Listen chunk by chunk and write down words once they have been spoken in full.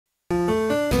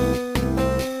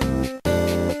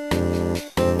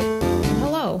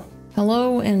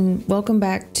Hello and welcome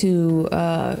back to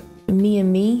Me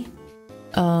and Me,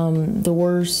 the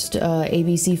worst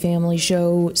ABC family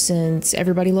show since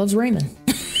Everybody Loves Raymond.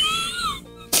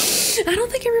 I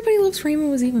don't think Everybody Loves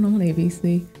Raymond was even on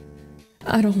ABC.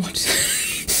 I don't watch.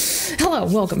 Hello,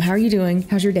 welcome. How are you doing?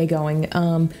 How's your day going?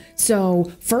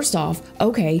 So first off,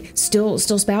 okay, still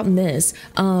spouting this.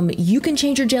 You can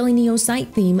change your Jelly Neo site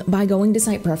theme by going to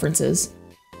site preferences.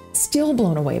 Still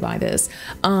blown away by this.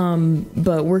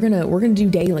 But we're gonna do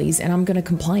dailies, and I'm gonna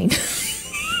complain.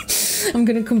 I'm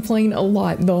gonna complain a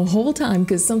lot the whole time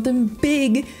because something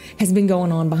big has been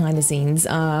going on behind the scenes.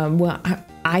 Well,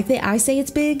 I say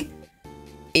it's big.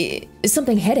 It's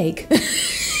something headache.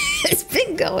 It's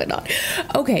been going on.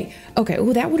 Okay.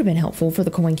 Well, that would have been helpful for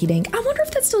the Coinky Dink. I wonder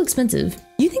if that's still expensive.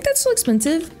 You think that's still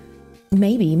expensive?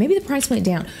 Maybe the price went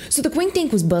down. So the Quink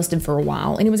Dink was busted for a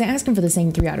while and it was asking for the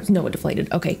same 3 items. No, it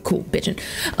deflated. Okay, cool, bitchin'.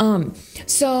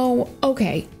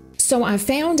 So I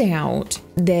found out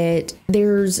that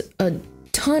there's a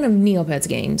ton of Neopets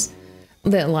games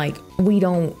that like we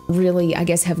don't really, I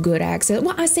guess, have good access.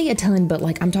 Well, I say a ton, but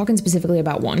like I'm talking specifically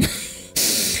about one.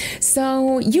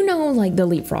 So, you know, like the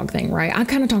leapfrog thing, right? I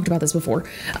kind of talked about this before,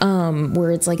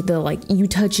 where it's like you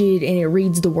touch it and it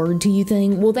reads the word to you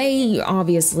thing. Well, they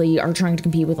obviously are trying to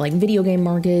compete with like video game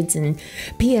markets and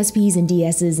PSPs and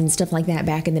DSs and stuff like that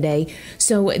back in the day.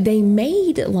 So they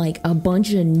made like a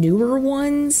bunch of newer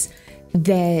ones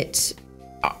that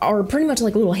are pretty much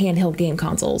like little handheld game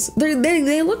consoles.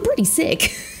 They look pretty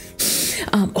sick.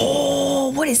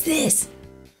 Oh, what is this?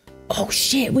 Oh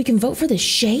shit, we can vote for the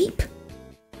shape?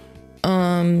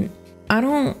 I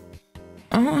don't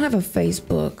have a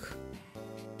Facebook.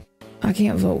 I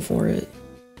can't vote for it.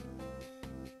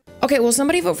 Okay, well,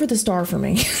 somebody vote for the star for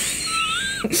me.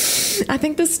 I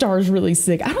think the star is really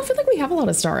sick. I don't feel like we have a lot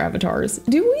of star avatars.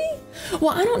 Do we?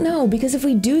 Well, I don't know, because if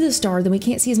we do the star, then we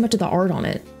can't see as much of the art on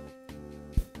it.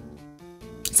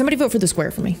 Somebody vote for the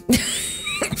square for me.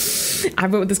 I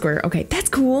vote with the square. Okay, that's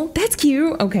cool. That's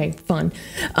cute. Okay, fun.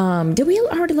 Did we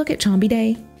already look at Chombie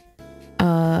Day?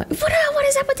 What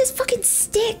is up with this fucking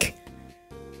stick?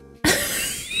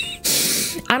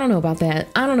 I don't know about that.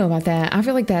 I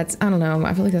feel like that's, I don't know.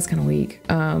 I feel like that's kind of weak.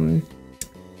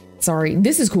 Sorry.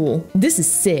 This is cool. This is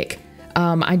sick.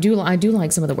 I do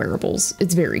like some of the wearables.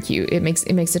 It's very cute. It makes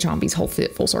the Chombies whole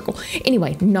fit full circle.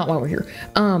 Anyway, not while we're here.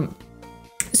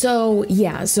 So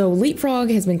yeah, so Leapfrog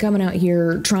has been coming out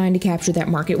here trying to capture that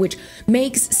market, which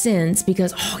makes sense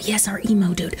because, oh yes, our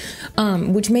emo dude,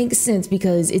 which makes sense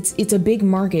because it's a big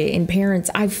market and parents,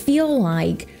 I feel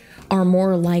like, are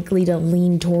more likely to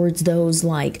lean towards those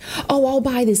like, oh, I'll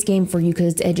buy this game for you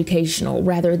because it's educational,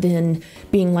 rather than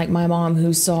being like my mom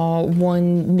who saw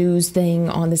one news thing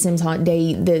on the Sims Hot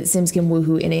Day that Sims can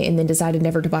woohoo in it and then decided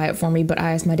never to buy it for me, but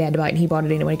I asked my dad to buy it and he bought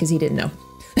it anyway because he didn't know.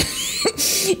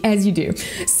 As you do.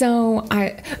 So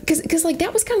cause like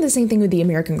that was kind of the same thing with the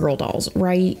American Girl dolls,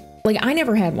 right? Like I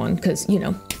never had one because, you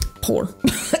know, poor.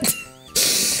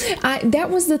 That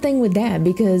was the thing with that,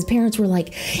 because parents were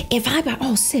like, if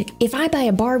I buy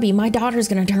a Barbie, my daughter's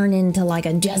gonna turn into like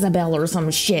a Jezebel or some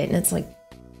shit. And it's like,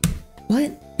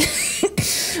 what?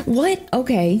 What?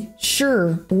 Okay,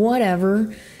 sure,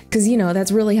 whatever. Cause you know,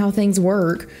 that's really how things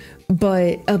work.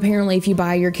 But apparently if you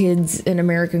buy your kids an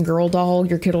American Girl doll,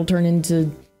 your kid will turn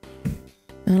into,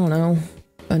 I don't know,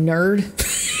 a nerd.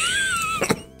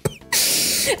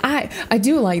 I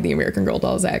do like the American Girl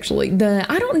dolls, actually.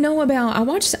 I don't know about, I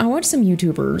watched some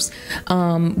YouTubers,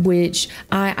 which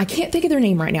I can't think of their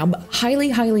name right now, but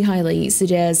highly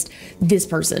suggest this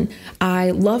person.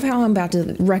 I love how I'm about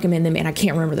to recommend them and I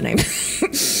can't remember the name.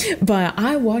 But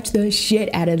I watch the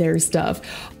shit out of their stuff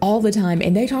all the time,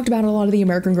 and they talked about a lot of the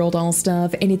American Girl doll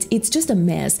stuff, and it's just a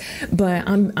mess. But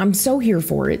I'm so here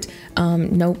for it.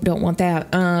 Nope, don't want that.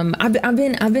 I've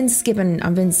been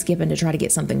skipping to try to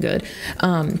get something good.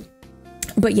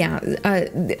 But yeah,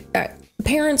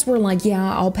 parents were like,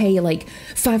 yeah, I'll pay like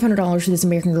 $500 for this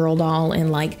American Girl doll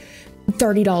and like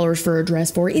 $30 for a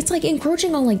dress for it. It's like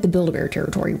encroaching on like the Build-A-Bear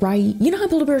territory, right? You know how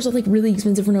Build-A-Bears are like really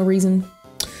expensive for no reason?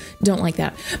 Don't like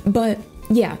that. But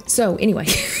yeah, so anyway,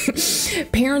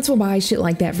 parents will buy shit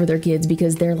like that for their kids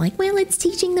because they're like, well, it's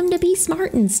teaching them to be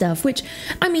smart and stuff, which,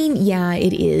 I mean, yeah,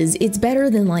 it is. It's better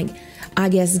than like, I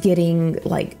guess, getting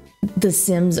like the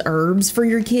Sims herbs for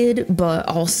your kid, but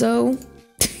also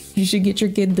you should get your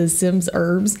kid the Sims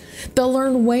herbs. They'll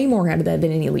learn way more out of that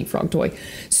than any Leapfrog toy.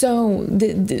 So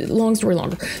the long story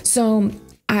longer. So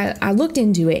I looked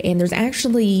into it, and there's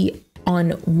actually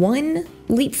on one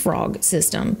Leapfrog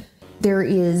system, there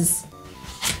is,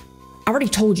 I already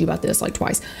told you about this like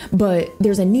twice, but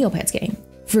there's a Neopets game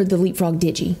for the Leapfrog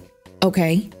Digi.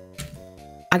 Okay,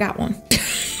 I got one.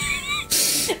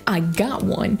 I got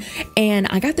one, and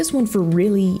I got this one for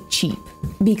really cheap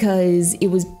because it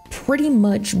was pretty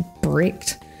much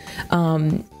bricked.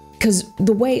 Because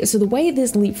the way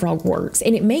this leapfrog works,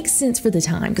 and it makes sense for the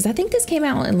time, because I think this came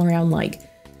out in around like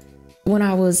when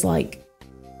I was like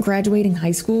graduating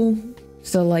high school,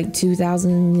 so like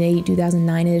 2008,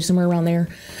 2009ish, somewhere around there.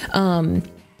 Oh,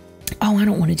 I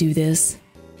don't want to do this.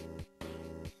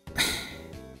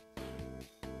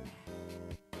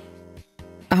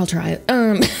 I'll try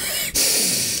it.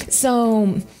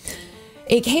 So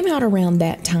it came out around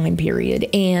that time period,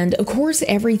 and of course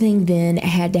everything then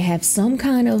had to have some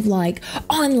kind of like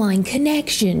online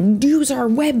connection, use our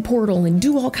web portal and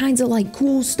do all kinds of like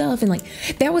cool stuff, and like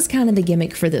that was kind of the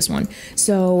gimmick for this one.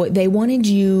 So they wanted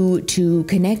you to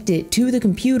connect it to the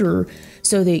computer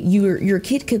so that your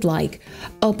kid could like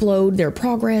upload their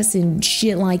progress and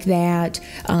shit like that.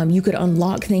 You could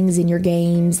unlock things in your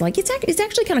games. Like it's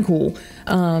actually kind of cool.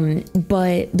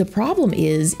 But the problem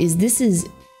is this is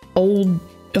old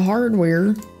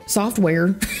software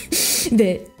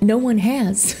that no one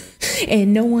has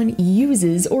and no one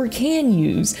uses or can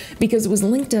use because it was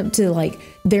linked up to like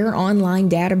their online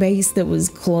database that was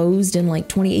closed in like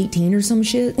 2018 or some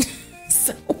shit.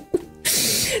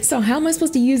 So how am I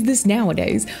supposed to use this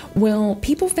nowadays? Well,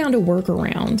 people found a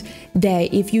workaround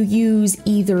that if you use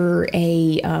either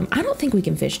a, I don't think we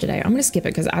can fish today. I'm going to skip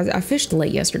it because I fished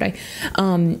late yesterday.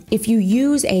 If you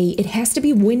use it has to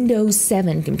be Windows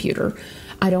 7 computer.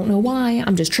 I don't know why.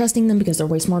 I'm just trusting them because they're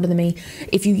way smarter than me.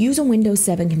 If you use a Windows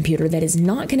 7 computer that is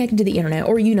not connected to the internet,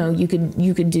 or you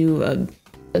could do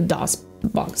a DOS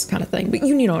box kind of thing, but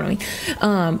you know what I mean.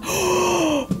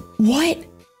 What?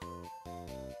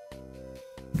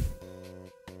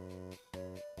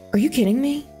 Are you kidding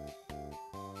me?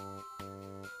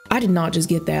 I did not just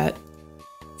get that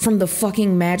from the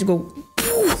fucking magical.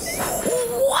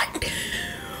 What?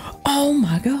 Oh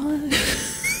my god.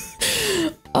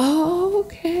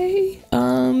 Okay.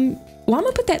 Well, I'm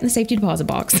gonna put that in the safety deposit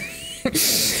box.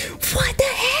 What the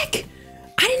heck?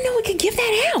 I didn't know we could give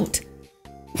that out.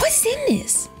 What's in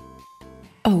this?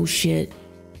 Oh shit.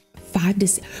 5 to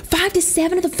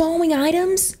 7 of the following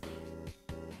items?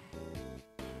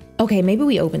 Okay, maybe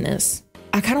we open this.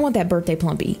 I kind of want that birthday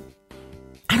plumpy.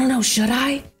 I don't know, should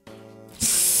I?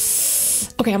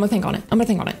 Okay, I'm gonna think on it.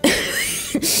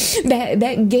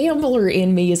 that gambler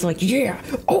in me is like, yeah,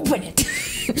 open it.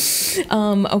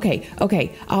 Okay,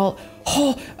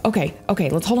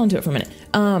 let's hold on to it for a minute.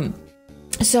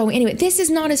 So anyway, this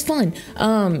is not as fun.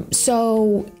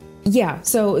 So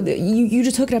you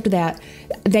just hook it up to that.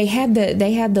 They had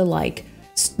the like,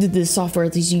 the software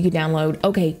that you could download.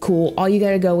 Okay, cool. All you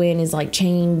gotta go in is like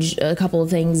change a couple of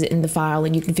things in the file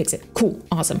and you can fix it. Cool,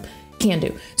 awesome, can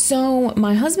do. So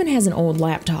my husband has an old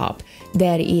laptop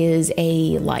that is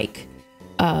a like,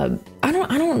 I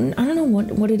don't know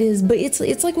what it is, but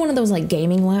it's like one of those like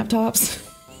gaming laptops.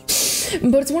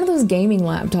 But it's one of those gaming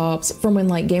laptops from when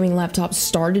like gaming laptops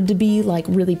started to be like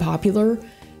really popular.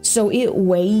 So it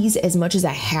weighs as much as a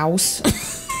house.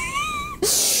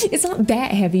 It's not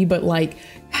that heavy, but like,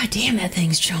 god damn, that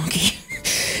thing's chunky.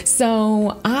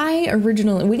 So I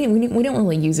originally, we don't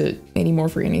really use it anymore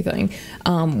for anything.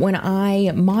 When I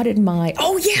modded my,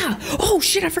 oh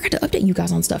shit, I forgot to update you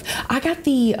guys on stuff. I got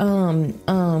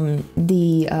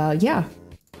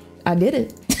I did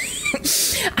it.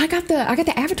 I got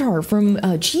the avatar from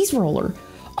Cheese Roller.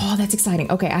 Oh, that's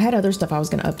exciting. Okay, I had other stuff I was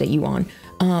going to update you on.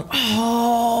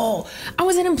 I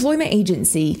was an employment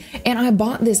agency and I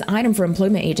bought this item for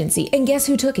employment agency, and guess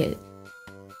who took it?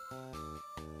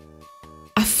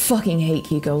 I fucking hate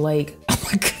Kiko Lake. Oh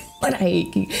my god, I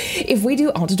hate Kiko. If we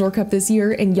do Altador Cup this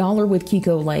year and y'all are with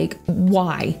Kiko Lake,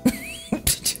 why?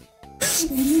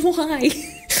 Why?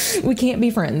 We can't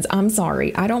be friends. I'm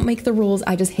sorry. I don't make the rules.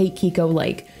 I just hate Kiko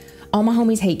Lake. All my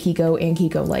homies hate Kiko and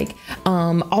Kiko Lake.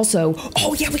 Also,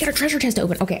 oh yeah, we got a treasure chest to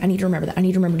open. Okay, I need to remember that. I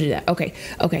need to remember to do that. Okay.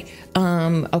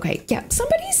 Yeah,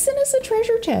 somebody sent us a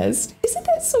treasure chest. Isn't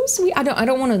that so sweet? I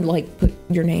don't want to like put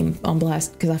your name on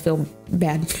blast because I feel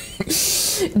bad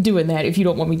doing that if you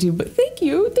don't want me to. But thank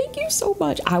you so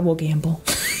much. I will gamble.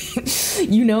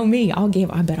 You know me. I'll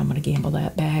gamble. I bet I'm gonna gamble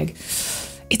that bag.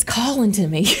 It's calling to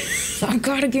me. I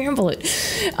gotta gamble it.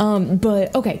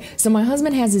 But okay, so my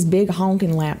husband has this big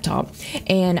honking laptop,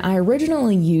 and I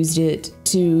originally used it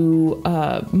to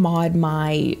mod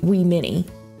my Wii Mini,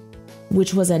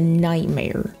 which was a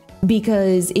nightmare.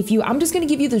 Because I'm just gonna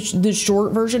give you the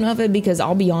short version of it, because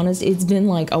I'll be honest, it's been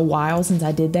like a while since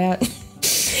I did that,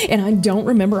 and I don't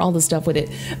remember all the stuff with it.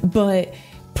 But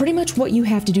pretty much what you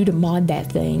have to do to mod that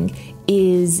thing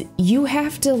is you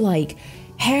have to like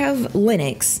have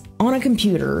Linux on a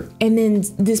computer, and then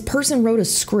this person wrote a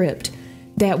script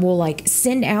that will like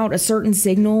send out a certain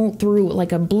signal through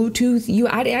like a Bluetooth.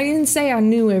 I didn't say I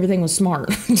knew everything was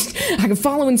smart. I could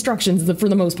follow instructions for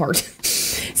the most part.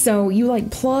 So you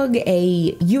like plug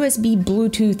a USB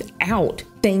Bluetooth out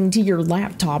thing to your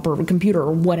laptop or computer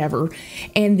or whatever,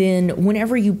 and then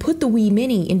whenever you put the Wii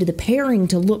Mini into the pairing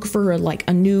to look for like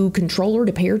a new controller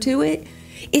to pair to it,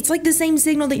 it's like the same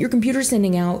signal that your computer's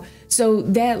sending out, so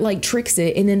that like tricks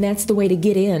it, and then that's the way to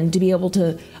get in to be able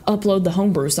to upload the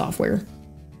homebrew software.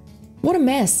 What a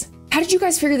mess. How did you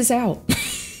guys figure this out?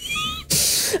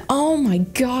 Oh my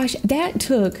gosh, that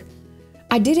took...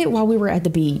 I did it while we were at the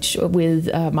beach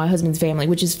with my husband's family,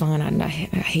 which is fine. I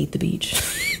hate the beach.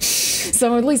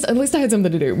 So at least I had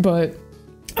something to do, but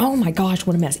oh my gosh,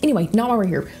 what a mess. Anyway, not while we're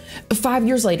here. 5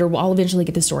 years later, I'll eventually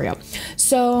get this story out.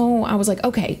 So I was like,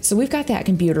 okay, so we've got that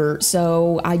computer.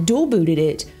 So I dual booted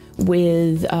it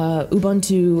with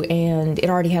Ubuntu, and it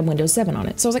already had Windows 7 on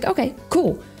it. So I was like, okay,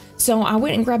 cool. So I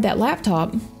went and grabbed that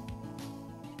laptop.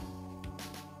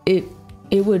 It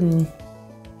wouldn't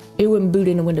boot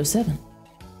into Windows 7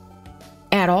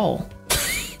 at all.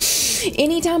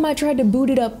 Anytime I tried to boot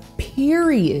it up,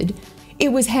 period, it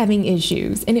was having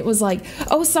issues. And it was like,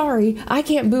 oh, sorry, I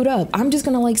can't boot up. I'm just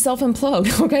gonna like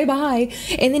self-implode. Okay, bye.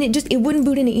 And then it wouldn't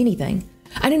boot into anything.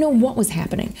 I didn't know what was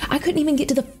happening. I couldn't even get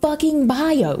to the fucking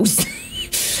BIOS.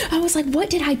 I was like, what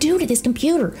did I do to this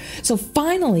computer? So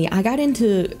finally, I got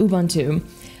into Ubuntu.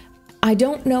 I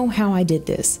don't know how I did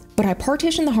this, but I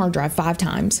partitioned the hard drive 5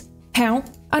 times. How?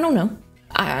 I don't know.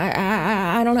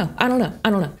 I don't know. I don't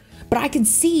know. But I could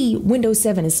see Windows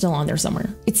 7 is still on there somewhere.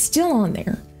 It's still on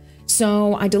there.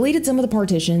 So I deleted some of the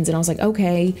partitions, and I was like,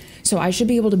 okay, so I should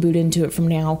be able to boot into it from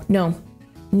now. No.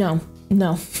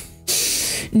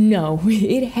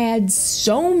 It had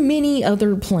so many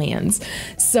other plans.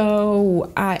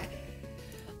 So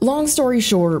long story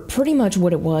short, pretty much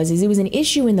what it was is it was an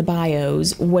issue in the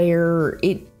BIOS where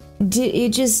it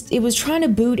was trying to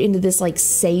boot into this like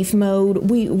safe mode.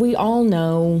 We all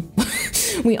know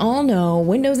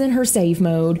Windows in her safe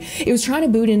mode. It was trying to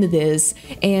boot into this,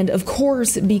 and of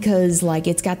course, because like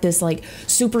it's got this like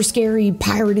super scary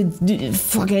pirated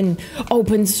fucking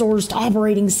open sourced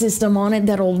operating system on it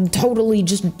that'll totally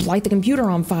just light the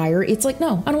computer on fire. It's like,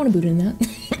 no, I don't want to boot into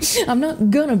that. I'm not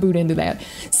gonna boot into that.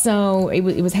 So it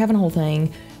was having a whole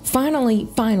thing. Finally,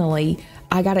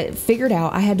 I got it figured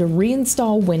out. I had to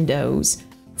reinstall Windows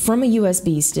from a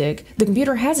USB stick. The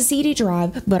computer has a CD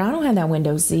drive, but I don't have that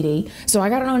Windows CD. So I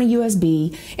got it on a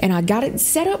USB, and I got it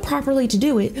set up properly to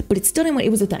do it, but it still didn't, it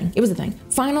was a thing.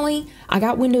 Finally, I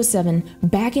got Windows 7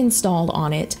 back installed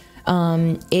on it.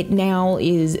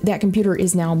 That computer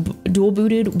is now dual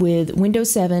booted with Windows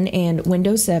 7 and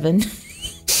Windows 7.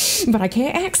 But I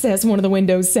can't access one of the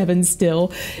Windows 7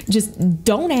 still. Just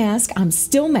don't ask, I'm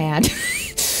still mad.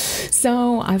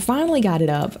 So I finally got it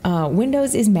up.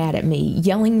 Windows is mad at me,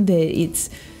 yelling that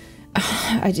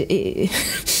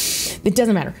it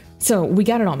doesn't matter. So we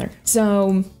got it on there.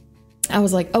 So I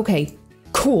was like, okay,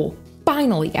 cool.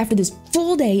 Finally, after this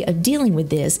full day of dealing with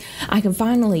this, I can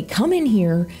finally come in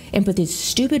here and put this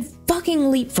stupid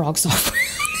fucking Leapfrog software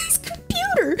on this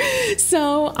computer.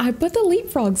 So I put the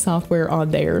Leapfrog software on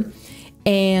there,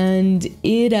 and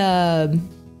it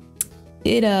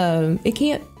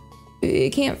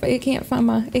can't find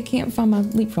my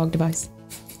Leapfrog device.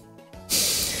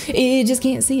 It just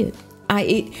can't see it.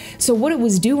 So what it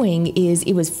was doing is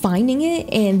it was finding it,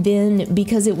 and then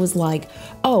because it was like,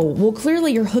 oh, well,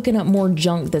 clearly you're hooking up more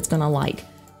junk that's gonna like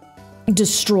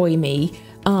destroy me.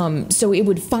 So it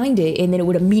would find it, and then it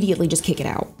would immediately just kick it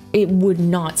out. It would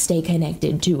not stay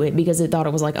connected to it because it thought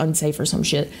it was like unsafe or some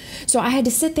shit. So I had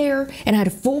to sit there and I had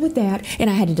to fool with that, and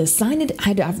I had to assign it.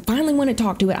 I finally went and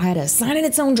talked to it. I had to assign it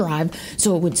its own drive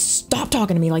so it would stop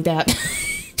talking to me like that.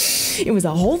 It was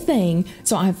a whole thing.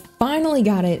 So I finally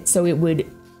got it so it would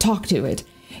talk to it.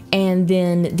 And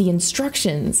then the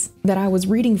instructions that I was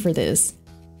reading for this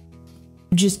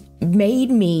just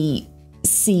made me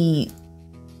see.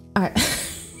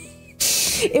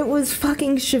 It was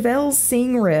fucking Chevelle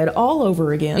Sing Red all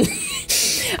over again.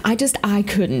 I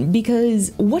couldn't,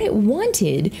 because what it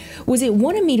wanted was it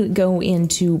wanted me to go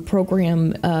into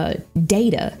program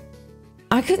data.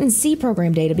 I couldn't see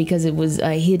program data because it was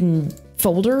a hidden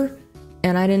folder,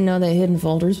 and I didn't know that hidden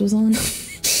folders was on.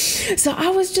 So I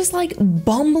was just like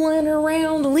bumbling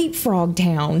around Leapfrog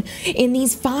Town in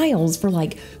these files for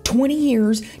like 20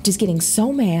 years, just getting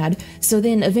so mad. So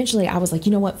then eventually I was like,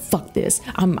 you know what? Fuck this.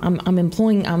 I'm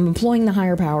employing the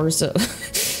higher power. So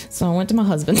I went to my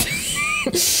husband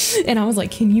and I was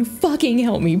like, can you fucking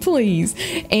help me, please?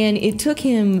 And it took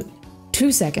him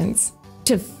 2 seconds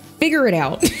to figure it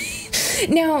out.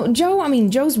 Now, Joe, I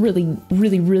mean, Joe's really,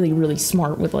 really, really, really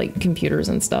smart with like computers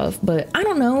and stuff, but I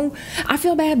don't know. I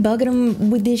feel bad bugging him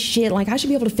with this shit. Like, I should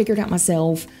be able to figure it out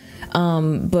myself.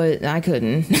 But I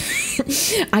couldn't.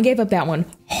 I gave up that one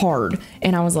hard,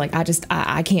 and I was like,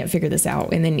 I can't figure this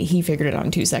out. And then he figured it out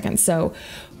in 2 seconds. So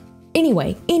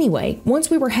anyway, once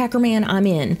we were Hackerman, I'm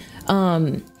in.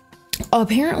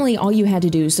 Apparently all you had to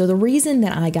do, so the reason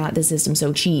that I got the system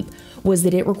so cheap was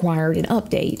that it required an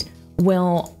update.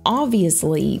 Well,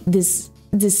 obviously this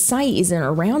site isn't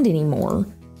around anymore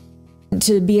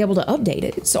to be able to update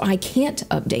it. So I can't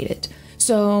update it.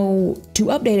 So to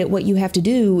update it, what you have to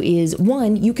do is,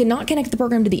 one, you cannot connect the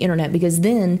program to the internet, because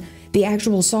then the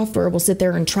actual software will sit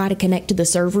there and try to connect to the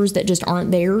servers that just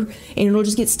aren't there, and it'll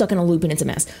just get stuck in a loop and it's a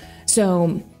mess.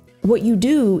 So what you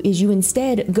do is you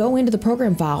instead go into the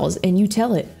program files and you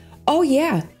tell it, oh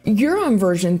yeah, you're on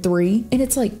version 3. And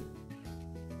it's like,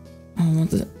 oh,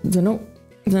 the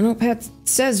notepad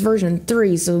says version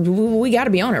 3, so we got to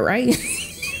be on it, right?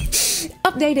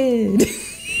 Updated.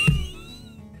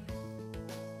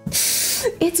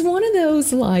 It's one of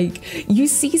those, like, you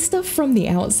see stuff from the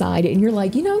outside and you're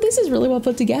like, you know, this is really well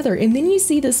put together. And then you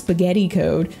see the spaghetti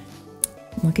code.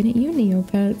 Looking at you,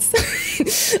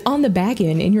 Neopets, on the back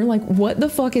end, and you're like, what the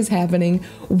fuck is happening?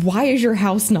 Why is your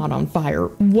house not on fire?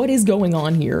 What is going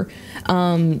on here?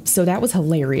 So that was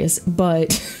hilarious,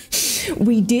 but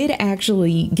we did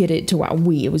actually get it to,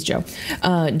 it was Joe.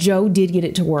 Joe did get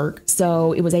it to work,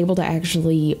 so it was able to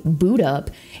actually boot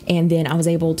up, and then I was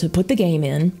able to put the game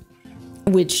in,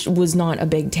 which was not a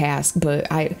big task, but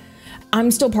I'm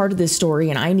still part of this story,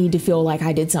 and I need to feel like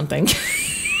I did something.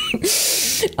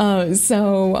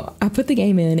 So I put the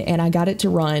game in and I got it to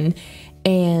run.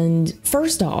 And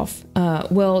first off,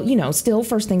 well, you know, still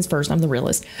first things first, I'm the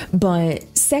realist. But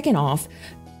second off,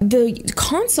 the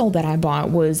console that I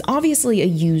bought was obviously a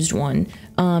used one.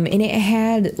 And it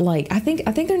had, like, I think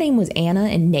their name was Anna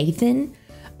and Nathan.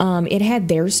 It had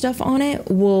their stuff on it.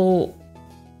 Well,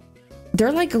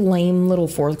 they're like lame little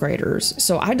 4th graders.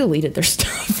 So I deleted their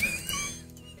stuff.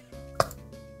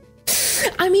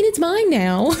 I mean, it's mine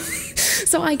now.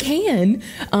 So I can,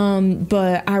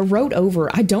 but I wrote over,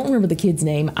 I don't remember the kid's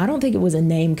name. I don't think it was a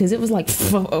name, because it was like,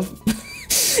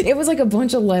 it was like a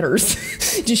bunch of letters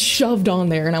just shoved on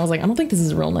there. And I was like, I don't think this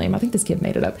is a real name. I think this kid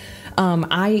made it up.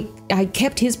 I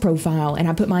kept his profile and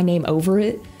I put my name over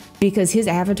it, because his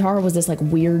avatar was this like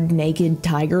weird naked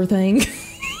tiger thing.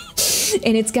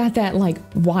 And it's got that like,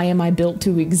 why am I built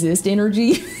to exist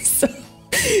energy?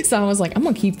 So I was like, I'm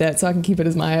gonna keep that so I can keep it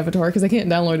as my avatar, because I can't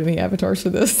download any avatars for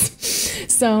this.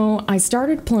 So I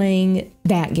started playing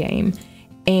that game,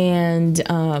 and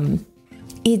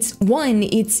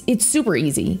it's super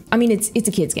easy. I mean, it's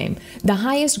a kid's game. The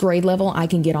highest grade level I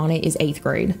can get on it is 8th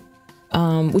grade,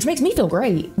 which makes me feel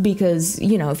great, because,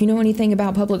 you know, if you know anything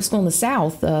about public school in the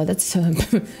South, that's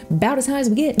about as high as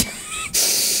we get.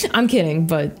 I'm kidding,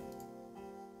 but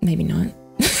maybe not.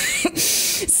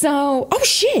 So, oh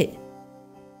shit.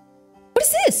 What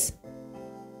is this?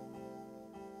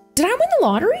 Did I win the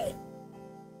lottery?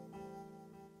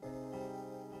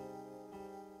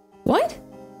 What?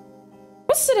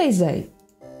 What's today's date?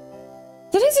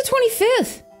 Today's the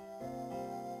 25th.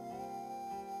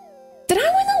 Did I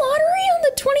win the lottery on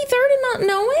the 23rd and not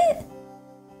know it?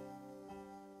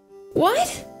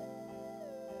 What?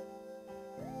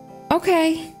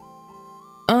 Okay.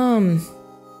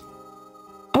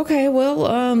 Okay,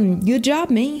 well, good job,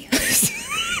 me.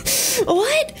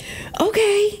 What?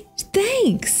 Okay,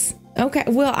 thanks. Okay,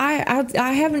 well,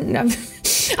 I haven't,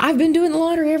 I've been doing the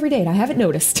lottery every day and I haven't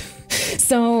noticed.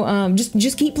 So,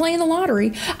 just keep playing the lottery.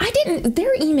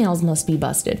 Their emails must be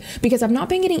busted, because I've not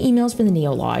been getting emails for the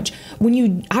Neo Lodge.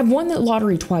 I've won the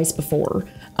lottery twice before.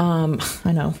 I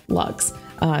know, Lux.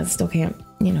 Still can't,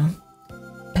 you know,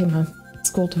 pay my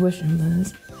school tuition,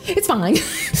 but it's fine.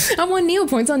 I won Neo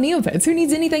points on Neopets. Who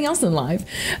needs anything else in life?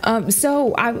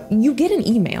 So you get an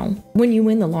email when you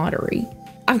win the lottery.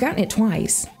 I've gotten it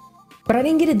twice, but I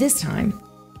didn't get it this time.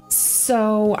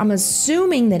 So I'm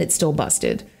assuming that it's still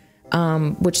busted,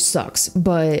 which sucks,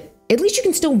 but at least you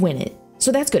can still win it.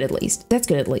 So that's good at least. That's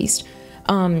good at least.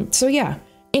 So yeah,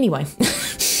 anyway.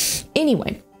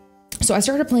 So I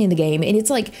started playing the game, and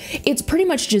it's pretty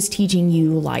much just teaching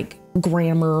you like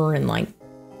grammar and like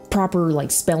proper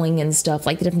like spelling and stuff,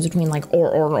 like the difference between like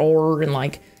or and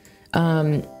like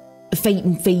fate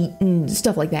and fate and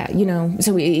stuff like that, you know.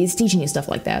 So it's teaching you stuff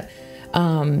like that.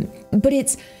 But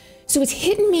it's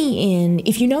hitting me in,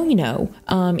 if you know, you know.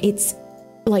 It's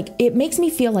like, it makes me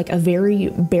feel like a very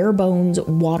bare bones,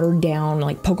 watered down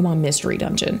like Pokemon Mystery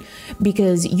Dungeon,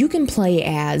 because you can play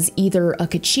as either a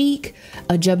Kachik,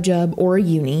 a Jub Jub, or a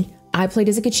Uni. I played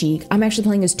as a Kachik. I'm actually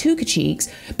playing as 2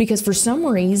 Kachiks because for some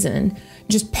reason,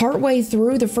 just partway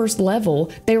through the first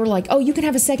level, they were like, oh, you can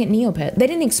have a second Neopet. They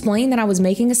didn't explain that I was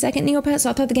making a second Neopet, so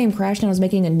I thought the game crashed and I was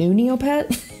making a new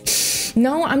Neopet.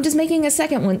 No, I'm just making a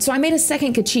second one. So I made a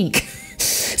second Kachik.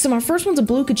 So my first one's a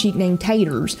blue Kachik named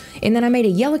Taters, and then I made a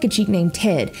yellow Kachik named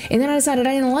Ted, and then I decided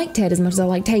I didn't like Ted as much as I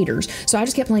like Taters, so I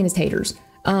just kept playing as Taters.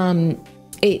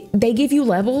 They give you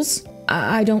levels.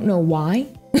 I don't know why.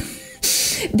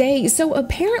 So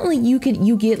apparently you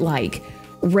get like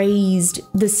raised.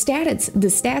 The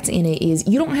stats in it is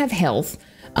you don't have health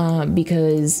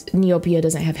because Neopia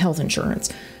doesn't have health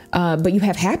insurance, but you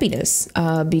have happiness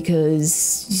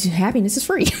because happiness is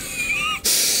free.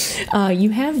 You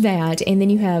have that, and then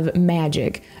you have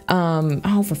magic.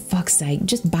 Oh, for fuck's sake,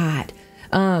 just buy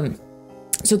it.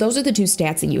 So those are the 2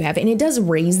 stats that you have, and it does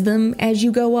raise them as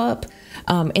you go up.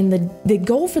 And the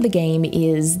goal for the game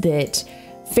is that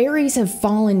fairies have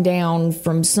fallen down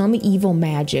from some evil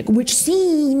magic, which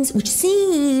seems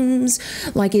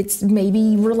like it's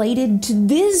maybe related to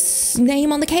this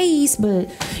name on the case, but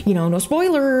you know, no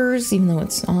spoilers, even though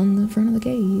it's on the front of the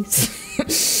case.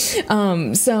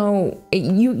 So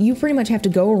you pretty much have to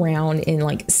go around and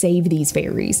like save these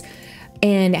fairies,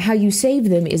 and how you save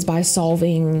them is by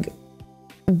solving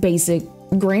basic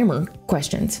grammar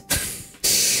questions.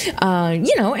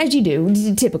 You know, as you do,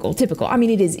 typical. I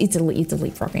mean, it's a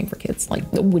leapfrog game for kids. Like,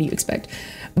 what do you expect?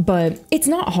 But it's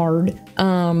not hard.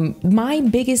 My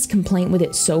biggest complaint with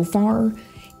it so far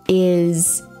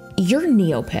is your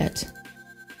Neopet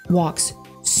walks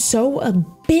so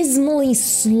abysmally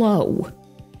slow.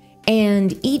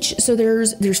 And so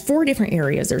there's 4 different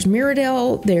areas. There's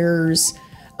Mirrodale, there's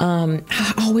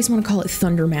I always want to call it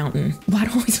Thunder Mountain. Why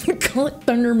do I always want to call it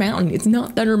Thunder Mountain? It's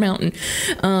not Thunder Mountain.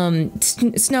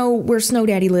 Where Snow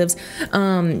Daddy lives.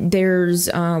 There's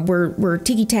where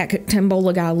Tiki Tack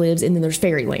Tambola guy lives, and then there's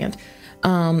Fairyland.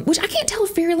 Which I can't tell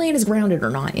if Fairyland is grounded or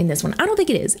not in this one. I don't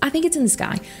think it is. I think it's in the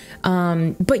sky.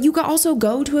 But you can also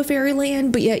go to a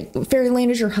Fairyland, but yet Fairyland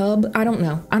is your hub. I don't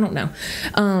know.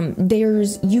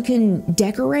 You can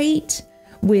decorate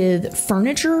with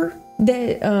furniture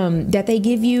that they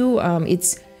give you.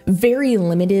 It's very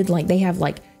limited. Like, they have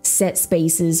like set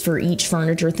spaces for each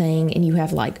furniture thing, and you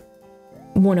have like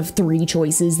one of 3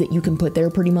 choices that you can put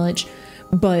there pretty much.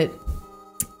 But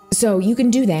so you can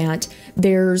do that.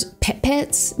 There's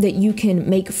pets that you can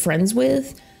make friends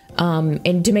with,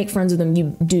 and to make friends with them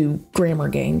you do grammar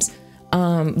games.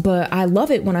 But I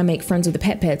love it when I make friends with the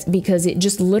pets because it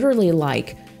just literally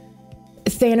like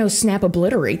Thanos snap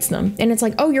obliterates them, and it's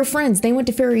like, oh, you're friends. They went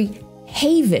to Fairy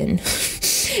Haven.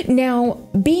 Now,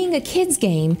 being a kid's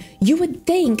game, you would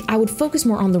think I would focus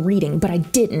more on the reading, but I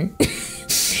didn't.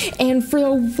 And for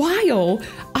a while,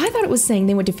 I thought it was saying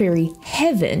they went to Fairy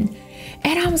Heaven,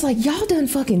 and I was like, y'all done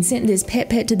fucking sent this pet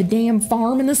to the damn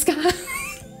farm in the sky.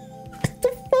 What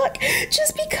the fuck?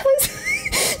 Just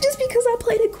because I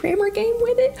played a grammar game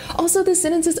with it. Also, the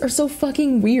sentences are so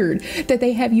fucking weird that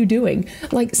they have you doing.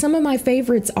 Like, some of my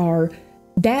favorites are,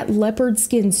 that leopard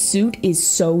skin suit is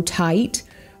so tight,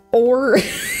 or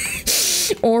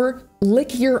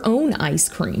lick your own ice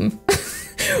cream,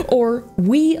 or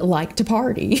we like to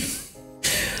party.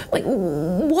 Like,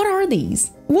 what are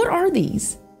these?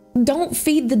 Don't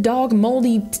feed the dog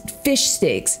moldy fish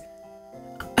sticks.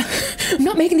 I'm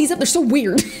not making these up. They're so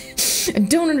weird. I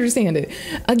don't understand it.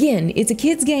 Again, it's a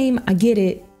kid's game. I get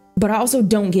it, but I also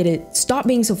don't get it. Stop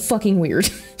being so fucking weird.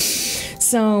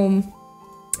 So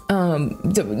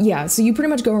you pretty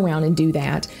much go around and do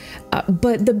that.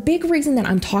 But the big reason that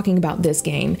I'm talking about this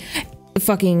game,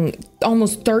 fucking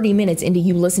almost 30 minutes into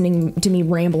you listening to me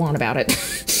ramble on about it,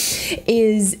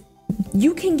 is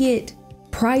you can get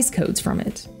prize codes from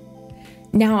it.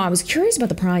 Now, I was curious about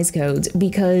the prize codes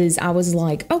because I was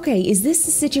like, okay, is this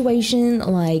a situation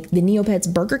like the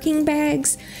Neopets Burger King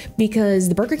bags? Because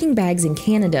the Burger King bags in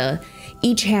Canada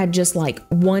each had just like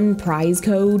 1 prize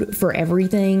code for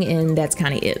everything, and that's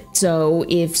kind of it. So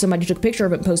if somebody took a picture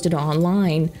of it and posted it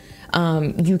online,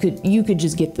 you could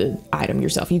just get the item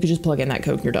yourself. You could just plug in that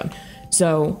code and you're done.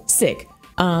 So sick.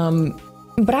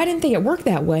 But I didn't think it worked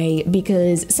that way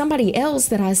because somebody else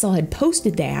that I saw had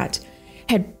posted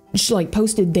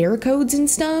posted their codes and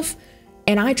stuff,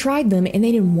 and I tried them and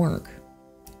they didn't work.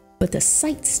 But the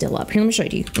site's still up. Here, let me show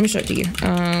it to you.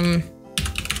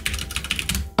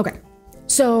 Okay.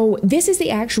 So this is the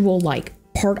actual like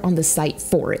part on the site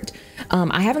for it.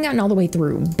 I haven't gotten all the way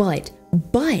through, but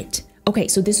okay,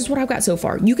 so this is what I've got so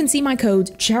far. You can see my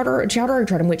codes, chowder or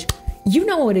trotum, which you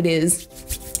know what it is.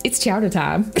 It's chowder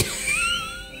time.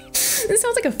 This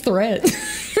sounds like a threat.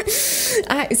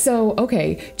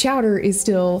 Okay, Chowder is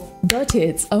still the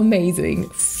tits amazing.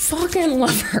 Fucking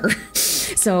love her.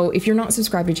 So if you're not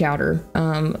subscribed to Chowder,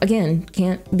 again,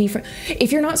 can't be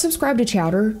if you're not subscribed to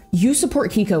Chowder, you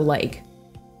support Kiko Lake.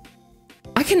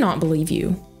 I cannot believe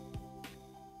you.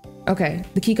 Okay,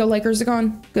 the Kiko Lakers are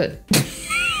gone. Good.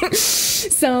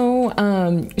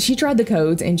 So she tried the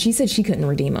codes and she said she couldn't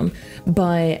redeem them,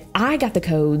 but I got the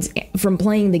codes from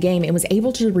playing the game and was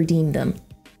able to redeem them.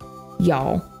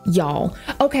 Y'all.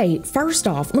 Okay, first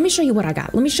off, let me show you what I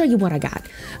got.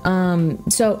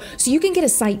 So you can get a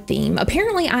site theme.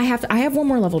 Apparently I have one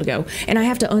more level to go and I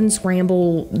have to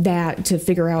unscramble that to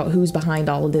figure out who's behind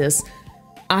all of this.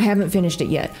 I haven't finished it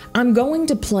yet. I'm going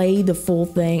to play the full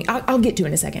thing. I'll get to it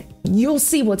in a second. You'll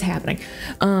see what's happening.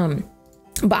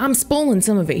 But I'm spoiling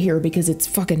some of it here because it's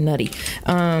fucking nutty.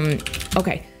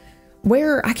 Okay.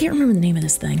 I can't remember the name of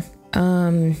this thing.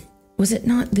 Was it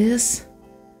not this?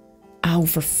 Oh,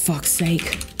 for fuck's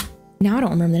sake. Now I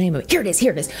don't remember the name of it. Here it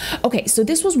is. Okay, so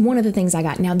this was one of the things I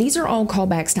got. Now, these are all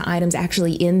callbacks to items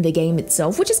actually in the game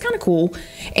itself, which is kind of cool.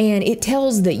 And it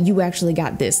tells that you actually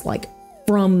got this, like,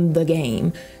 from the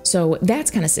game. So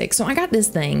that's kind of sick. So I got this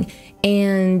thing,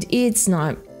 and it's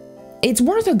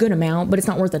worth a good amount, but it's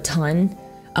not worth a ton.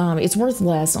 It's worth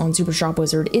less on Super Shop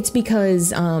Wizard. It's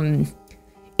because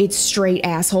it's straight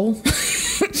asshole.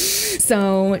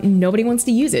 So nobody wants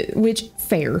to use it, which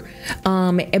fair.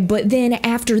 But then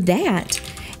after that,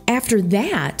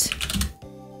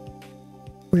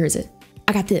 where is it?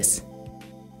 I got this.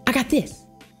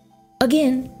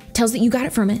 Again, tells that you got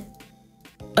it from it.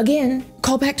 Again,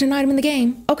 call back to an item in the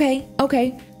game. Okay.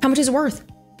 How much is it worth?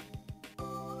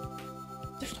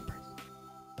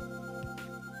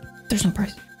 There's no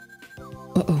price.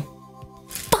 Uh-oh.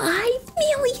 5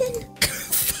 million.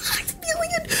 5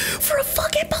 million for a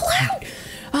fucking balloon.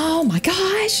 Oh my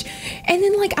gosh. And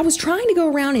then like I was trying to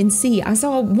go around and see. I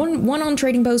saw one on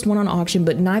Trading Post, one on auction,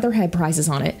 but neither had prices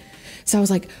on it. So I was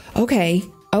like, okay.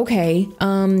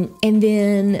 And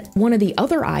then one of the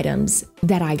other items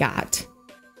that I got.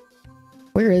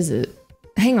 Where is it?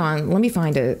 Hang on, let me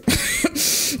find it.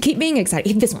 Keep being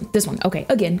excited. This one. Okay,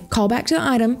 again, call back to the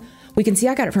item. We can see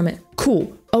I got it from it.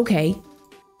 Cool. Okay.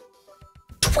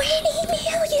 20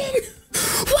 million.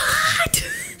 What?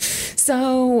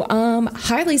 So,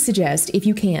 highly suggest, if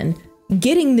you can,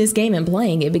 getting this game and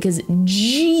playing it because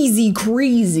Jeezy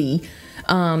crazy.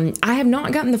 I have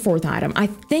not gotten the 4th item. I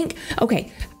think,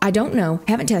 okay, I don't know,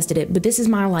 haven't tested it, but this is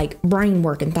my like brain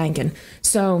work and thinking.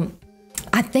 So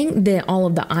I think that all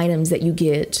of the items that you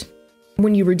get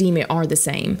when you redeem it are the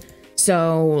same.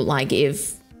 So like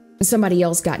if somebody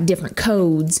else got different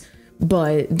codes,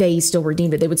 but they still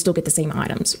redeemed it, they would still get the same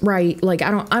items, right? Like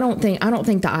I don't think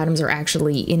the items are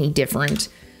actually any different,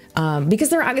 because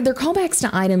they're callbacks to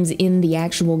items in the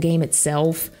actual game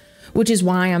itself, which is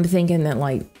why I'm thinking that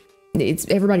like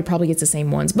everybody probably gets the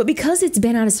same ones. But because it's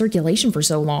been out of circulation for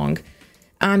so long,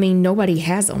 I mean nobody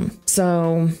has them.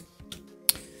 So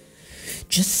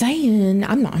just saying,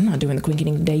 I'm not doing the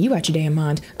quinking today. You got your damn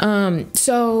mind.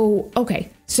 Okay,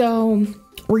 so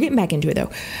we're getting back into it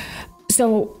though.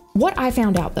 So what I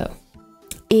found out though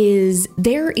is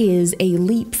there is a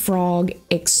Leapfrog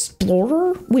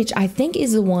Explorer, which I think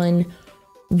is the one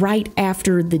right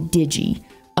after the Digi.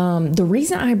 The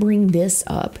reason I bring this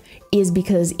up is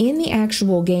because in the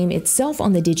actual game itself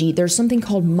on the Digi, there's something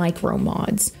called micro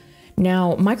mods.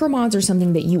 Now, micro mods are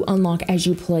something that you unlock as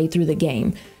you play through the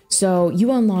game. So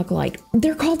you unlock like,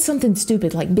 they're called something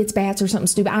stupid, like bits bats or something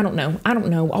stupid. I don't know.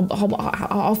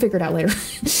 I'll figure it out later.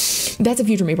 That's a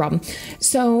future me problem.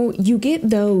 So you get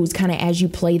those kind of as you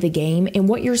play the game, and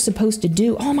what you're supposed to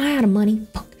do, oh, am I out of money?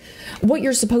 Fuck. What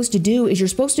you're supposed to do is you're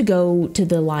supposed to go to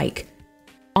the like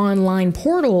online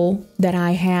portal that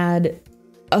I had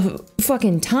a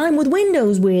fucking time with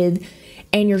Windows with,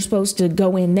 and you're supposed to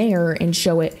go in there and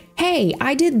show it, hey,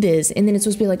 I did this. And then it's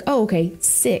supposed to be like, oh, okay,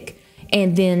 sick.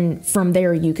 And then from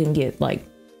there, you can get like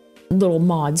little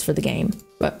mods for the game,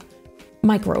 but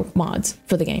micro mods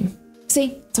for the game.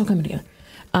 See, it's all coming together.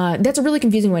 That's a really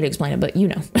confusing way to explain it, but you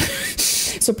know.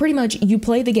 So pretty much you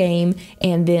play the game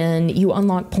and then you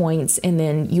unlock points and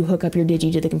then you hook up your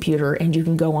Digi to the computer and you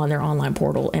can go on their online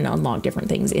portal and unlock different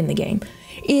things in the game.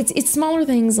 It's smaller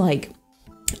things like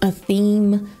a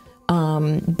theme,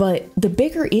 but the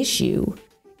bigger issue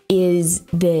is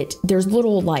that there's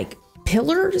little like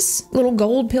pillars, little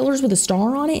gold pillars with a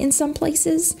star on it in some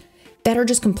places that are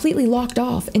just completely locked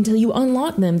off until you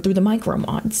unlock them through the micro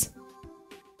mods.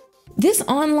 This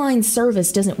online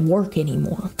service doesn't work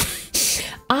anymore.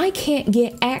 I can't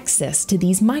get access to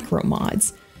these micro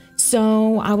mods.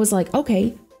 So I was like,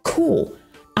 okay, cool.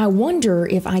 I wonder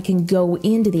if I can go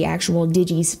into the actual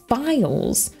Digis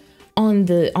files on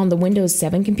the Windows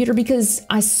 7 computer, because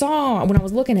I saw when I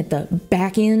was looking at the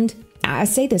back end, I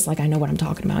say this like I know what I'm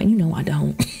talking about, and you know I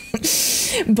don't.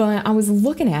 But I was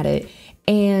looking at it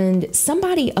and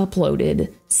somebody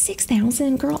uploaded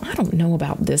 6,000. Girl, I don't know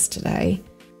about this today.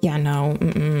 Yeah, no,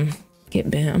 get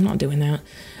bent. I'm not doing that.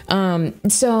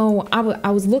 So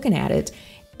I was looking at it,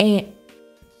 and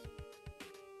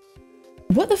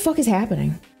what the fuck is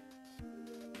happening?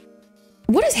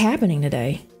 What is happening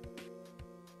today?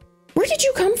 Where did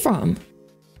you come from?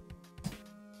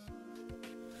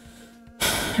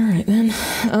 All right then.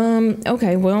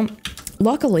 Okay, well,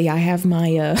 luckily I have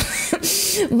my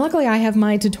luckily I have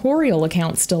my tutorial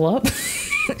account still up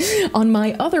on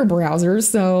my other browser,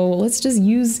 so let's just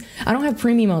use, I don't have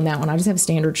premium on that one, I just have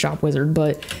standard Shop Wizard,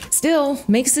 but still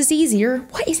makes this easier.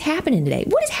 What is happening today?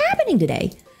 What is happening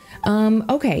today?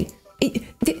 Okay.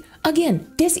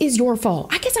 Again, this is your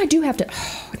fault. I guess I do have to,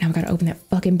 now I've got to open that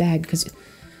fucking bag, because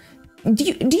do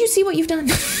you see what you've done?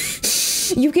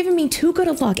 You've given me too good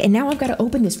of luck, and now I've got to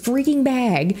open this freaking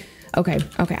bag. Okay,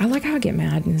 I like how I get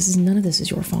mad, and none of this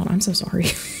is your fault. I'm so sorry.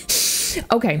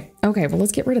 Okay, well,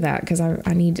 let's get rid of that, because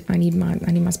I need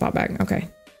my spot back. Okay,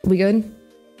 we good?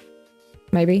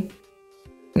 Maybe?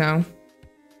 No?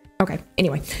 Okay,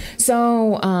 anyway,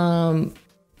 so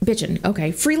bitchin'.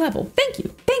 Okay, free level. Thank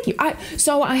you. I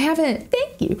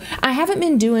haven't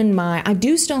been doing I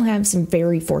do still have some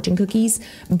fairy fortune cookies,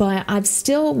 but I've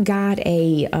still got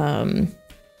a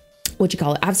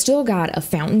I've still got a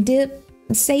fountain dip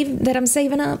that I'm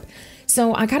saving up.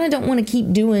 So I kind of don't want to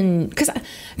keep doing,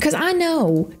 because I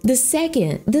know the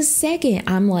second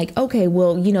I'm like, okay,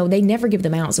 well, you know, they never give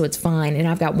them out, so it's fine, and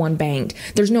I've got one banked.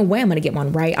 There's no way I'm gonna get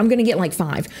one, right? I'm gonna get like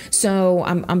 5. So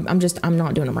I'm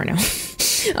not doing them right now.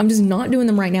 I'm just not doing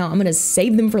them right now. I'm gonna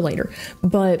save them for later.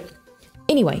 But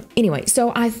anyway,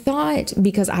 so I thought,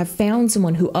 because I found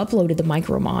someone who uploaded the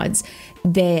micro mods,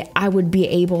 that I would be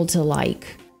able to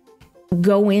like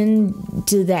go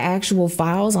into the actual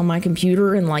files on my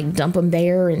computer and like dump them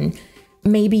there, and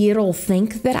maybe it'll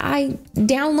think that I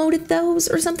downloaded those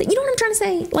or something. You know what I'm trying to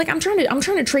say? Like I'm trying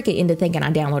to trick it into thinking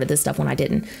I downloaded this stuff when I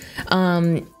didn't.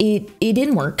 It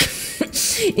didn't work.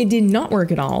 It did not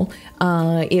work at all.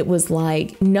 It was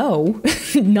like, no,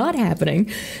 not happening.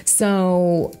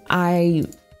 So I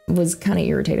was kind of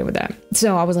irritated with that.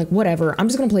 So I was like, whatever, I'm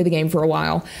just gonna play the game for a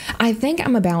while. I think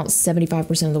I'm about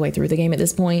 75% of the way through the game at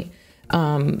this point.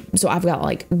 So I've got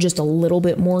like just a little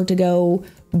bit more to go,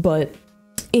 but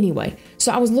anyway,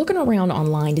 so I was looking around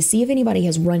online to see if anybody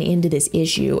has run into this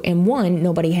issue, and one,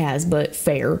 nobody has, but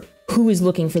fair. Who is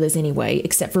looking for this anyway,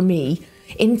 except for me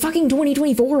in fucking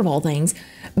 2024 of all things?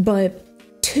 But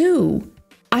 2,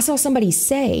 I saw somebody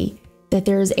say that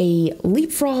there's a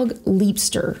Leapfrog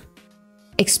Leapster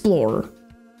Explorer,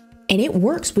 and it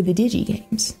works with the Digi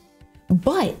games,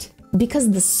 but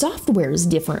because the software is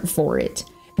different for it,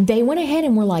 they went ahead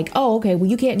and were like, oh, okay, well,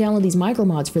 you can't download these micro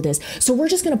mods for this, so we're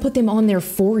just gonna put them on there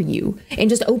for you and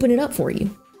just open it up for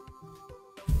you.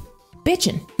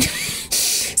 Bitchin'.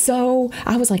 So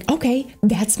I was like, okay,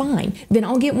 that's fine. Then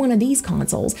I'll get one of these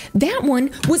consoles. That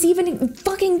one was even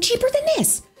fucking cheaper than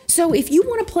this. So if you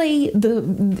want to play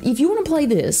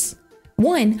this,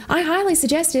 one, I highly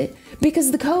suggest it,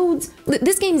 because the codes,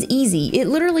 this game's easy. It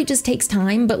literally just takes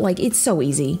time, but like it's so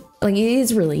easy. Like it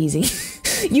is really easy.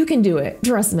 You can do it,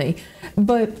 trust me.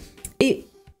 But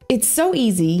it's so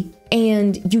easy,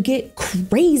 and you get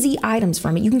crazy items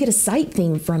from it. You can get a site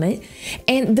theme from it,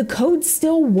 and the codes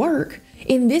still work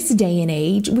in this day and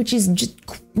age, which is just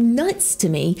nuts to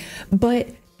me. But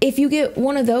if you get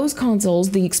one of those consoles,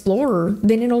 the Explorer,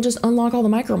 then it'll just unlock all the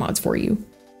micro mods for you.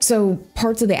 So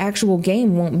parts of the actual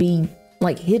game won't be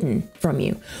like hidden from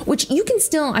you, which you can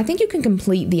still, I think you can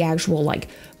complete the actual like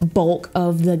bulk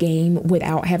of the game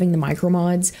without having the micro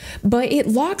mods, but it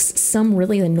locks some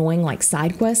really annoying like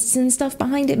side quests and stuff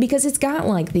behind it, because it's got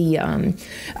like the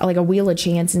like a Wheel of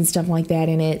Chance and stuff like that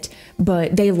in it,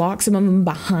 but they lock some of them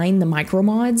behind the micro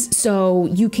mods, so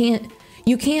you can't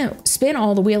spin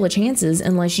all the Wheel of Chances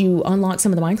unless you unlock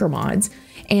some of the micro mods.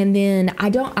 And then I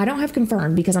don't have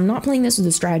confirmed, because I'm not playing this with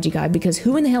a strategy guide, because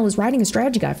who in the hell is writing a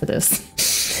strategy guide for this?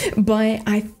 But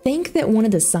I think that one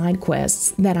of the side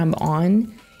quests that I'm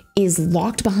on is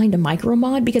locked behind a micro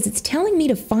mod, because it's telling me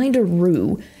to find a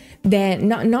roux that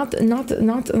not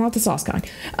the sauce kind,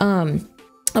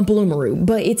 a bloomeroo,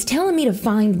 but it's telling me to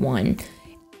find one.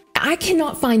 I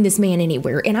cannot find this man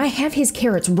anywhere, and I have his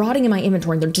carrots rotting in my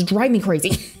inventory, and they're just driving me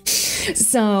crazy.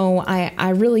 So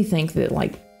I really think that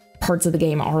like parts of the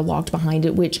game are locked behind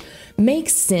it, which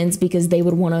makes sense because they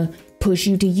would want to push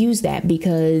you to use that,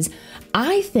 because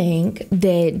I think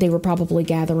that they were probably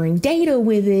gathering data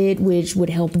with it, which would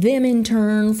help them in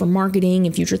turn for marketing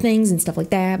and future things and stuff like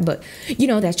that. But, you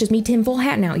know, that's just me tinfoil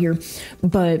hatting out here.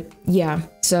 But yeah,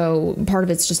 so part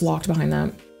of it's just locked behind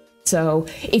that. So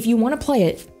if you want to play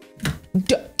it,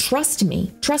 trust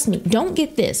me, don't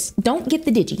get this. Don't get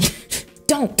the Digi.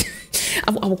 Don't.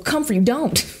 I will come for you.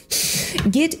 Don't.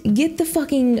 Get the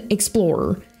fucking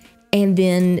Explorer. And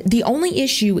then the only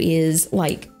issue is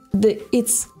like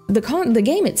the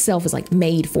game itself is like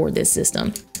made for this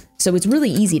system. So it's really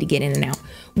easy to get in and out.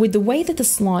 With the way that the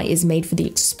slot is made for the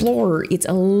Explorer, it's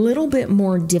a little bit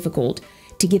more difficult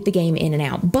to get the game in and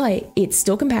out, but it's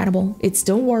still compatible. It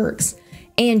still works,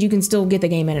 and you can still get the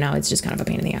game in and out. It's just kind of a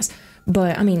pain in the ass.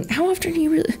 But I mean, how often do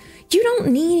you don't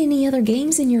need any other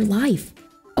games in your life.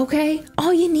 Okay,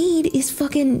 all you need is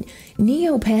fucking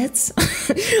Neopets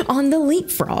on the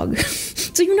Leapfrog.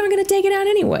 So you're not gonna take it out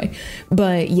anyway.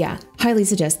 But yeah, highly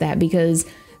suggest that, because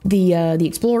the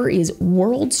Explorer is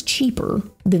worlds cheaper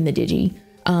than the Digi.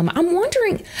 I'm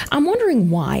wondering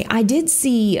why. I did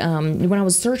see when I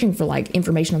was searching for like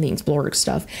information on the Explorer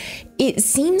stuff, it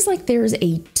seems like there's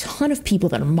a ton of people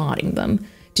that are modding them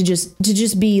to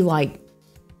just be like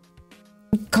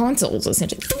consoles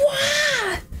essentially.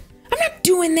 I'm not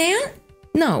doing that.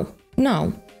 No.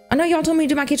 I know y'all told me to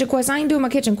do my kitchen quest. I ain't doing my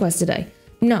kitchen quest today.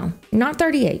 No, not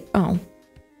 38. Oh,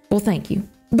 well, thank you.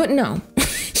 But no,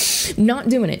 not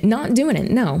doing it.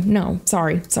 No.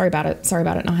 Sorry about it.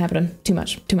 Not happening. Too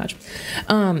much.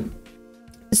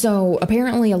 So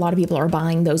apparently a lot of people are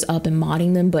buying those up and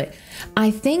modding them, but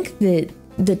I think that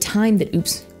the time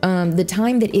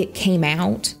that it came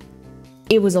out,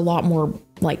 it was a lot more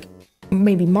like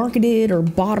maybe marketed or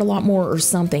bought a lot more or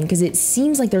something, because it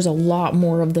seems like there's a lot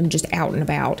more of them just out and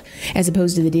about as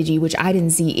opposed to the Digi, which I didn't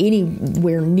see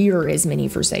anywhere near as many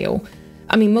for sale.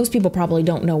 I mean, most people probably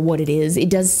don't know what it is. It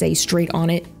does say straight on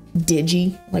it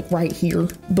Digi, like right here,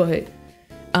 but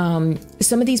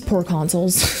some of these poor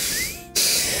consoles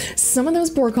some of those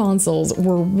poor consoles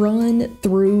were run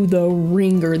through the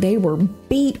ringer. They were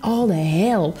beat all to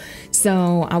hell.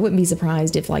 So I wouldn't be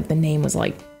surprised if like the name was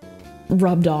like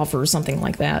rubbed off or something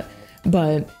like that.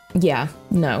 But yeah,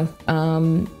 no.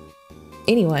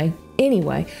 Anyway,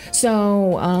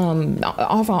 so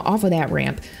off of that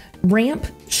ramp,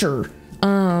 sure.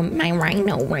 My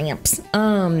Rhino ramps.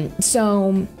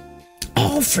 So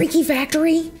Freaky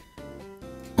Factory.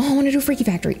 Oh, I want to do Freaky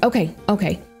Factory. Okay.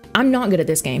 I'm not good at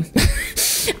this game.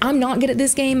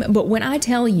 But when I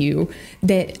tell you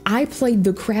that I played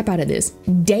the crap out of this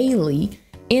daily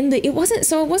it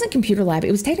wasn't computer lab.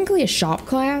 It was technically a shop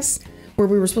class where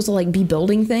we were supposed to like be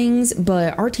building things,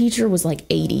 but our teacher was like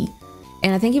 80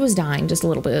 and I think he was dying just a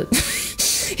little bit.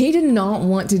 He did not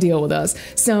want to deal with us.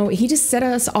 So he just set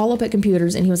us all up at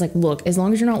computers and he was like, look, as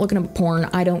long as you're not looking at porn,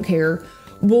 I don't care.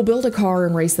 We'll build a car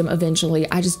and race them eventually.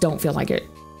 I just don't feel like it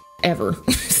ever.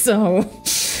 So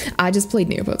I just played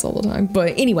Neopets all the time.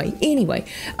 But anyway,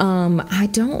 I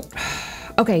don't,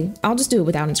 okay, I'll just do it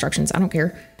without instructions. I don't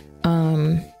care.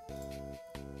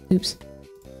 Oops.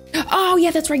 Oh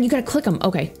yeah, that's right. You gotta click them.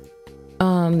 Okay.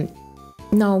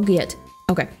 No, get.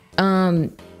 Okay.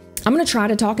 I'm gonna try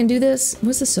to talk and do this.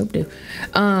 What's the soap do?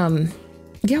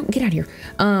 Get out of here.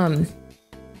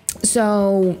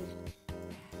 So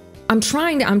I'm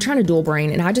trying to dual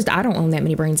brain, and I don't own that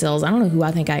many brain cells. I don't know who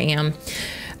I think I am.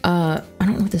 I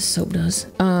don't know what this soap does.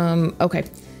 Okay.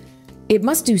 It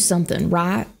must do something,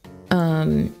 right?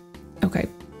 Okay.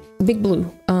 Big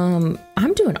Blue.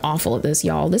 I'm doing awful at this,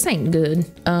 y'all. This ain't good.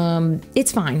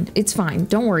 It's fine.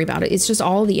 Don't worry about it. It's just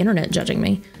all the internet judging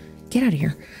me. Get out of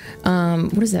here.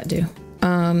 What does that do?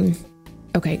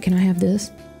 Okay, can I have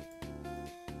this?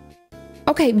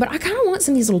 Okay, but I kind of want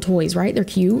some of these little toys, right? They're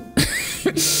cute.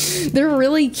 They're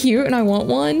really cute and I want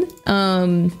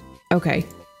one. Okay.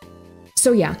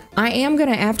 So yeah, I am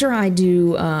gonna, after I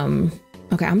do,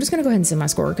 okay, I'm just gonna go ahead and send my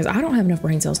score because I don't have enough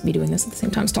brain cells to be doing this at the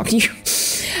same time as talking to you.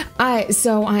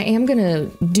 So I am gonna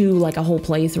do like a whole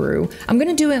playthrough. I'm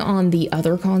gonna do it on the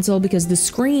other console because the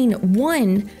screen,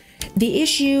 the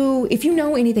issue, if you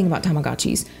know anything about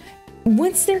Tamagotchis,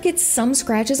 once there gets some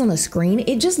scratches on the screen,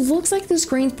 it just looks like the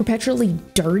screen's perpetually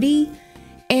dirty.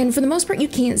 And for the most part, you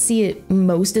can't see it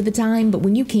most of the time, but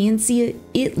when you can see it,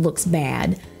 it looks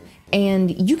bad.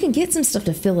 And you can get some stuff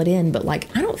to fill it in, but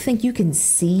like, I don't think you can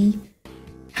see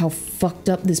how fucked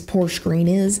up this poor screen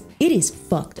is. It is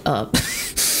fucked up.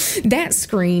 That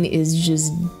screen is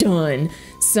just done.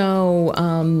 So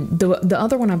the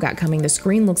other one I've got coming, the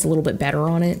screen looks a little bit better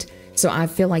on it. So I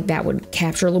feel like that would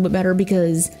capture a little bit better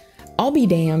because I'll be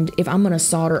damned if I'm gonna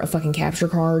solder a fucking capture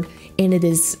card into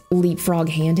this Leapfrog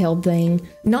handheld thing.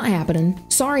 Not happening.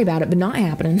 Sorry about it, but not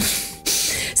happening.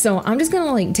 So I'm just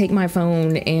gonna like take my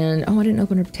phone and, oh, I didn't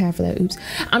open a tab for that, oops.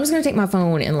 I'm just gonna take my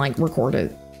phone and like record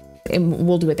it, and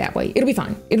we'll do it that way. It'll be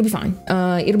fine. It'll be fine.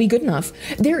 It'll be good enough.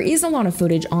 There is a lot of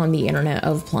footage on the internet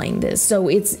of playing this, so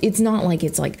it's not like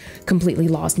it's like completely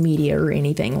lost media or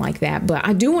anything like that, but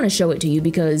I do want to show it to you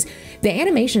because the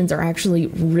animations are actually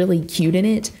really cute in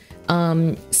it.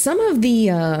 Some of the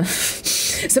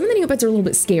Neopets are a little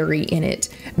bit scary in it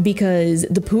because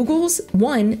the Poogles,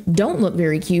 one, don't look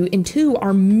very cute, and two,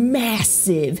 are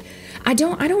massive. I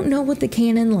don't know what the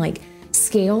canon like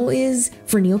scale is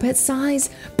for Neopet size,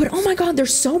 but oh my god, they're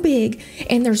so big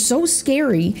and they're so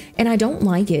scary, and I don't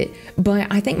like it. But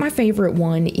I think my favorite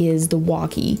one is the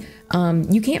Walkie.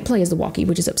 You can't play as the Walkie,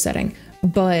 which is upsetting,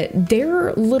 but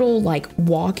their little like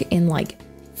walk and like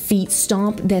feet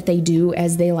stomp that they do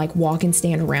as they like walk and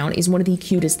stand around is one of the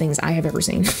cutest things I have ever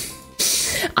seen.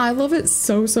 I love it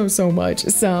so much.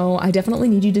 So I definitely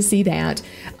need you to see that.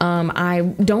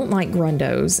 I don't like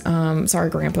Grundos. Sorry,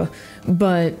 Grandpa,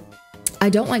 but I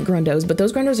don't like Grundos, but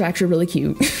those Grundos are actually really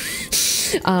cute.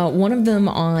 One of them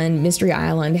on Mystery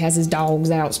Island has his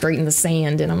dogs out straight in the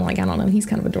sand, and I'm like, I don't know, he's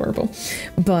kind of adorable.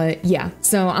 But yeah,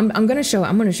 so I'm gonna show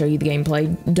you the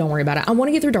gameplay. Don't worry about it. I want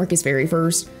to get through Darkest Fairy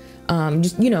first.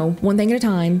 Just, you know, one thing at a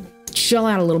time, chill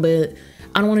out a little bit.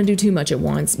 I don't want to do too much at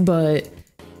once, but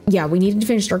yeah, we needed to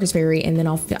finish Darkest Fairy, and then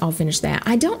I'll finish that.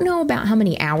 I don't know about how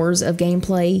many hours of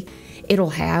gameplay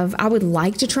it'll have. I would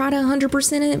like to try to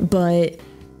 100% it, but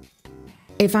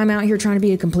if I'm out here trying to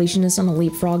be a completionist on a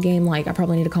Leapfrog game, like, I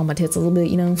probably need to calm my tits a little bit,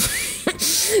 you know?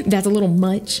 That's a little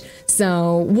much.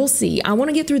 So we'll see. I want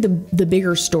to get through the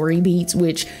bigger story beats,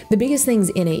 which the biggest things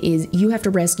in it is you have to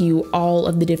rescue all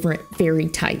of the different fairy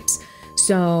types.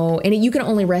 So, and you can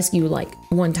only rescue like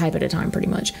one type at a time pretty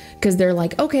much, because they're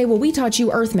like, okay, well, we taught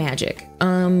you earth magic.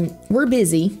 We're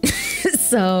busy.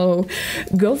 So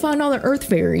go find all the earth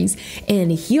fairies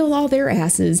and heal all their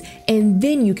asses, and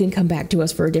then you can come back to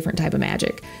us for a different type of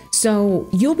magic. So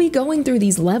you'll be going through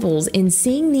these levels and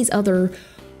seeing these other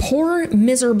poor,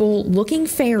 miserable looking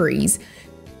fairies.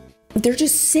 They're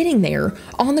just sitting there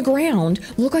on the ground,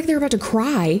 look like they're about to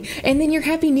cry, and then your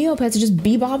happy Neopets just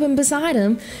bebopping beside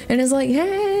them, and it's like,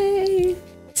 hey,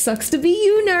 sucks to be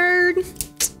you,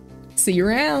 nerd. See you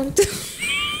around.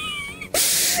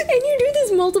 And you do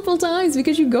this multiple times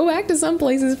because you go back to some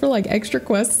places for like extra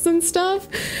quests and stuff.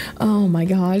 Oh my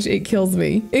gosh, it kills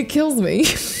me. It kills me.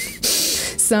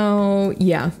 So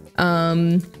yeah,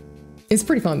 it's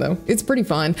pretty fun though. It's pretty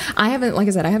fun. I haven't, like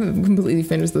I said, I haven't completely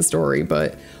finished the story,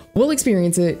 but we'll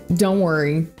experience it. Don't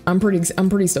worry. I'm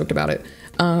pretty stoked about it.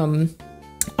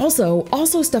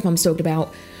 Also stuff I'm stoked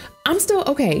about. I'm still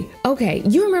okay.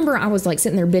 You remember I was like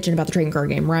sitting there bitching about the trading card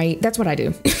game, right? That's what I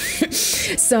do.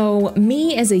 So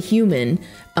me as a human,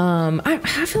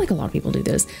 I feel like a lot of people do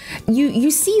this. You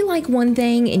see like one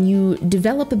thing and you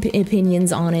develop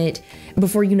opinions on it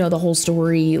before you know the whole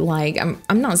story. Like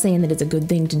I'm not saying that it's a good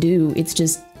thing to do. It's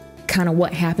just kind of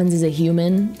what happens as a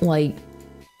human. Like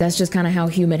that's just kind of how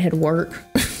human head work.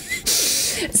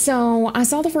 So I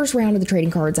saw the first round of the trading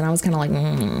cards and I was kind of like,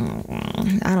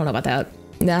 I don't know about that.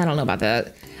 I don't know about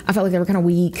that. I felt like they were kind of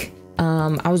weak.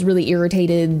 I was really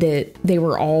irritated that they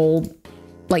were all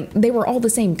the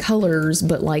same colors,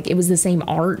 but like it was the same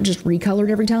art, just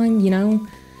recolored every time, you know?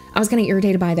 I was kind of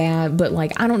irritated by that, but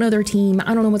like, I don't know their team.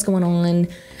 I don't know what's going on.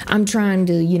 I'm trying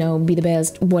to, you know, be the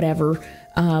best, whatever.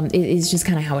 It's just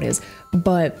kind of how it is.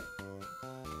 But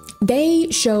they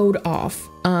showed off.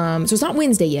 So it's not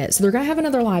Wednesday yet. So they're going to have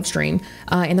another live stream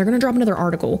and they're going to drop another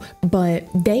article, but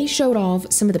they showed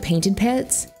off some of the painted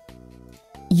pets.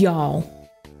 Y'all,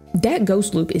 that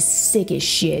ghost loop is sick as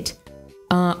shit.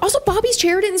 Also, Bobby's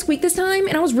chair didn't squeak this time,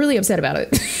 and I was really upset about it.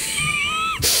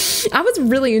 I was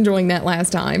really enjoying that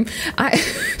last time.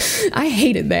 I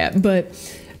hated that, but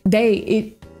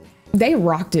they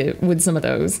rocked it with some of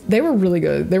those. They were really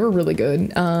good. They were really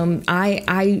good.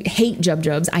 I hate Jub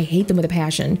Jubs. I hate them with a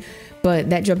passion, but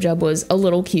that Jub Jub was a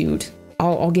little cute.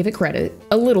 I'll give it credit.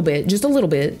 A little bit, just a little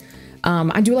bit.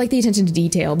 I do like the attention to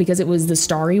detail because it was the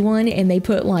starry one and they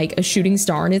put like a shooting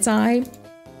star in its eye.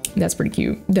 That's pretty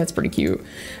cute. That's pretty cute.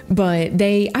 But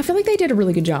I feel like they did a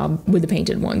really good job with the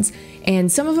painted ones.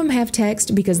 And some of them have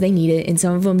text because they need it and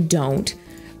some of them don't.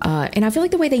 And I feel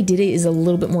like the way they did it is a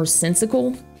little bit more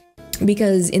sensical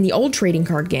because in the old trading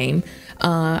card game,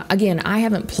 again, I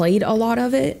haven't played a lot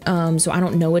of it, so I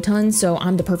don't know a ton, so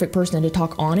I'm the perfect person to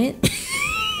talk on it.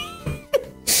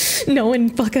 Knowing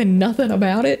fucking nothing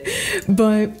about it.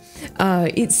 But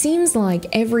It seems like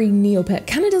every Neopet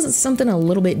kind of does something a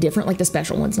little bit different, like the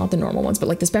special ones, not the normal ones, but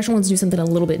like the special ones do something a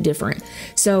little bit different.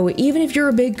 So even if you're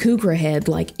a big Kukra head,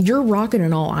 like you're rocking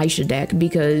an all Aisha deck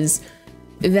because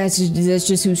that's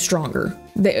just who's stronger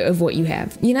of what you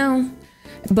have, you know?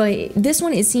 But this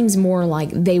one, it seems more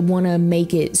like they want to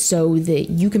make it so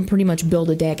that you can pretty much build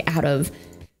a deck out of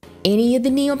any of the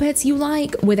Neopets you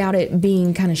like without it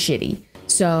being kind of shitty.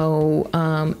 So,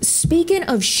 speaking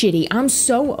of shitty, I'm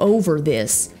so over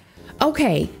this.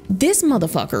 Okay, this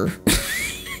motherfucker.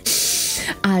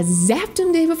 I zapped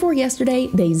him day before yesterday,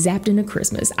 they zapped into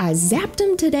Christmas. I zapped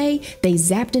him today, they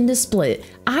zapped into Split.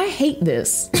 I hate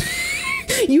this.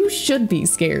 You should be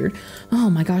scared. Oh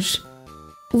my gosh.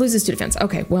 Loses to defense.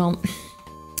 Okay, well,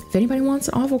 if anybody wants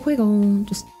an awful Quiggle,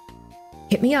 just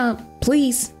hit me up,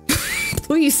 please.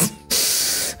 Please.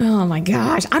 Oh my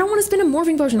gosh. I don't want to spend a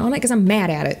morphing potion on it because I'm mad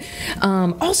at it.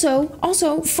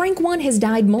 Also, Frank 1 has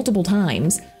died multiple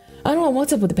times. I don't know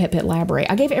what's up with the Pet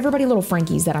Laborate. I gave everybody little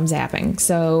Frankies that I'm zapping,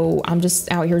 so I'm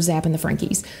just out here zapping the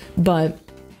Frankies. But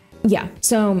yeah,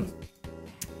 so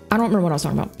I don't remember what I was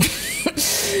talking about.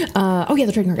 Oh yeah,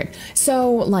 the trading card game.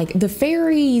 So like the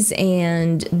fairies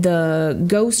and the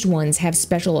ghost ones have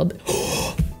special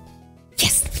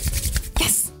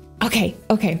yes. Okay.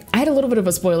 I had a little bit of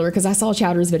a spoiler because I saw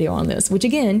Chowder's video on this, which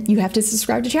again, you have to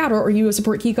subscribe to Chowder or you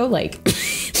support Kiko Lake.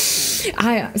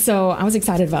 So I was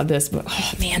excited about this, but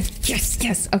oh man,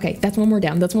 yes. Okay, that's one more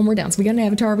down. So we got an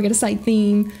avatar, we got a site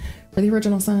theme for the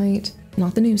original site,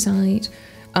 not the new site.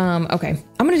 Okay,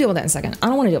 I'm gonna deal with that in a second. I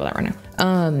don't want to deal with that right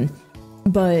now.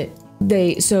 But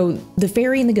so the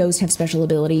fairy and the ghost have special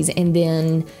abilities, and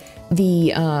then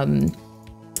the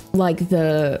like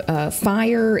the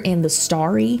fire and the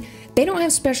starry, they don't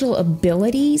have special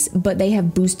abilities, but they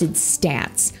have boosted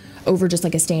stats over just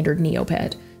like a standard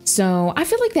Neopet. So I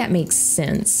feel like that makes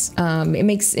sense. It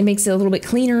makes it a little bit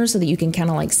cleaner so that you can kind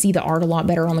of like see the art a lot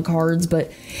better on the cards,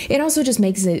 but it also just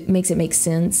makes it make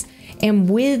sense. And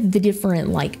with the different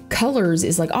like colors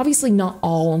is like, obviously not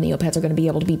all Neopets are going to be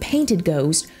able to be painted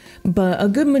ghost, but a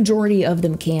good majority of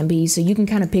them can be. So you can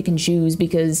kind of pick and choose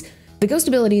because the ghost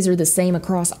abilities are the same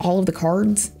across all of the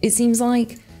cards, it seems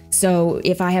like. So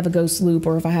if I have a ghost loop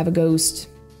or if I have a ghost,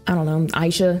 I don't know,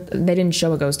 Aisha, they didn't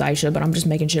show a ghost Aisha, but I'm just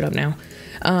making shit up now.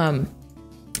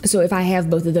 So if I have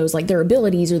both of those, like their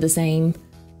abilities are the same,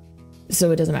 so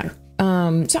it doesn't matter.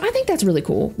 So I think that's really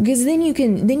cool because then you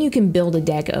can build a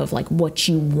deck of like what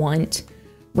you want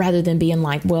rather than being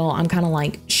like, well, I'm kind of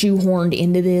like shoehorned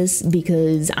into this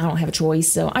because I don't have a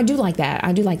choice. So I do like that.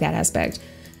 I do like that aspect.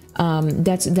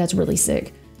 That's really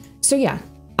sick. So yeah,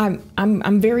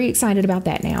 I'm very excited about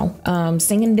that now.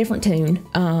 Singing a different tune.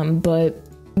 But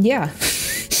yeah.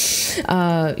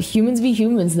 Humans be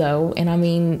humans though, and I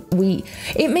mean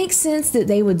it makes sense that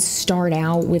they would start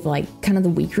out with like kind of the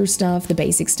weaker stuff, the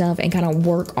basic stuff, and kind of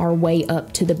work our way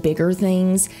up to the bigger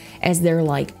things as they're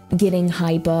like getting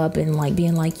hype up and like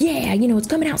being like, yeah, you know, it's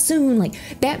coming out soon. Like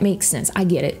that makes sense. I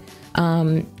get it.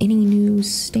 Any new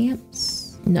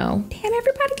stamps? No. Damn,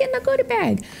 everybody getting a goodie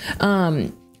bag.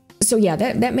 So yeah,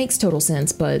 that makes total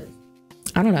sense, but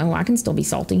I don't know, I can still be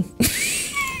salty.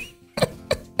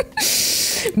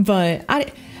 But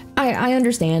I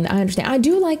understand. I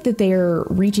do like that they're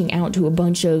reaching out to a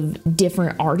bunch of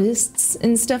different artists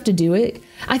and stuff to do it.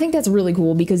 I think that's really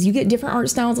cool because you get different art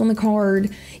styles on the card.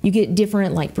 You get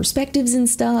different like perspectives and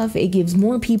stuff. It gives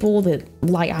more people that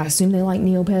like, I assume they like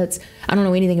Neopets. I don't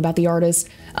know anything about the artist.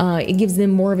 It gives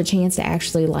them more of a chance to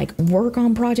actually like work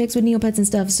on projects with Neopets and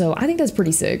stuff. So I think that's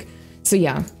pretty sick. So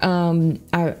yeah,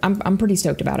 I'm pretty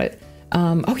stoked about it.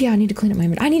 Oh yeah, I need to clean up my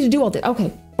inventory. I need to do all this.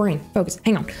 Okay, brain, focus,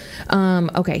 hang on.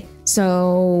 Okay,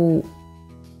 so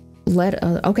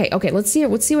okay, let's see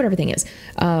what everything is.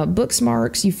 Books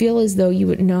marks, you feel as though you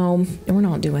would, no, we're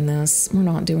not doing this.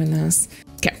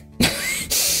 Okay.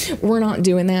 We're not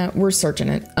doing that. We're searching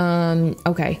it.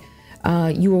 Okay.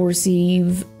 You will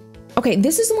receive, okay,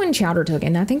 this is the one Chowder took,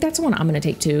 and I think that's the one I'm gonna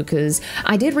take too, because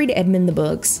I did read Edmund the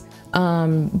books.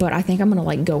 But I think I'm gonna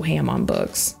like go ham on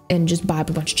books and just buy up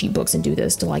a bunch of cheap books and do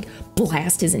this to like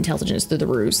blast his intelligence through the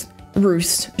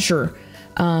roost. Sure.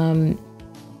 I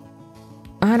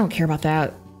don't care about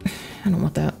that. I don't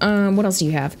want that. What else do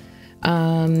you have?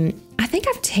 I think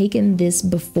I've taken this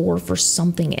before for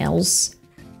something else,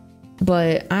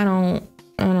 but I don't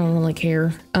really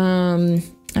care. I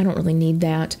don't really need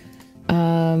that.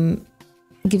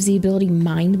 Gives the ability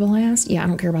Mind Blast. Yeah, I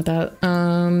don't care about that.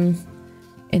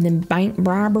 And then bank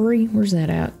bribery, where's that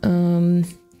at?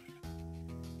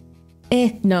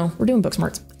 No, we're doing book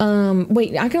smarts.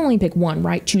 Wait, I can only pick one,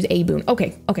 right? Choose a boon.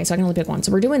 Okay, so I can only pick one. So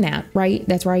we're doing that, right?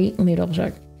 That's right. Let me double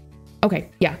check. Okay,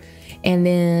 yeah. And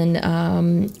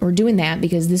then we're doing that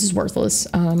because this is worthless.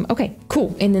 Okay,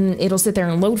 cool. And then it'll sit there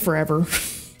and load forever.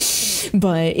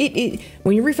 But it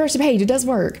when you refresh the page, it does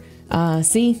work.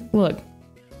 See, look.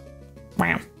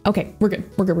 Wow. Okay, we're good.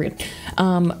 We're good.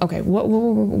 Okay.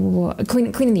 What?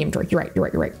 Cleaning the inventory. You're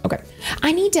right. Okay.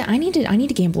 I need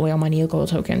to gamble away all my Neogold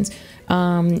tokens.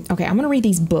 Okay. I'm gonna read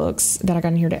these books that I got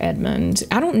in here to Edmund.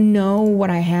 I don't know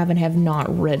what I have and have not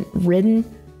read.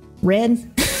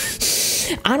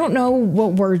 I don't know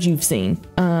what words you've seen.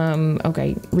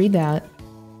 Okay. Read that.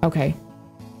 Okay.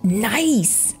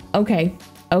 Nice. Okay.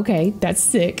 That's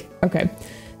sick. Okay.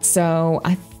 So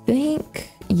I think.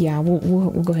 Yeah, we'll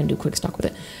go ahead and do a quick stock with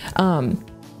it.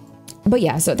 But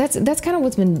yeah, so that's kind of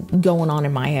what's been going on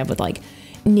in my head with like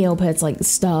Neopets like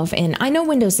stuff. And I know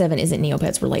Windows 7 isn't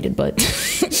Neopets related, but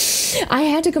I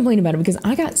had to complain about it because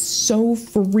I got so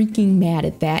freaking mad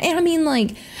at that. And I mean,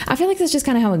 like, I feel like that's just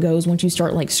kind of how it goes once you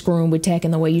start like screwing with tech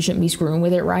in the way you shouldn't be screwing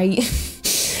with it, right?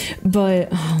 But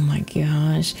oh my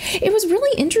gosh, it was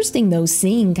really interesting though,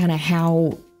 seeing kind of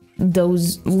how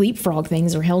those leapfrog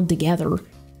things are held together.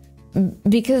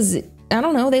 Because, I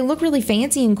don't know, they look really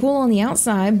fancy and cool on the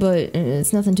outside, but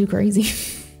it's nothing too crazy.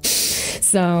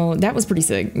 So that was pretty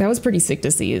sick. That was pretty sick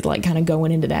to see it, like, kind of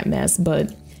going into that mess.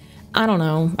 But I don't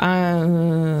know.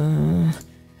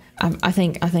 I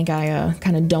think I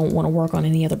kind of don't want to work on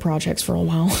any other projects for a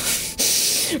while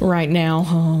right now.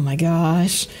 Oh my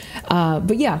gosh.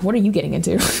 But yeah, what are you getting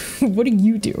into? What are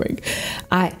you doing?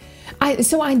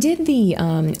 So I did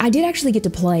I did actually get to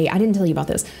play. I didn't tell you about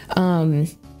this.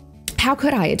 How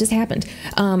could I? It just happened.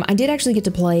 I did actually get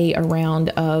to play a round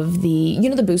of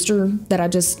the booster that I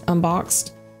just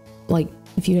unboxed like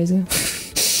a few days ago.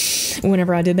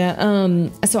 Whenever I did that.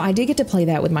 So I did get to play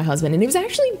that with my husband, and it was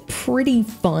actually pretty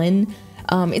fun.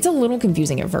 It's a little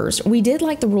confusing at first. We did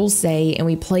like the rules say, and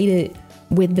we played it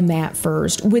with the map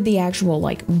first, with the actual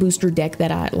like booster deck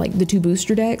that I like, the 2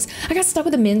 booster decks. I got stuck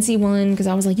with the Mincy one because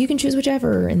I was like, you can choose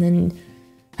whichever, and then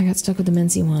I got stuck with the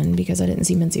Mincy one because I didn't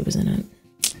see Mincy was in it.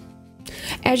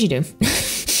 As you do.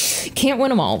 Can't win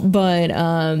them all, but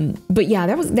yeah,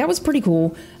 that was pretty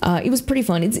cool. It was pretty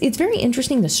fun. It's very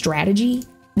interesting, the strategy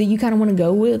that you kind of want to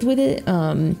go with it.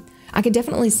 I could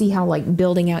definitely see how like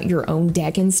building out your own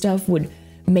deck and stuff would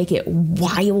make it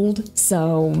wild.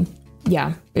 So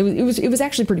yeah, it was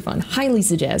actually pretty fun. Highly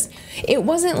suggest. It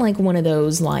wasn't like one of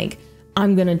those like,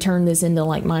 I'm gonna turn this into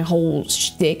like my whole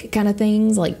shtick kind of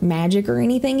things like Magic or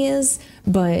anything is,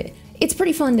 but it's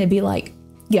pretty fun to be like,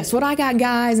 guess what I got,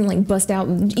 guys, and like bust out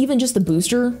even just the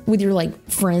booster with your like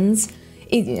friends.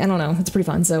 I don't know, it's pretty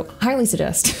fun. So highly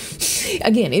suggest.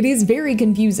 Again, it is very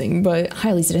confusing, but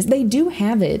highly suggest. They do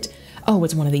have it. Oh,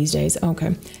 it's one of these days.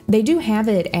 Okay. They do have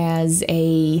it as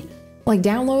a like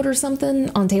download or something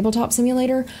on Tabletop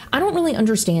Simulator. I don't really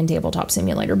understand Tabletop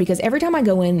Simulator because every time I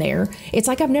go in there, it's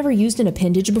like I've never used an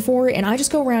appendage before, and I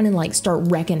just go around and like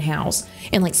start wrecking house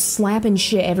and like slapping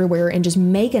shit everywhere and just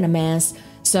making a mess.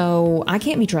 So I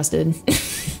can't be trusted.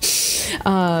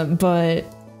 But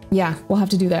yeah, we'll have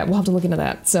to do that. We'll have to look into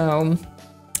that. So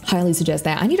highly suggest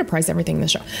that. I need to price everything in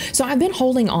this show. So I've been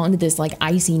holding on to this like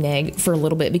icy neg for a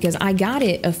little bit because I got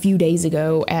it a few days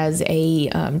ago as a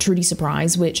Trudy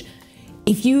surprise, which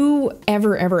if you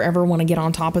ever want to get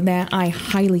on top of that, I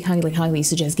highly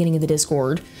suggest getting in the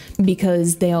Discord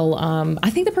because they'll,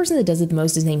 I think the person that does it the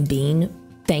most is named Bean.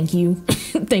 Thank you.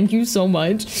 Thank you so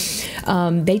much.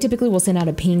 They typically will send out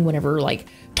a ping whenever like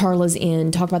Tarla's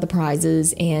in, talk about the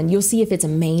prizes, and you'll see if it's a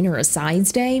main or a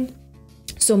sides day.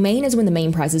 So main is when the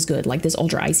main prize is good, like this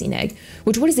ultra icy neg,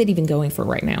 which what is it even going for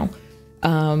right now?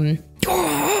 I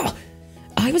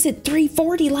was at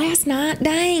 340 last night.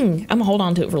 Dang. I'm gonna hold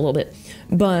on to it for a little bit.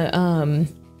 But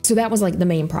so that was like the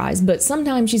main prize, but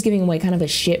sometimes she's giving away kind of a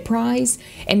shit prize,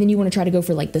 and then you want to try to go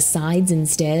for like the sides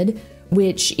instead,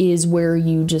 which is where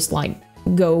you just like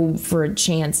go for a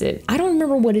chance at, I don't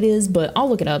remember what it is, but I'll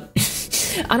look it up.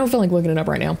 I don't feel like looking it up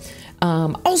right now.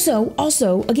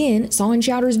 Also, again, saw in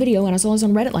Chowder's video, and I saw this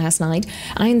on Reddit last night.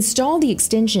 I installed the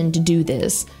extension to do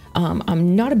this.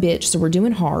 I'm not a bitch, so we're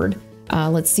doing hard.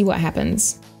 Let's see what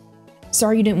happens.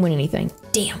 Sorry you didn't win anything.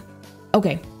 Damn.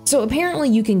 Okay, so apparently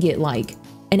you can get like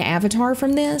an avatar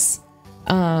from this.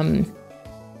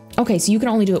 Okay, so you can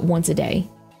only do it once a day.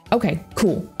 Okay,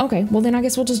 cool. Okay, well then I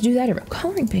guess we'll just do that every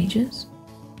coloring pages.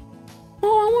 Oh,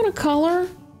 I want to color.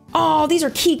 Oh, these are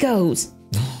Kikos.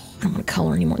 I don't want to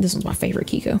color anymore. This one's my favorite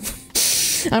Kiko.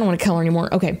 I don't want to color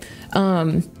anymore. Okay.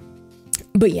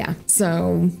 But yeah,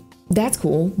 so that's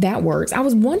cool. That works. I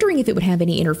was wondering if it would have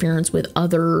any interference with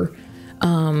other,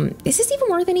 is this even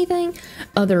worth anything?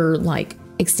 Other like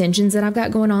extensions that I've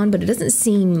got going on, but it doesn't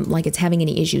seem like it's having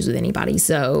any issues with anybody.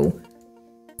 So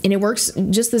And it works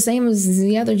just the same as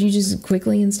the others. You just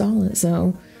quickly install it.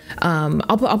 So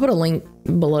I'll put a link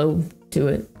below to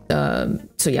it.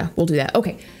 So yeah, we'll do that.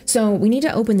 Okay, so we need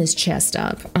to open this chest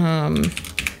up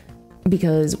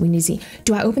because we need to see.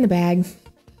 Do I open the bag?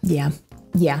 Yeah,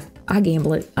 I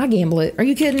gamble it. Are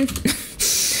you kidding?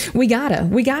 we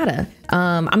gotta.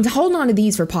 I'm holding on to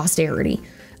these for posterity.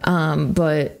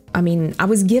 But I mean, I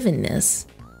was given this.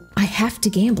 I have to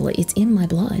gamble it. It's in my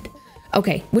blood.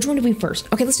 Okay, which one do we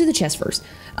first? Okay, let's do the chest first.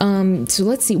 So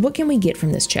let's see, what can we get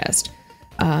from this chest?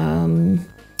 Oh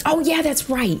yeah, that's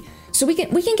right. So we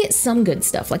can get some good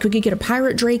stuff. Like we could get a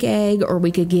pirate drake egg, or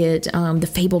we could get the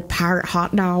fabled pirate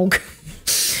hot dog.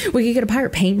 We could get a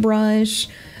pirate paintbrush.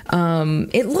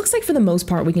 It looks like for the most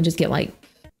part we can just get like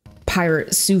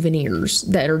pirate souvenirs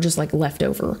that are just like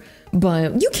leftover.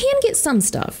 But you can get some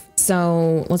stuff.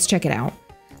 So let's check it out.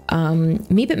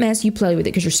 Meepet Mess, you play with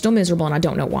it because you're still miserable and I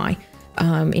don't know why.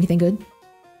 Anything good?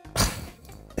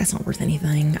 That's not worth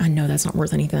anything. I know that's not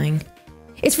worth anything.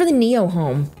 It's for the Neo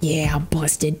home. Yeah,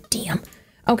 busted. Damn.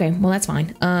 Okay, well that's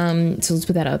fine. So let's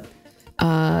put that up.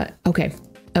 Okay.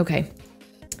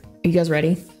 Are you guys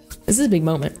ready? This is a big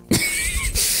moment.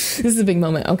 This is a big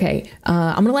moment. Okay.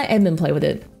 I'm gonna let Edmund play with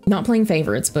it. Not playing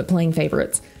favorites, but playing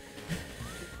favorites.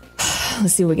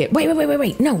 Let's see what we get.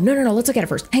 Wait. No. Let's look at it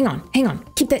first. Hang on.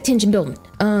 Keep that tension building.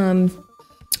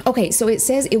 Okay, so it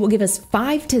says it will give us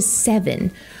 5 to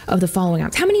 7 of the following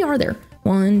items. How many are there?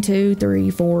 1, 2, 3,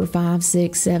 4, 5,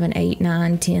 6, 7, 8,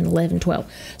 9, 10, 11,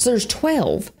 12. So there's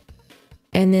 12.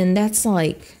 And then that's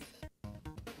like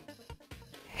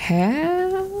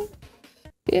half-ish.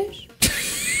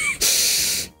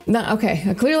 No,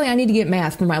 okay. Clearly I need to get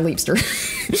math for my leapster.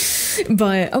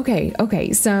 But okay.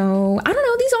 So I don't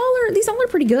know. These all are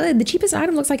pretty good. The cheapest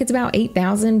item looks like it's about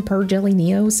 8,000 per Jelly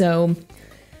Neo. So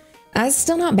that's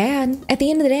still not bad. At the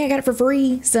end of the day, I got it for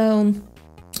free. So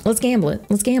let's gamble it.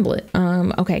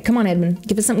 Okay, come on, Edmund.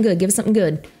 Give us something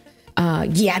good.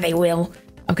 Yeah, they will.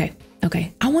 Okay.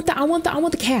 I want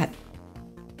the cat.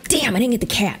 Damn, I didn't get the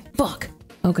cat. Fuck.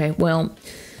 Okay, well,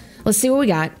 let's see what we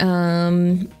got.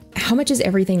 How much is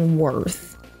everything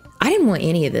worth? I didn't want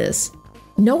any of this.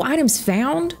 No items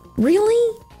found?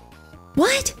 Really?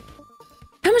 What?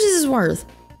 How much is this worth?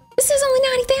 This says only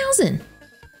 90,000.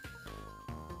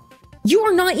 You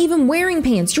are not even wearing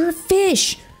pants. You're a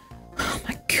fish. Oh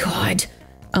my God.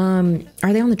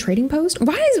 Are they on the trading post?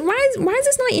 Why is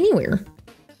this not anywhere?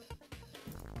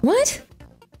 What?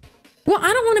 Well,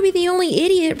 I don't want to be the only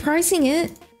idiot pricing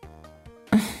it.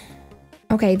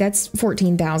 Okay, that's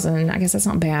 14,000. I guess that's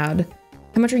not bad.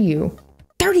 How much are you?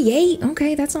 38.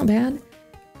 Okay, that's not bad.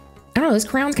 I don't know. This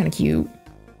crown's kind of cute.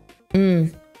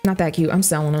 Not that cute. I'm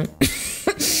selling it.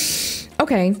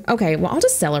 Okay. Well, I'll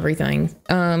just sell everything.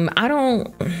 I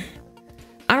don't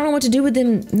know what to do with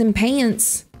them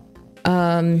pants.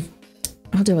 I'll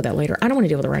deal with that later. I don't want to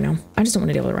deal with it right now. I just don't want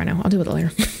to deal with it right now. I'll deal with it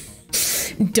later.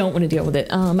 Don't want to deal with it.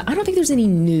 I don't think there's any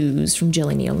news from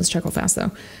Jelly Neo. Let's check real fast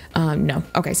though. No.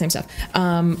 Okay, same stuff.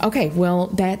 Okay, well,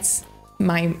 that's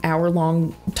my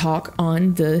hour-long talk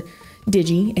on the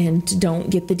Digi, and don't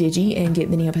get the Digi and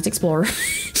get the Neopets Explorer.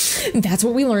 That's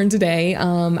what we learned today.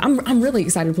 I'm really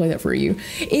excited to play that for you.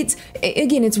 It's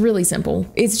really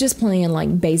simple. It's just playing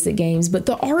like basic games, but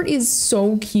the art is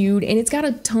so cute and it's got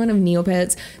a ton of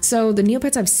Neopets. So the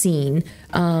Neopets I've seen,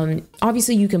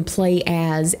 obviously you can play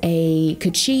as a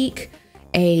Kachik,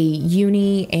 a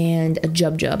Uni, and a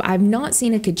Jub. I've not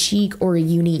seen a Kachik or a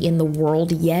Uni in the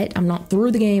world yet. I'm not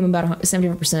through the game, about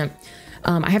 75%.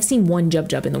 I have seen one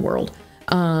Jub in the world.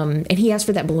 And he asked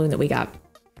for that balloon that we got.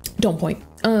 Don't point.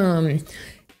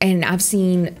 And I've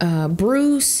seen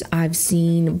Bruce, I've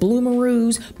seen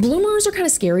Bloomaroos. Bloomaroos are kind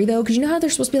of scary though, because you know how they're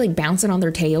supposed to be like bouncing on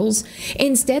their tails?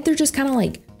 Instead, they're just kind of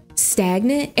like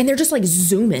stagnant and they're just like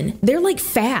zooming. They're like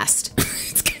fast.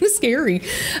 It's kind of scary.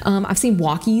 I've seen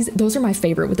Walkies. Those are my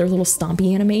favorite with their little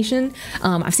stompy animation.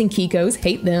 I've seen Kikos,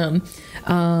 hate them.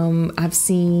 I've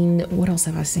seen, what else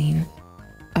have I seen?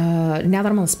 Now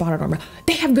that I'm on the spotted armor,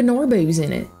 they have Gnorboos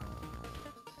in it.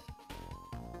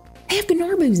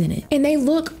 And they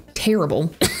look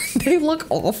terrible. They look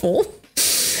awful.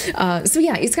 So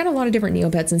yeah, it's got a lot of different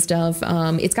Neopets and stuff.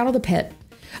 It's got all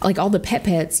the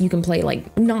pets you can play,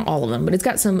 like not all of them, but it's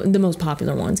got the most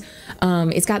popular ones.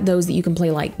 It's got those that you can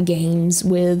play like games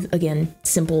with, again,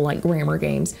 simple like grammar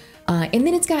games. And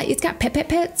then it's got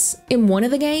pets in one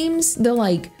of the games, the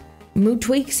like Mood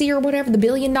Tweaksy or whatever, the $1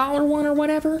 billion one or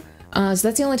whatever. So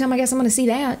that's the only time I guess I'm gonna see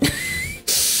that.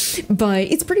 But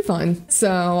it's pretty fun, so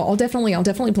I'll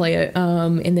definitely play it,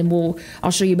 and then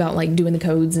I'll show you about like doing the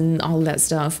codes and all of that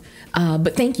stuff.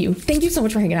 But thank you so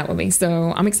much for hanging out with me.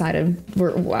 So I'm excited.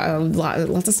 We're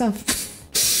lots of stuff.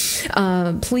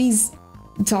 Please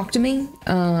talk to me.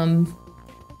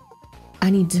 I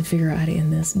need to figure out how to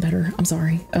end this better. I'm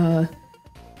sorry.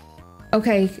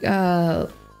 Okay.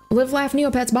 Live, laugh,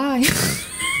 Neopets. Bye.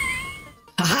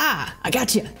 Haha! I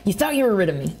got you. You thought you were rid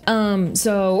of me.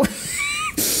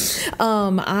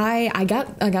 I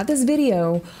got this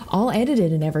video all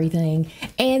edited and everything,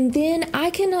 and then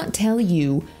I cannot tell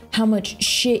you how much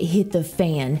shit hit the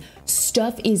fan.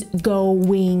 Stuff is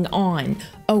going on.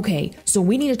 Okay, so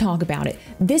we need to talk about it.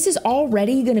 This is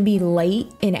already gonna be late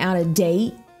and out of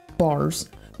date bars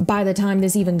by the time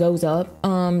this even goes up.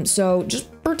 So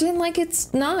just pretend like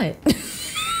it's not.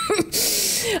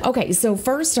 Okay, so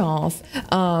first off,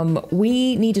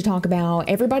 we need to talk about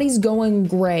everybody's going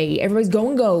gray, everybody's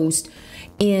going ghost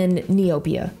in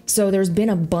Neopia. So there's been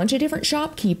a bunch of different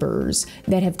shopkeepers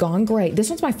that have gone gray. This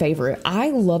one's my favorite. I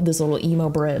love this little emo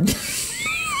bread.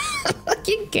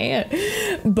 You can't.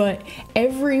 But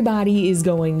everybody is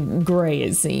going gray,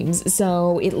 it seems.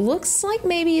 So it looks like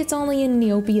maybe it's only in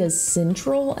Neopia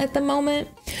Central at the moment.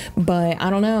 But I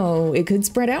don't know. It could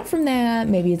spread out from that.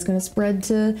 Maybe it's going to spread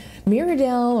to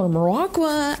Mirrodale or Morocco.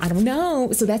 I don't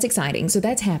know. So that's exciting. So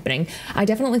that's happening. I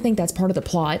definitely think that's part of the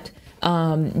plot.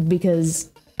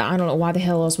 Because I don't know why the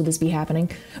hell else would this be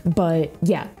happening. But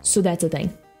yeah, so that's a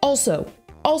thing. Also,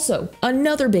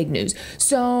 another big news.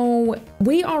 So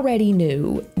we already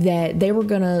knew that they were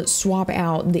gonna swap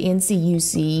out the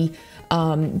NCUC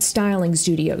styling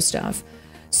studio stuff.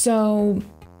 So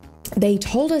they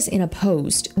told us in a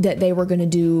post that they were gonna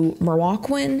do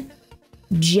Moroccan,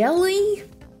 Jelly,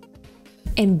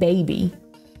 and Baby.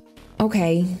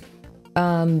 Okay,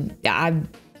 I'm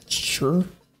sure,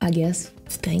 I guess,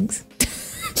 thanks.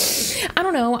 I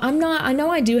don't know. I know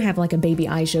I do have like a baby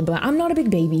Aisha, but I'm not a big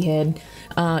baby head.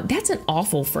 That's an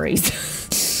awful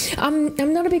phrase. I'm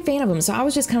not a big fan of them. So I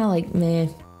was just kind of like, meh,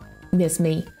 miss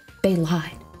me. They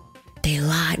lied.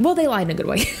 Well, they lied in a good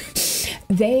way.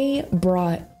 They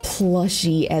brought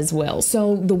plushie as well.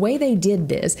 So the way they did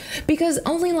this, because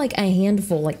only like a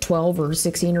handful, like 12 or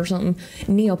 16 or something,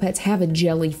 Neopets have a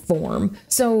jelly form.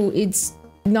 So it's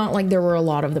not like there were a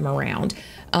lot of them around.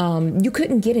 You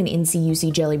couldn't get an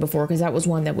NCUC jelly before because that was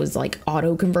one that was like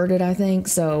auto converted, I think.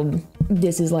 So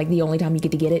this is like the only time you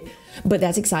get to get it, but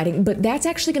that's exciting. But that's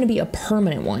actually going to be a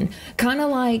permanent one, kind of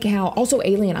like how also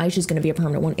Alien Aisha is going to be a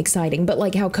permanent one. Exciting, but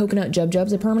like how Coconut Jub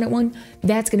Jub's a permanent one,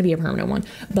 that's going to be a permanent one.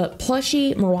 But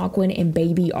plushie, Moroccan, and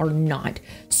Baby are not.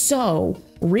 So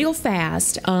real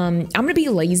fast, I'm going to be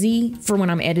lazy for when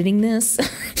I'm editing this.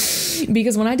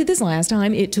 Because when I did this last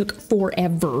time, it took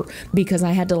forever because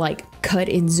I had to like cut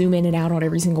and zoom in and out on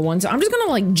every single one. So I'm just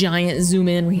gonna like giant zoom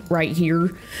in right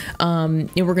here. And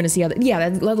we're gonna see how that, yeah,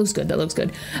 that looks good. That looks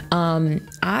good.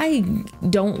 I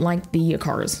don't like the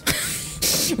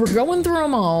Akaras. We're going through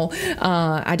them all.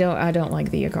 I don't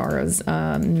like the Akaras.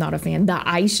 Not a fan. The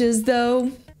Aishas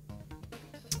though,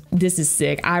 this is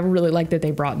sick. I really like that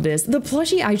they brought this. The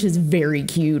plushie Aisha is very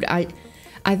cute. I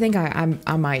think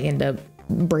I might end up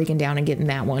breaking down and getting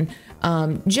that one.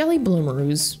 Jelly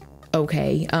Bloomeroo's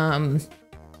okay. I'm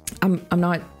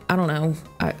not, I don't know.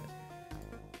 I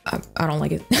don't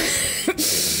like it.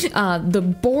 The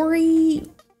Bori,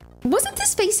 wasn't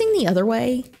this facing the other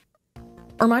way?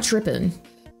 Or am I tripping?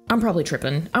 I'm probably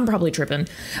tripping. Nah,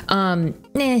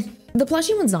 the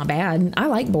plushie one's not bad. I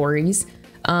like Bori's.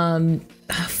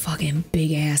 Fucking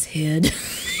big ass head.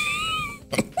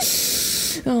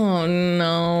 Oh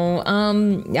no.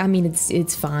 I mean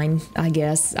it's fine, I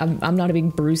guess. I'm not a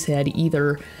big Bruce head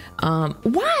either.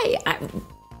 Why?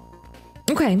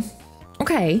 Okay.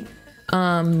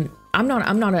 I'm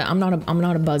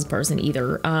not a Buzz person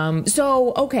either.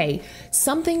 So okay,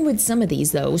 something with some of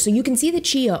these though. So you can see the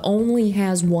Chia only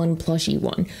has one plushie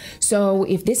one. So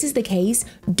if this is the case,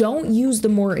 don't use the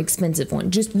more expensive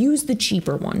one. Just use the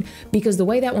cheaper one, because the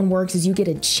way that one works is you get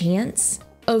a chance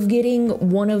of getting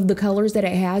one of the colors that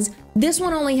it has. This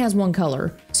one only has one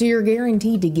color, so you're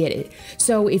guaranteed to get it.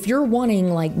 So if you're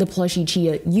wanting like the plushie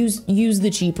Chia, use the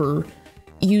cheaper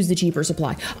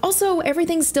supply. Also,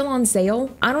 everything's still on sale.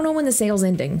 I don't know when the sale's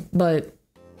ending, but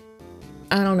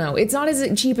I don't know. It's not as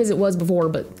cheap as it was before,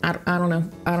 but I don't know.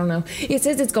 It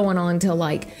says it's going on till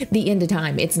like the end of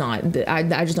time. It's not.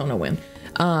 I just don't know when.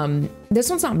 This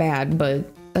one's not bad, but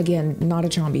again, not a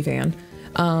Chomby fan.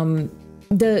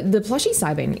 The plushie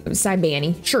side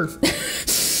bunny, sure.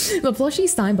 The plushie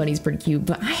side bunny's pretty cute,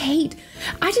 but I'm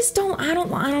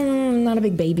not a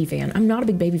big baby fan. I'm not a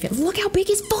big baby fan. Look how big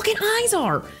his fucking eyes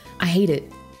are. I hate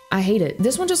it.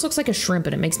 This one just looks like a shrimp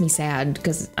and it makes me sad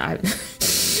because I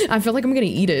feel like I'm gonna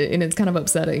eat it and it's kind of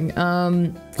upsetting.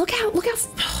 Look how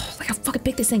fucking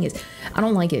big this thing is. I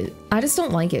don't like it. I just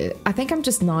don't like it. I think I'm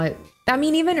just not I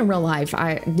mean, even in real life,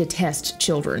 I detest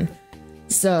children.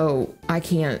 So I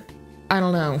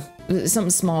don't know.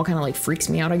 Something small kind of like freaks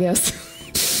me out, I guess.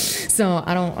 So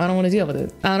I don't want to deal with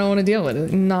it. I don't want to deal with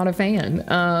it. Not a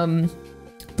fan.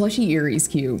 Plushy Erie's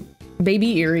cute.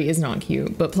 Baby Erie is not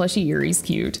cute, but Plushy Erie's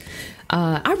cute.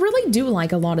 I really do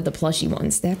like a lot of the plushy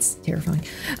ones. That's terrifying.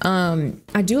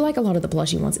 I do like a lot of the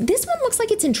plushy ones. This one looks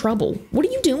like it's in trouble. What are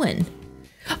you doing?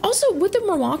 Also, with the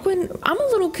Moroccan, I'm a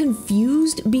little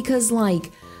confused because,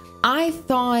 like, I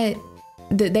thought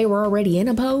that they were already in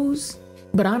a pose,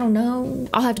 but I don't know.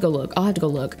 I'll have to go look.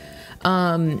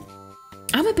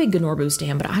 I'm a big Ganorbu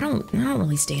stan, but I don't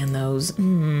really stan those.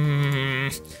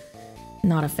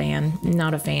 Not a fan.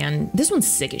 Not a fan. This one's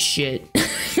sick as shit.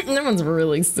 That one's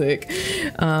really sick.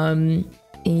 Any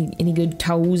good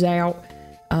toes out?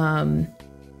 I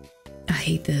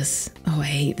hate this. Oh, I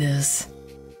hate this.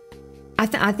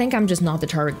 I think I'm just not the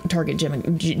target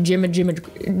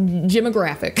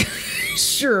demographic.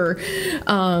 Sure.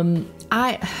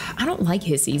 I don't like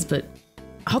hissies, but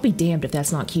I'll be damned if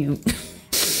that's not cute.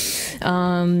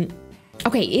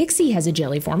 Okay, Ixie has a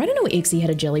jelly form. I didn't know Ixie had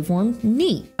a jelly form.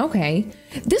 Neat. Okay.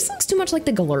 This looks too much like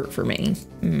the Galert for me.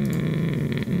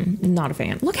 Not a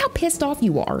fan. Look how pissed off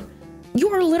you are. You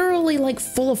are literally like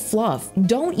full of fluff.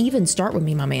 Don't even start with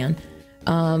me, my man.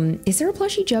 Is there a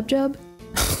plushie Jub Jub?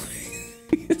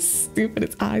 Stupid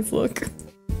its eyes look.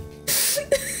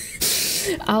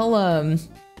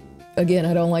 Again,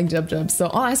 I don't like Jub Jubs, so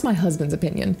I'll ask my husband's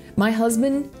opinion. My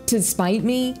husband, to spite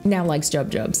me, now likes Jub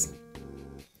Jubs.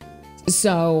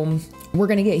 So we're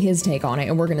gonna get his take on it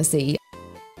and we're gonna see.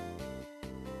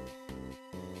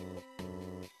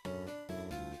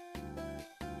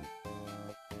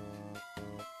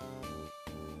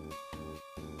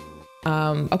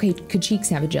 Okay, could Cheeks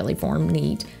have a jelly form?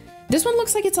 Neat. This one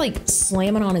looks like it's like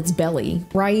slamming on its belly,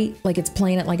 right? Like it's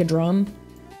playing it like a drum.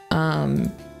 I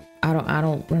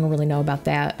don't really know about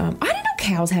that. I didn't know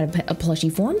cows had a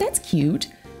plushie form. That's cute.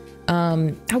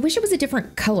 I wish it was a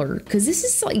different color because this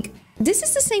is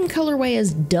the same colorway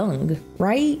as dung,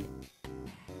 right?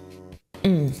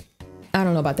 I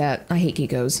don't know about that. I hate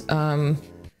Kikos.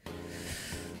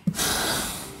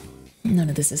 None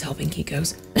of this is helping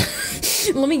Kikos.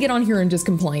 Let me get on here and just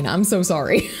complain. I'm so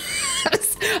sorry.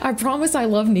 I promise I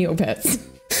love Neopets.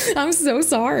 I'm so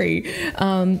sorry.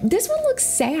 This one looks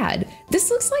sad.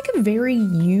 This looks like a very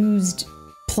used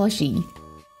plushie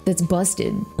that's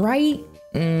busted, right?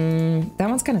 That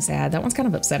one's kind of sad. That one's kind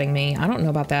of upsetting me. I don't know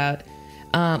about that.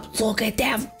 Look at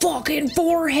that fucking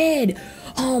forehead.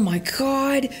 Oh my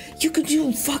God. You could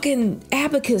do fucking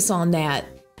abacus on that.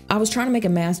 I was trying to make a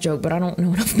math joke, but I don't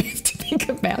know enough math to make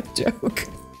a math joke.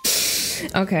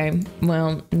 Okay,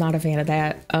 well, not a fan of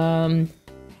that. Oh.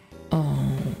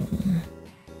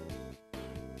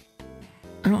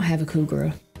 I don't have a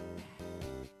Kugura.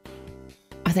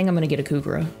 I think I'm gonna get a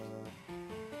Kugura.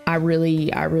 I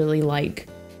really like.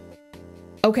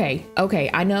 Okay,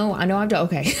 I know I've done,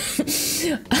 okay.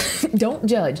 Don't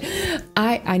judge.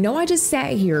 I know I just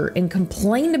sat here and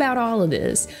complained about all of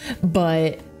this,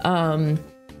 but I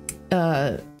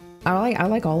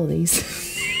like all of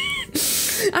these.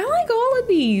 I like all of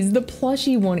these. The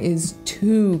plushie one is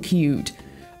too cute.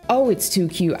 Oh, it's too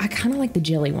cute. I kind of like the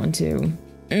jelly one too.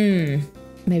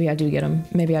 Maybe I do get them.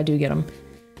 Maybe I do get them.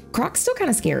 Croc's still kind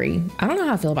of scary. I don't know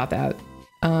how I feel about that.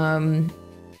 I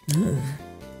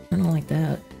don't like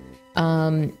that.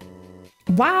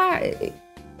 Why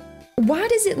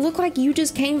does it look like you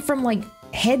just came from like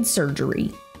head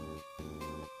surgery?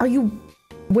 Are you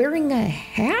wearing a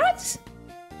hat?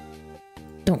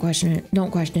 Don't question it. Don't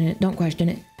question it. Don't question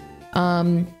it.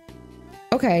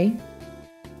 Okay.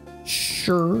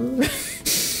 Sure.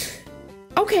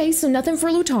 Okay, so nothing for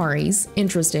Lutaris.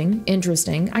 Interesting.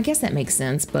 Interesting. I guess that makes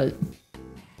sense, but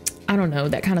I don't know.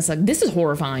 That kind of sucks. This is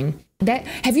horrifying.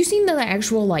 Have you seen the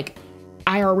actual like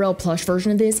IRL plush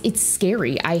version of this? It's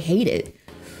scary. I hate it.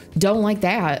 Don't like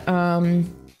that.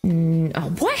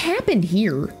 What happened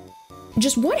here?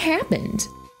 Just what happened?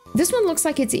 This one looks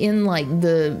like it's in like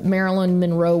the Marilyn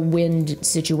Monroe wind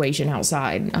situation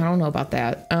outside. I don't know about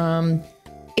that.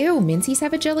 Ew, Mincies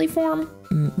have a jelly form?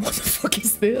 What the fuck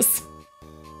is this?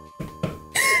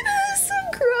 So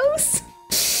gross.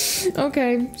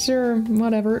 Okay, sure,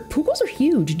 whatever. Pugos are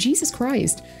huge, Jesus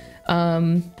Christ.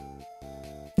 I'm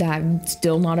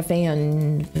still not a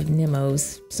fan of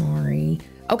Nemos, sorry.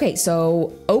 Okay,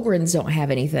 so Ogrins don't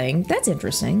have anything. That's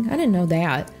interesting, I didn't know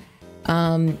that.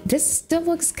 This still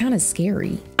looks kind of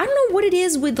scary. I don't know what it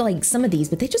is with like some of these,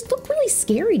 but they just look really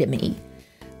scary to me.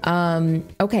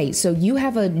 Okay, so you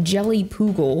have a jelly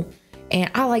Poogle, and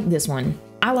I like this one.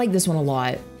 I like this one a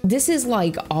lot. This is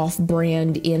like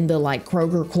off-brand in the like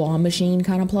Kroger claw machine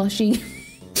kind of plushie.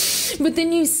 But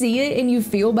then you see it and you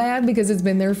feel bad because it's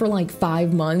been there for like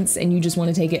 5 months and you just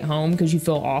want to take it home because you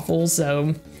feel awful.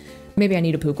 So maybe I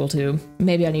need a Poogle too.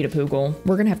 Maybe I need a Poogle.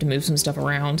 We're going to have to move some stuff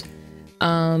around.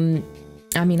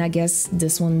 I mean, I guess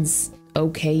this one's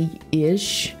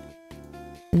okay-ish.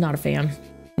 Not a fan.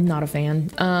 Not a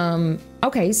fan.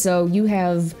 Okay, so you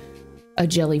have a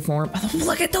jelly form. Oh,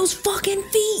 look at those fucking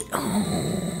feet.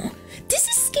 Oh, this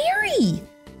is scary.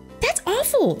 That's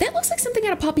awful. That looks like something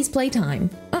out of Poppy's Playtime.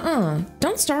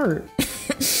 Don't start.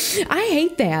 I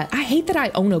hate that. I hate that I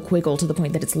own a Quiggle to the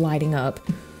point that it's lighting up.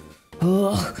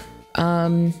 Ugh.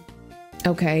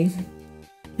 Okay.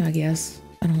 I guess.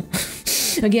 I don't.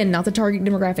 Again, not the target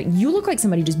demographic. You look like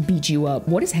somebody just beat you up.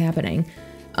 What is happening?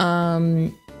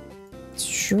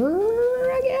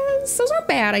 Sure, I guess. Those aren't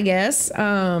bad, I guess.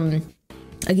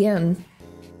 Again,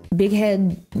 big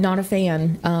head, not a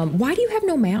fan. Why do you have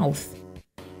no mouth?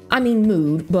 I mean,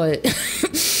 mood, but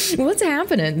what's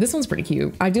happening? This one's pretty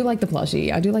cute. I do like the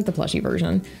plushie. I do like the plushie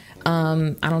version.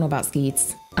 I don't know about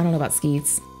Skeets. I don't know about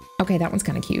Skeets. Okay, that one's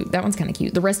kind of cute. That one's kind of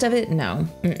cute. The rest of it, no.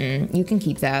 You can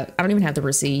keep that. I don't even have the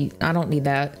receipt. I don't need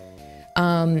that.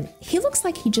 He looks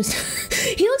like he just,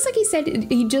 he looks like he said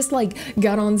he just like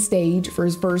got on stage for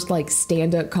his first like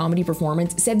stand-up comedy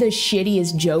performance, said the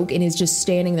shittiest joke and is just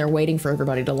standing there waiting for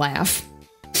everybody to laugh.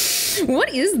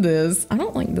 What is this? I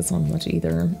don't like this one much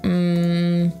either.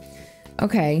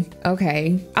 Okay.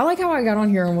 I like how I got on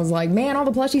here and was like, man, all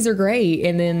the plushies are great.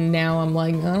 And then now I'm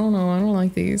like, I don't know. I don't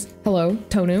like these. Hello,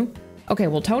 Tonu. Okay,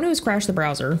 well, Tonu's crashed the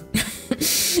browser.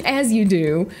 As you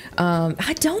do.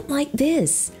 I don't like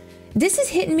this. This is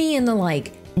hitting me in the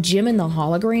like Jim and the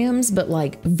Holograms, but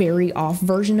like very off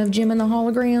version of Jim and the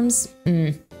Holograms.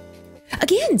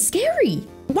 Again, scary.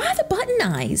 Why the button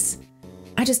eyes?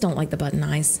 I just don't like the button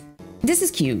eyes. This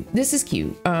is cute. This is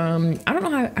cute. I don't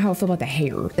know how I feel about the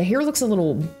hair. The hair looks a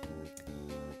little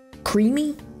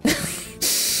creamy.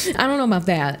 I don't know about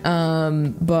that.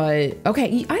 But okay.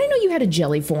 I didn't know you had a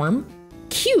jelly form.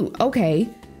 Cute. Okay.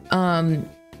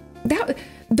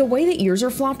 The way the ears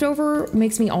are flopped over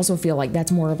makes me also feel like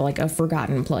that's more of like a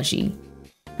forgotten plushie.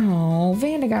 Oh,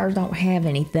 Vandegaars don't have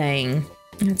anything.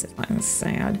 That's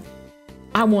sad.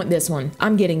 I want this one.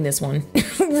 I'm getting this one.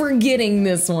 We're getting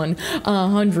this one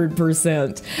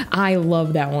 100%. I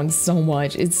love that one so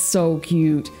much. It's so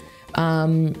cute.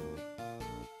 Don't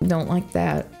like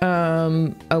that.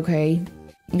 Okay.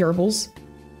 Yerbals.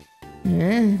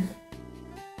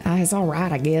 It's all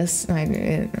right, I guess.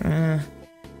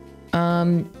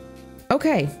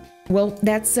 Okay. Well,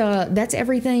 that's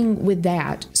everything with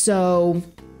that. So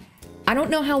I don't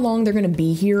know how long they're going to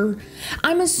be here.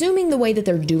 I'm assuming the way that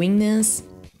they're doing this,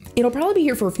 it'll probably be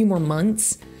here for a few more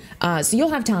months. So you'll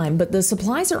have time, but the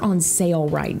supplies are on sale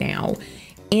right now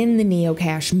in the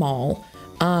NeoCash mall.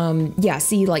 Yeah,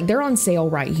 see, like they're on sale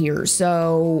right here.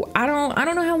 So I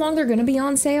don't know how long they're going to be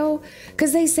on sale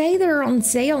because they say they're on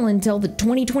sale until the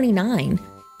 2029.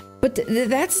 But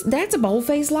that's a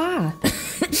bold-faced lie.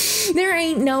 There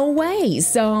ain't no way.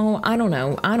 So I don't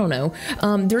know.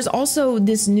 There's also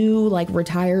this new like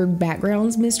retired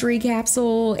backgrounds mystery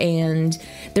capsule, and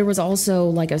there was also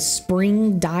like a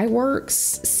spring dye works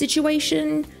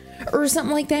situation or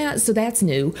something like that. So that's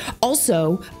new.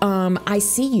 Also, I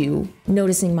see you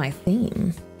noticing my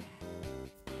theme.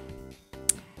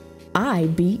 I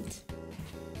beat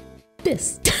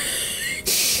this.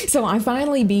 So I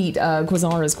finally beat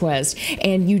Quasara's Quest,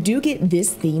 and you do get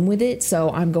this theme with it, so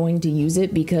I'm going to use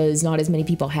it because not as many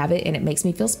people have it, and it makes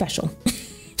me feel special.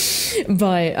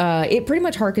 But it pretty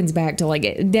much harkens back to like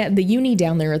the uni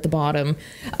down there at the bottom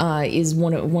is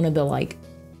one of the like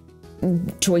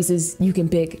choices you can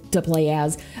pick to play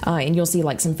as, and you'll see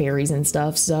like some fairies and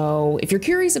stuff. So if you're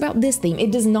curious about this theme,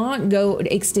 it does not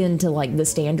extend to like the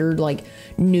standard like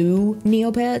new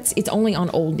Neopets. It's only on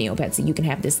old Neopets that you can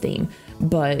have this theme.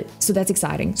 But so that's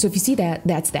exciting. So if you see that,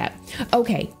 that's that.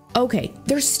 Okay,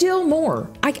 there's still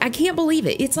more. I can't believe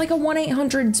it. It's like a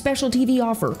 1-800 special TV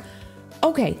offer.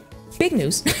 Okay, big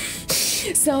news.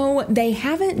 So they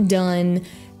haven't done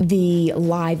the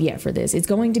live yet for this. It's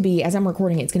going to be, as I'm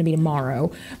recording it, it's going to be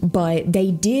tomorrow, but they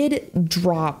did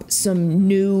drop some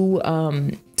new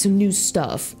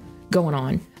stuff going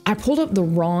on. I pulled up the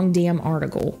wrong damn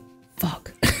article.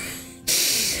 Fuck.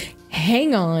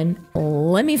 Hang on,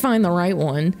 let me find the right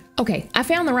one. Okay, I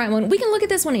found the right one. We can look at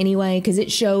this one anyway because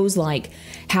it shows like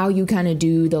how you kind of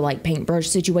do the like paintbrush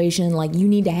situation. Like you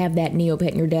need to have that Neopet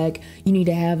in your deck, you need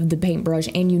to have the paintbrush,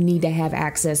 and you need to have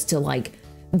access to like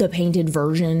the painted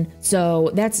version. So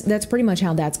that's pretty much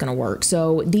how that's going to work.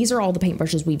 So these are all the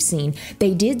paintbrushes we've seen.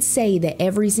 They did say that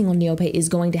every single Neopet is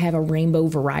going to have a rainbow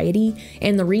variety.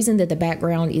 And the reason that the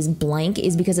background is blank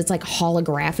is because it's like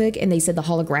holographic. And they said the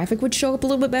holographic would show up a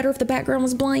little bit better if the background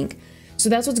was blank. So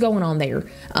that's what's going on there.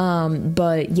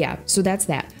 But yeah, so that's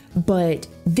that. But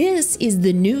this is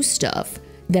the new stuff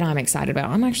that I'm excited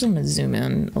about. I'm actually going to zoom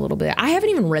in a little bit. I haven't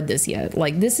even read this yet.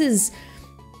 Like, this is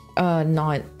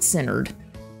not centered.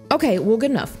 Okay, well,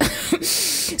 good enough.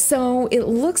 So it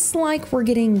looks like we're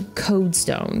getting code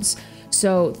stones.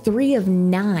 So 3 of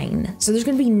 9. So there's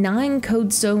going to be 9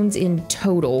 code stones in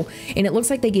total. And it looks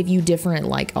like they give you different,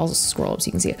 like, I'll scroll up so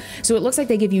you can see it. So it looks like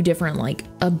they give you different, like,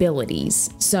 abilities.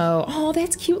 So, oh,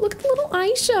 that's cute. Look at the little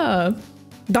Aisha.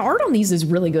 The art on these is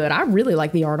really good. I really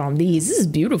like the art on these. This is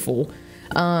beautiful.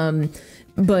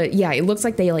 But yeah, it looks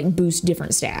like they like boost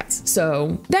different stats.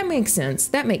 So that makes sense.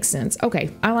 That makes sense. Okay.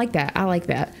 I like that. I like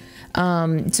that.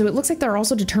 So it looks like they're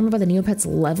also determined by the Neopets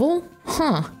level.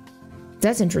 Huh.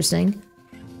 That's interesting.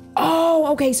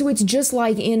 Oh, okay. So it's just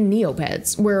like in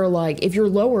Neopets where like if you're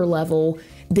lower level,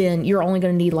 then you're only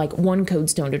going to need like 1 code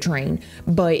stone to train.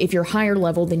 But if you're higher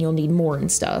level, then you'll need more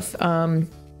and stuff.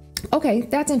 Okay.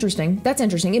 That's interesting. That's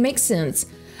interesting. It makes sense.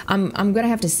 I'm going to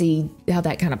have to see how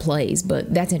that kind of plays,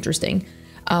 but that's interesting.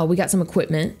 We got some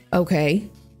equipment. Okay.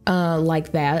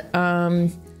 Like that.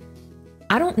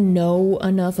 I don't know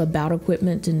enough about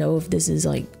equipment to know if this is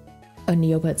like a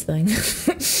Neopets thing.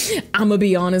 I'm gonna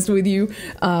be honest with you.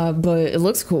 But it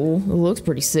looks cool. It looks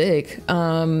pretty sick. Isn't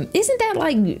that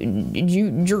like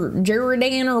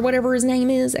Jeridan or whatever his name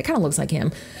is? It kind of looks like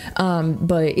him.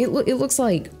 But it looks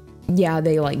like, yeah,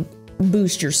 they like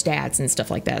boost your stats and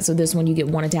stuff like that. So this one you get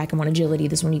 1 attack and 1 agility.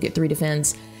 This one you get 3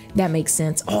 defense. That makes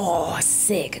sense. Oh,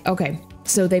 sick. Okay.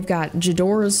 So they've got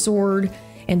Jidora's sword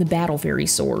and the Battle Fairy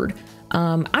sword.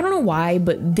 I don't know why,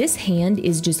 but this hand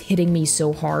is just hitting me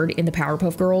so hard in the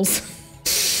Powerpuff Girls.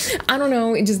 I don't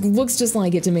know. It just looks just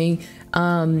like it to me.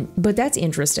 But that's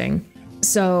interesting.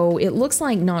 So it looks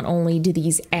like not only do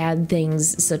these add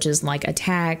things such as like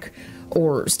attack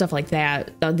or stuff like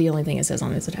that. The only thing it says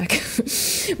on this attack.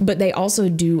 But they also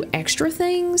do extra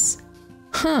things.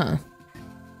 Huh.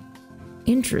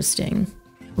 Interesting.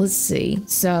 Let's see.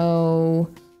 So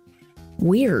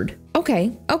weird.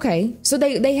 Okay. Okay. So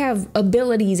they have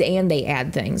abilities and they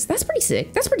add things. That's pretty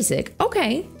sick. That's pretty sick.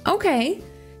 Okay. Okay.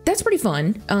 That's pretty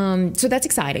fun. So that's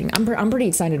exciting. I'm pretty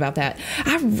excited about that.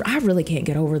 I really can't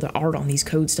get over the art on these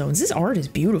code stones. This art is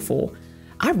beautiful.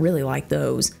 I really like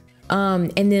those.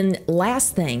 And then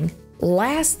last thing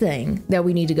that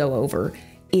we need to go over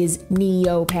is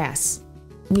NeoPass.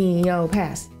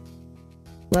 NeoPass.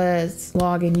 Let's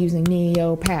log in using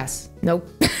NeoPass. Nope.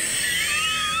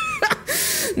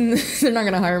 They're not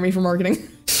going to hire me for marketing.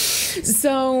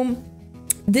 So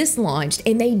this launched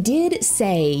and they did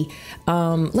say,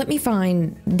 let me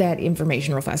find that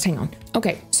information real fast. Hang on.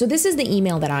 Okay. So this is the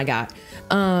email that I got.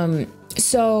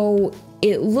 So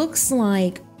it looks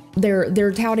like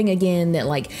they're touting again that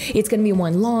like it's going to be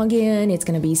 1 login, it's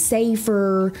going to be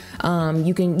safer.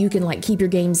 You can like keep your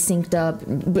games synced up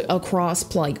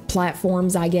across like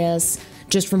platforms, I guess,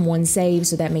 just from 1 save,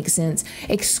 so that makes sense.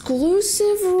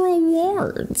 Exclusive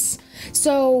rewards.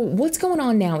 So what's going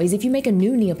on now is if you make a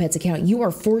new Neopets account, you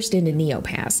are forced into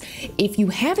NeoPass. If you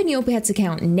have a Neopets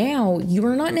account now, you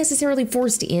are not necessarily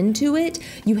forced into it.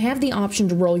 You have the option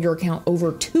to roll your account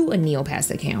over to a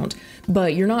NeoPass account,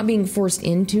 but you're not being forced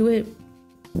into it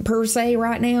per se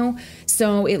right now.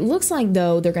 So it looks like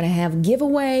though they're going to have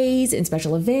giveaways and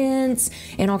special events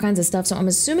and all kinds of stuff. So I'm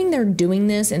assuming they're doing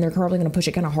this and they're probably going to push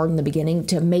it kind of hard in the beginning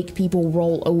to make people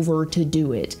roll over to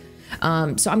do it.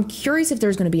 So I'm curious if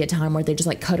there's going to be a time where they just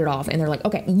like cut it off and they're like,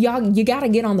 okay, y'all, you got to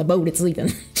get on the boat. It's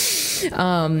leaving.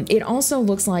 It also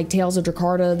looks like Tales of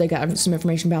Jakarta. They got some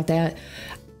information about that.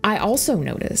 I also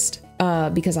noticed,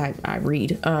 because I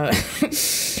read,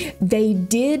 they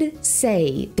did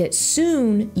say that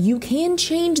soon you can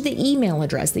change the email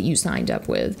address that you signed up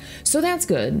with. So that's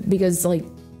good because like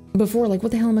before, like,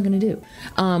 what the hell am I going to do?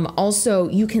 Also,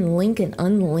 you can link and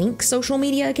unlink social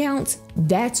media accounts.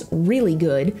 That's really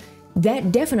good.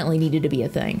 That definitely needed to be a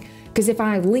thing. Because if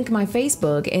I link my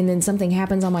Facebook and then something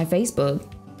happens on my Facebook,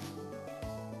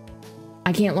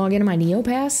 I can't log into my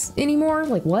NeoPass anymore.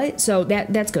 Like what? So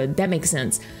that's good. That makes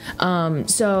sense.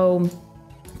 So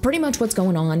pretty much what's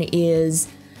going on is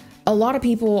a lot of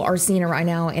people are seeing it right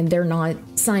now and they're not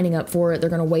signing up for it. They're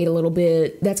going to wait a little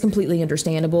bit. That's completely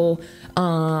understandable.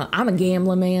 I'm a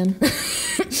gambling man.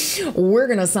 We're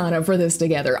going to sign up for this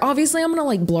together. Obviously, I'm going to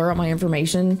like blur out my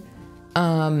information.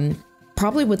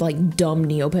 Probably with like dumb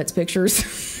Neopets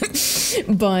pictures.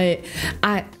 But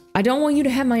I don't want you to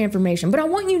have my information, but I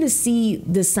want you to see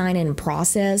the sign-in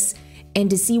process and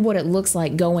to see what it looks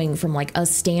like going from like a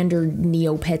standard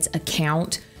Neopets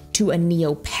account to a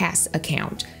NeoPass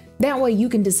account. That way you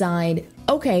can decide,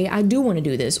 okay, I do want to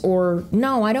do this, or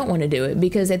no, I don't want to do it,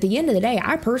 because at the end of the day,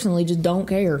 I personally just don't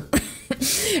care.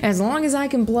 As long as I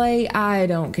can play, I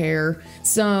don't care.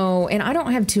 So, and I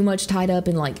don't have too much tied up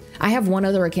in like, I have one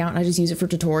other account and I just use it for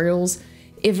tutorials.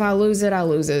 If I lose it, I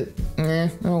lose it.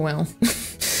 Oh well.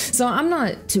 So I'm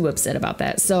not too upset about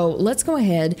that. So let's go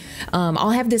ahead.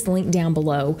 I'll have this link down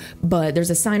below, but there's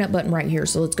a sign up button right here.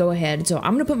 So let's go ahead. So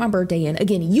I'm gonna put my birthday in.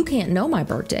 Again, you can't know my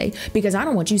birthday because I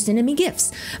don't want you sending me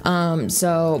gifts.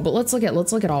 But let's look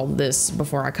at all of this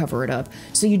before I cover it up.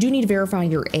 So you do need to verify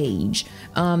your age.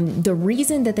 The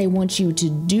reason that they want you to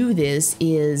do this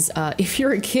is if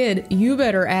you're a kid, you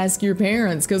better ask your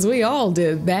parents, because we all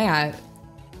did that.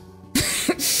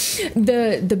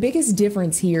 The biggest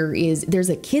difference here is there's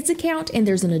a kids account and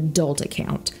there's an adult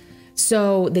account.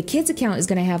 So the kids account is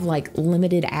going to have like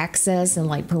limited access and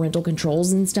like parental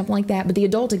controls and stuff like that. But the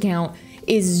adult account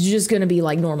is just going to be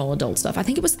like normal adult stuff. I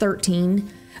think it was 13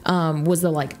 was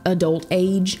the like adult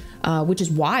age, which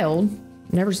is wild.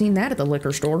 Never seen that at the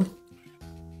liquor store.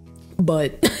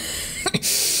 But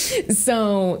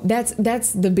so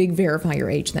that's the big verify your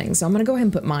age thing. So I'm going to go ahead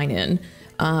and put mine in.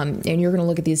 And you're going to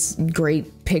look at this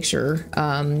great picture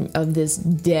of this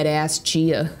dead ass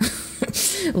Chia.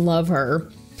 Love her.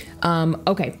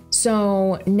 Okay,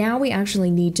 so now we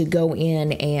actually need to go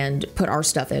in and put our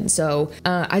stuff in. So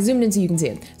I zoomed in so you can see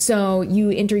it. So you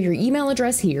enter your email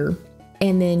address here,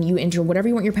 and then you enter whatever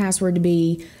you want your password to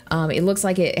be. It looks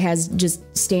like it has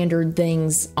just standard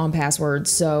things on passwords.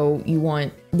 So you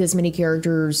want this many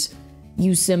characters,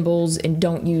 use symbols, and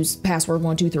don't use password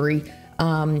 123.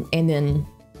 And then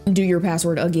do your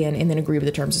password again, and then agree with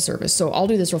the terms of service. So I'll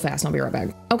do this real fast and I'll be right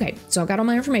back. Okay, so I've got all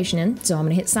my information in, so I'm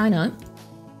gonna hit sign up.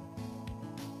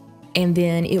 And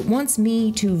then it wants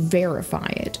me to verify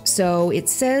it. So it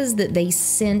says that they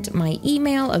sent my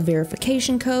email a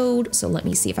verification code. So let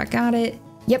me see if I got it.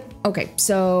 Yep, okay,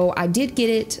 so I did get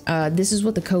it. This is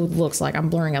what the code looks like. I'm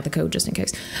blurring out the code just in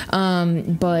case.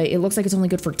 But it looks like it's only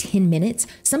good for 10 minutes.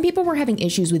 Some people were having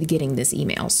issues with getting this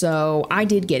email, so I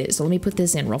did get it. So let me put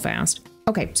this in real fast.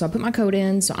 Okay, so I put my code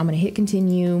in, so I'm gonna hit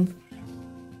continue.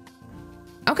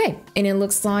 Okay, and it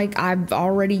looks like I've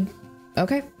already,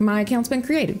 okay, my account's been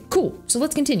created. Cool, so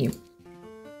let's continue.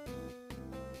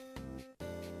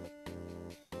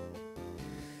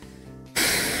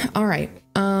 All right,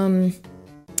 I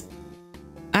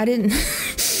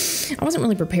wasn't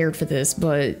really prepared for this,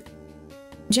 but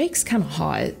Jake's kind of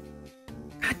hot.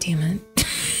 God damn it.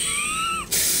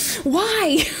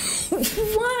 Why?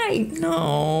 Why?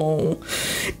 No.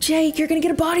 Jake, you're gonna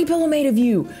get a body pillow made of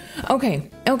you. Okay,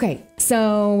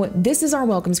 so this is our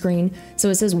welcome screen. So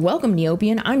it says, welcome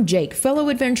Neopian, I'm Jake, fellow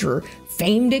adventurer,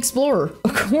 famed explorer,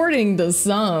 according to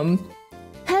some.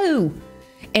 Who?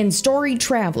 And storied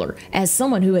traveler. As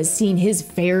someone who has seen his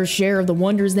fair share of the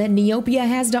wonders that Neopia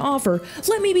has to offer,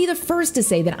 let me be the first to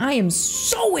say that I am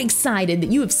so excited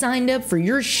that you have signed up for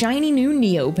your shiny new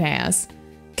NeoPass.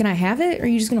 Can I have it, or are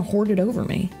you just gonna hoard it over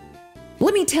me?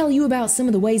 Let me tell you about some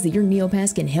of the ways that your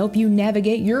NeoPass can help you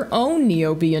navigate your own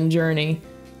Neopian journey.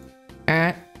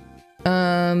 Alright.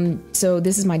 So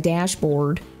this is my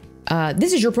dashboard.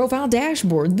 This is your profile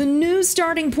dashboard, the new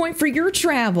starting point for your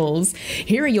travels.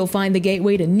 Here you'll find the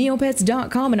gateway to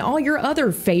Neopets.com and all your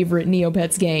other favorite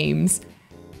Neopets games.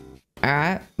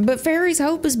 Alright, but Fairy's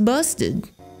Hope is busted.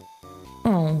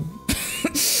 Oh.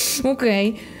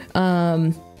 Okay.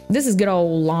 This is good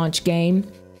old launch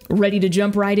game. Ready to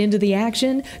jump right into the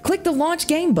action? Click the launch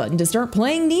game button to start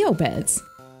playing Neopets.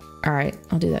 Alright,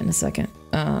 I'll do that in a second.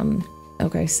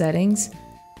 Okay, settings.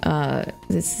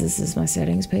 This is my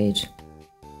settings page.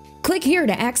 Click here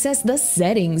to access the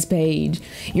settings page.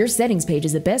 Your settings page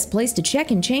is the best place to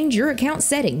check and change your account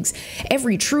settings.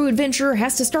 Every true adventurer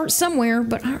has to start somewhere,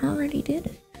 but I already did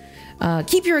it.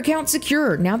 Keep your account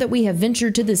secure. Now that we have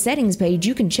ventured to the settings page,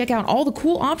 you can check out all the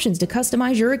cool options to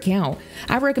customize your account.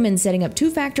 I recommend setting up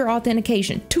two-factor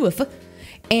authentication, 2FA,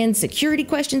 and security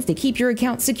questions to keep your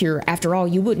account secure. After all,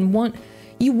 you wouldn't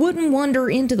wander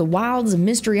into the wilds of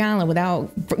Mystery Island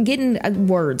without getting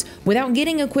without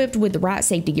getting equipped with the right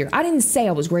safety gear. I didn't say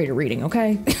I was great at reading,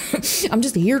 okay? I'm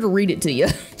just here to read it to you.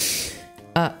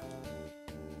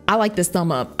 I like this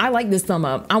thumb up. I like this thumb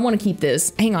up. I want to keep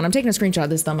this. Hang on, I'm taking a screenshot of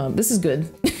this thumb up. This is good.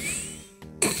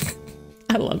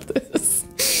 I love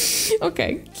this.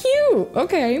 Okay, cute.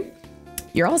 Okay.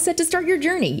 You're all set to start your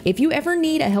journey. If you ever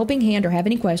need a helping hand or have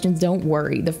any questions, don't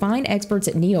worry. The fine experts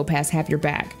at NeoPass have your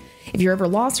back. If you're ever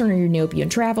lost on your Neopian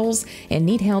travels and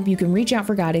need help, you can reach out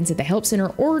for guidance at the Help Center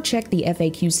or check the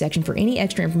FAQ section for any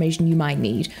extra information you might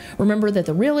need. Remember that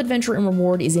the real adventure and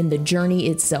reward is in the journey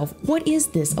itself. What is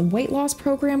this? A weight loss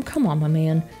program? Come on, my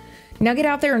man. Now get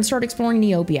out there and start exploring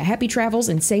Neopia. Happy travels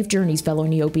and safe journeys, fellow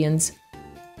Neopians.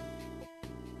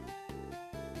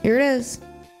 Here it is.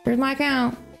 Here's my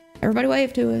account. Everybody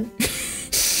wave to it.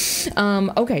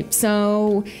 Okay,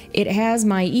 so it has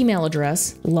my email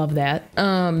address. Love that.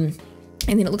 And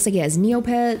then it looks like it has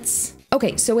Neopets.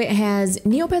 Okay, so it has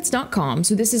neopets.com.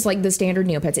 So this is like the standard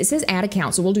Neopets. It says add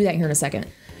account, so we'll do that here in a second.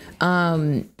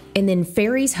 And then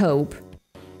Fairy's Hope.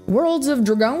 Worlds of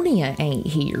Dragonia ain't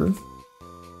here.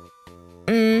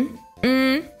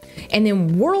 And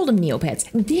then World of Neopets.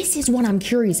 This is what I'm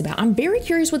curious about. I'm very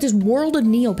curious what this World of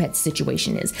Neopets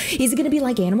situation is. Is it going to be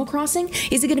like Animal Crossing?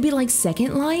 Is it going to be like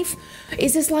Second Life?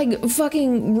 Is this like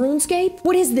fucking RuneScape?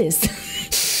 What is this?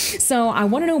 So I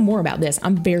want to know more about this.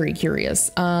 I'm very curious.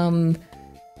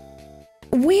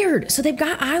 Weird. So they've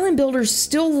got island builders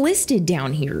still listed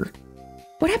down here.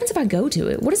 What happens if I go to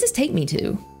it? What does this take me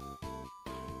to?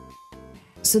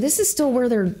 So this is still where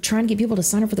they're trying to get people to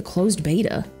sign up for the closed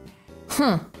beta.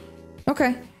 Huh.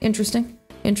 Okay. Interesting.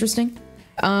 Interesting.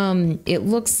 It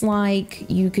looks like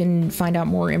you can find out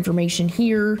more information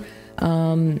here.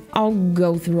 I'll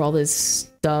go through all this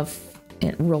stuff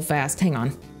real fast. Hang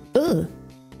on. Ugh.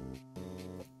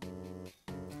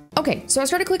 Okay, so I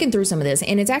started clicking through some of this,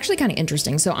 and it's actually kind of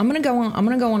interesting. So I'm gonna go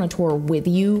on a tour with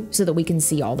you so that we can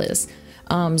see all this.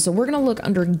 So we're gonna look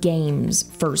under games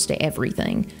first to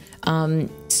everything.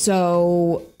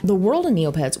 So the World of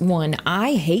Neopets, one,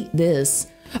 I hate this.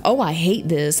 Oh, I hate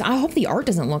this. I hope the art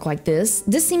doesn't look like this.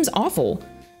 This seems awful.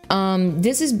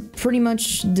 This is pretty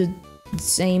much the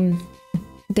same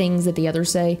things that the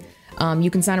others say. You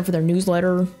can sign up for their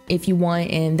newsletter if you want,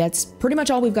 and that's pretty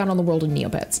much all we've got on the World of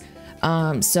Neopets.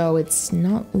 So it's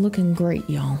not looking great,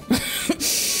 y'all.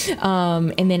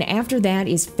 And then after that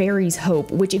is Fairy's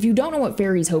Hope, which if you don't know what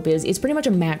Fairy's Hope is, it's pretty much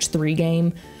a match 3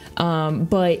 game.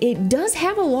 But it does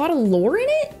have a lot of lore in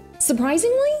it,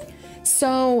 surprisingly.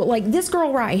 So like this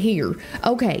girl right here,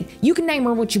 okay, you can name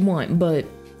her what you want, but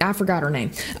I forgot her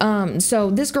name.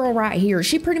 So this girl right here,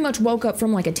 she pretty much woke up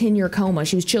from like a 10-year coma.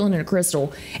 She was chilling in a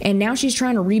crystal, and now she's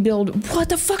trying to rebuild. What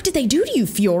the fuck did they do to you,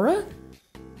 Fiora?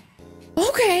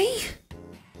 Okay.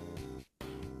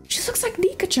 She looks like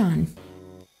Nika-chan.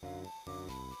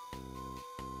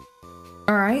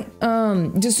 All right.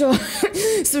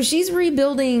 So she's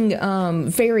rebuilding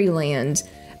Fairyland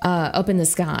up in the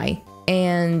sky,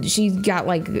 and she's got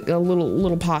like a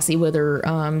little posse with her.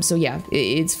 So yeah,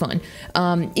 it's fun.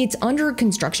 It's under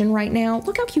construction right now.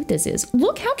 Look how cute this is.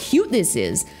 Look how cute this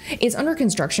is. It's under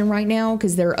construction right now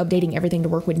because they're updating everything to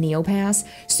work with NeoPass.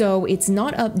 So it's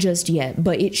not up just yet,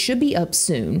 but it should be up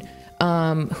soon. Who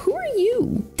are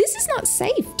you? This is not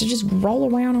safe to just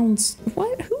roll around on.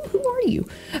 What? Who are you?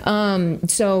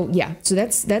 So yeah, so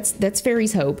that's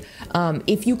Fairy's Hope.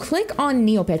 If you click on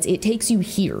Neopets, it takes you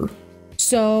here.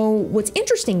 So what's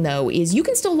interesting though is you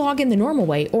can still log in the normal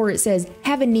way, or it says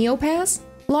have a NeoPass,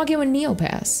 log in with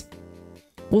NeoPass.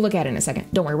 We'll look at it in a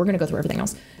second. Don't worry, we're gonna go through everything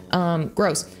else.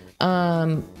 Gross.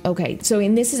 Okay, so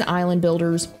and this is Island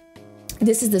Builders.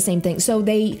 This is the same thing. So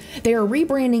they are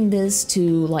rebranding this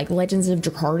to like Legends of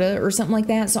Jakarta or something like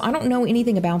that. So I don't know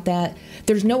anything about that.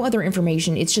 There's no other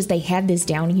information. It's just they had this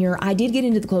down here. I did get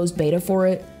into the closed beta for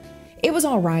it. It was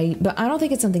all right, but I don't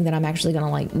think it's something that I'm actually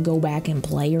gonna like go back and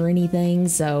play or anything.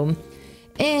 So,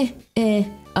 I'm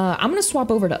gonna swap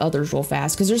over to others real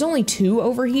fast because there's only 2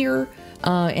 over here,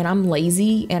 and I'm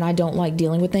lazy and I don't like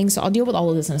dealing with things. So I'll deal with all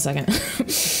of this in a second.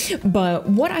 But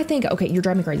what I think, okay, you're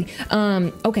driving me crazy.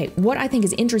 Okay, what I think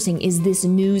is interesting is this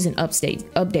news and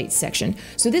updates section.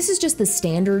 So this is just the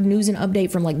standard news and update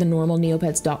from like the normal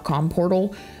neopets.com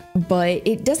portal, but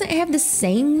it doesn't have the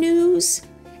same news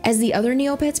as the other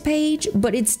Neopets page,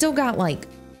 but it's still got like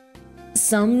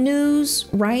some news,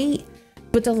 right?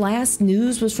 But the last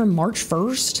news was from March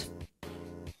 1st.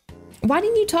 Why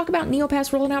didn't you talk about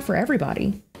NeoPass rolling out for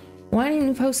everybody? Why didn't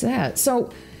you post that? So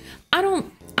I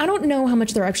don't know how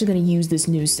much they're actually going to use this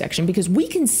news section, because we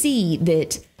can see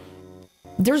that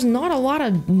there's not a lot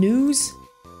of news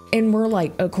and we're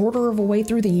like a quarter of a way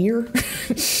through the year.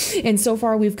 And so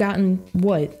far we've gotten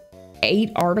what, 8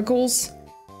 articles,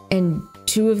 and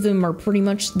 2 of them are pretty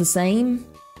much the same.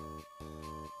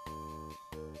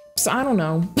 So I don't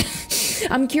know.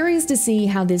 I'm curious to see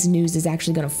how this news is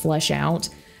actually going to flesh out.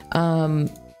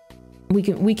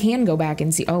 We can go back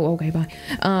and see. Oh, okay, bye.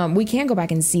 We can go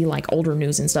back and see like older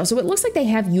news and stuff. So it looks like they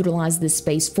have utilized this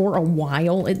space for a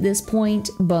while at this point,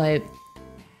 but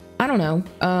I don't know.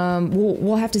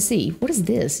 We'll have to see. What is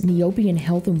this? Neopian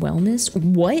Health and Wellness?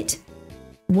 What?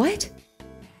 What?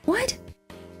 What?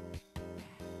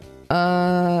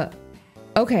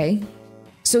 Okay.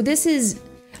 So this is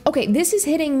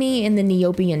hitting me in the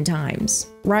Neopian times,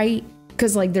 right?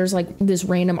 Because like there's like this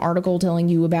random article telling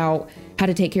you about how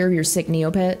to take care of your sick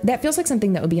Neopet. That feels like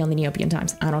something that would be on the Neopian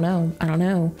times. I don't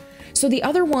know. So the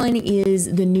other one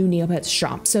is the new Neopets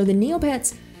shop. So the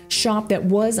Neopets shop that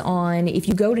was on, if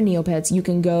you go to Neopets, you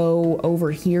can go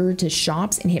over here to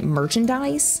shops and hit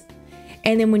merchandise.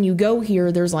 And then when you go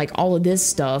here, there's like all of this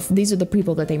stuff. These are the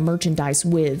people that they merchandise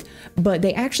with, but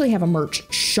they actually have a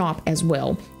merch shop as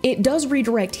well. It does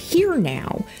redirect here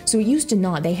now. So it used to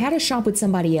not. They had a shop with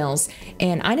somebody else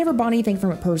and I never bought anything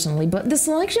from it personally, but the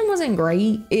selection wasn't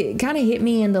great. It kind of hit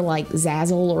me into like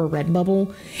Zazzle or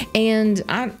Redbubble. And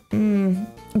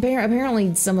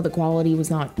apparently some of the quality was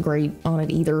not great on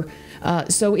it either.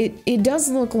 So it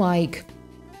does look like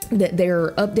that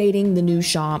they're updating the new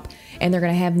shop and they're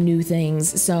going to have new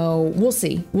things. So we'll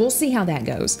see how that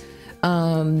goes.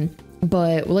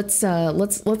 But let's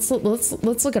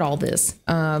look at all this.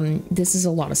 This is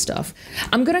a lot of stuff.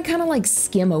 I'm going to kind of like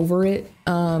skim over it.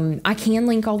 I can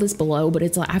link all this below, but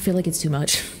it's like, I feel like it's too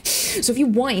much. So if you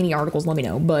want any articles, let me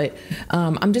know, but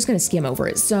I'm just going to skim over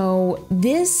it. So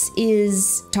this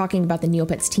is talking about the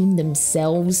Neopets team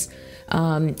themselves.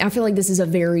 I feel like this is a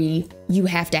very you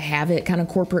have to have it kind of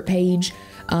corporate page.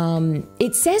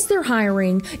 It says they're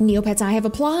hiring Neopets. I have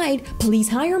applied. Please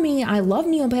hire me. I love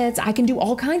Neopets. I can do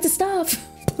all kinds of stuff.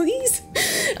 Please.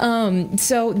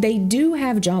 So they do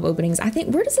have job openings. I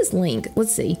think, where does this link?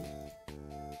 Let's see.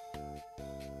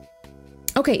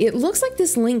 Okay, it looks like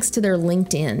this links to their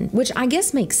LinkedIn, which I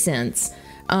guess makes sense.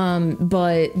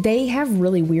 But they have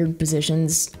really weird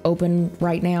positions open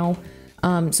right now.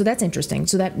 So that's interesting.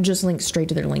 So that just links straight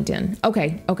to their LinkedIn.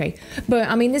 Okay. But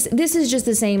I mean, this is just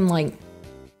the same like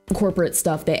corporate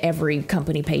stuff that every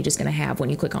company page is going to have when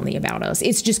you click on the About Us.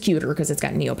 It's just cuter because it's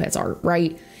got Neopets art,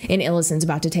 right? And Illison's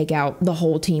about to take out the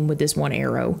whole team with this one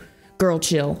arrow. Girl,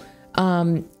 chill.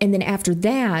 And then after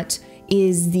that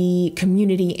is the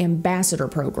Community Ambassador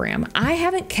Program. I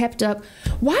haven't kept up.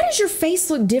 Why does your face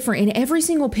look different in every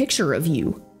single picture of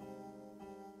you?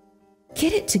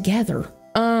 Get it together.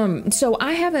 So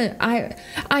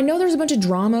I know there's a bunch of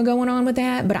drama going on with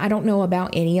that, but I don't know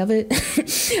about any of it.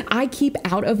 I keep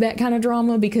out of that kind of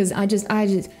drama because I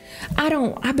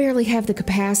barely have the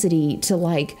capacity to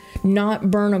like not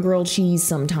burn a grilled cheese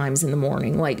sometimes in the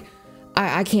morning. Like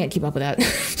I can't keep up with that.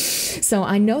 So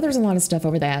I know there's a lot of stuff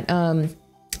over that.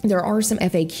 There are some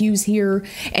FAQs here,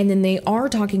 and then they are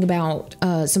talking about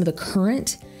some of the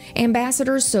current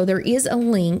ambassadors. So there is a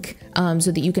link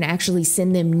so that you can actually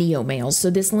send them Neo mails. So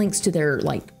this links to their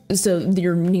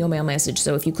your Neo mail message.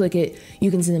 So if you click it, you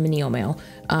can send them a Neo mail.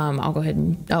 I'll go ahead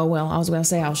and, I was going to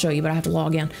say I'll show you, but I have to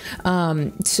log in.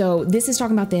 So this is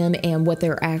talking about them and what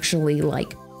they're actually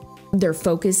like, their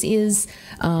focus is.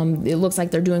 It looks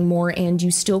like they're doing more, and you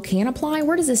still can apply.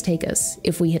 Where does this take us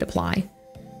if we hit apply?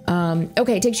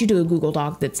 Okay, it takes you to a Google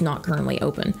Doc that's not currently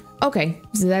open. Okay,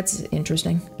 so that's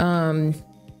interesting.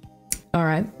 All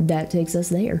right, that takes us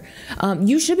there.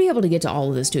 You should be able to get to all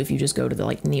of this too if you just go to the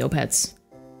like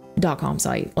neopets.com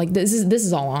site. Like this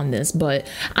is all on this, but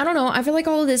I don't know. I feel like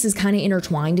all of this is kind of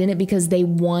intertwined in it because they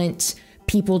want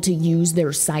people to use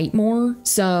their site more.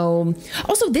 So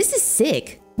also this is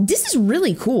sick. This is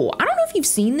really cool. I don't know if you've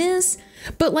seen this,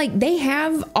 but like they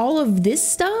have all of this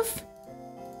stuff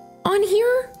on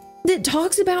here that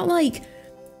talks about like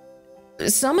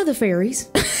some of the fairies.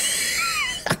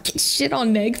 I get shit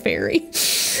on Neg Fairy.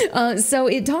 So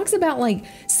it talks about like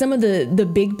some of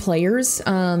the big players.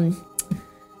 Don't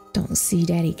see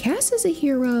Daddy Cass as a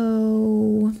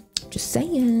hero. Just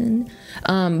saying.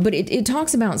 But it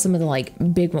talks about some of the like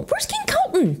big ones. Where's King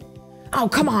Colton? Oh,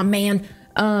 come on, man.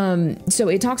 So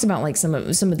it talks about like some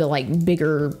of the like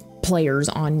bigger players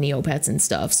on Neopets and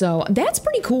stuff. So that's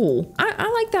pretty cool. I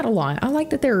like that a lot. I like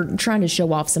that they're trying to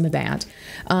show off some of that.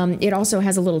 It also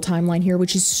has a little timeline here,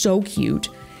 which is so cute.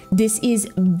 This is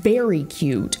very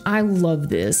cute. I love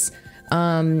this.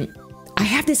 I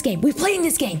have this game. We're playing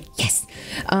this game. Yes.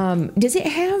 Does it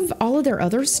have all of their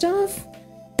other stuff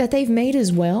that they've made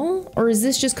as well? Or is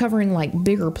this just covering like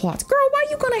bigger plots? Girl, why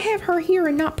are you going to have her here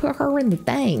and not put her in the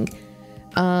thing?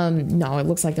 No, it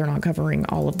looks like they're not covering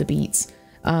all of the beats.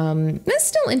 That's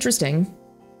still interesting.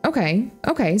 Okay.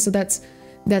 So that's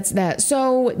that.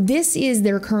 So this is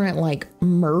their current like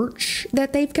merch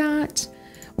that they've got.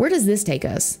 Where does this take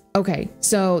us? Okay.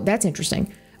 So that's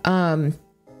interesting.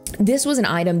 This was an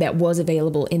item that was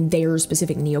available in their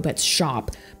specific Neopets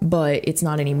shop, but it's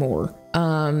not anymore.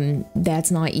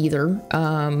 That's not either.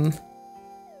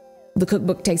 The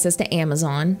cookbook takes us to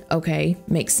Amazon. Okay,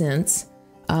 makes sense.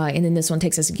 And then this one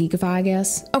takes us to Geekify, I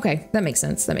guess. Okay, that makes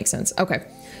sense. That makes sense. Okay.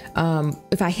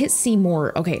 If I hit see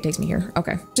more, okay, it takes me here.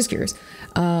 Okay, just curious.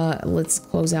 Let's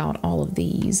close out all of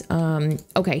these.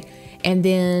 Okay, and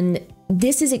then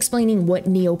this is explaining what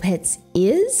Neopets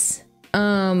is,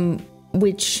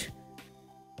 which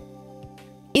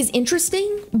is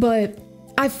interesting, but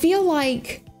I feel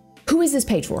like, who is this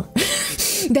page for?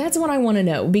 That's what I want to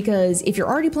know, because if you're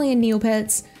already playing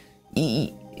Neopets,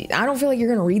 I don't feel like you're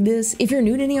going to read this. If you're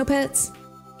new to Neopets,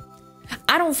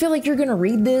 I don't feel like you're going to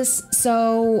read this.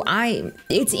 So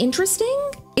it's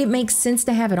interesting. It makes sense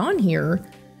to have it on here,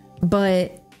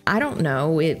 but I don't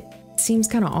know. It seems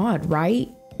kind of odd, right?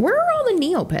 Where are all the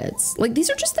Neopets? Like, these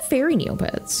are just the fairy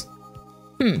Neopets.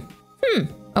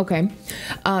 Okay.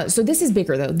 So this is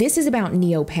bigger though. This is about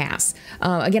NeoPass.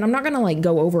 Again, I'm not going to like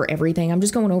go over everything. I'm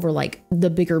just going over like the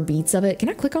bigger beats of it. Can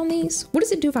I click on these? What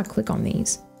does it do if I click on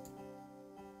these?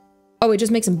 Oh, it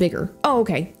just makes them bigger. Oh,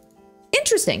 okay.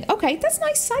 Interesting. Okay, that's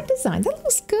nice site design. That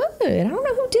looks good. I don't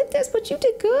know who did this, but you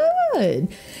did good.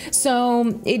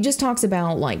 So it just talks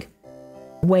about like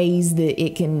ways that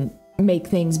it can make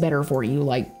things better for you,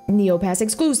 like NeoPass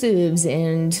exclusives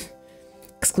and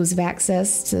exclusive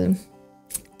access to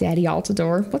Daddy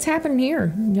Altador. What's happening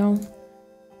here? Y'all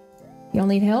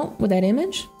need help with that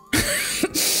image?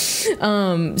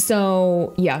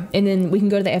 So yeah, and then we can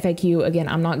go to the FAQ. Again,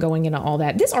 I'm not going into all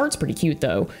that. This art's pretty cute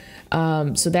though.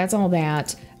 So that's all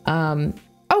that.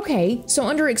 Okay, so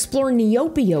under Explore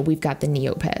Neopia, we've got the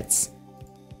Neopets.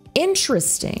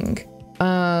 Interesting.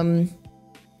 How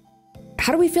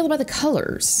do we feel about the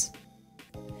colors?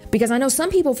 Because I know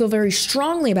some people feel very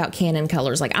strongly about canon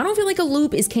colors. Like, I don't feel like a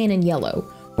loop is canon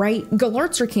yellow, right?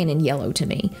 Galarts are canon yellow to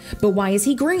me, but why is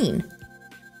he green?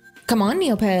 Come on,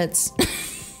 Neopets.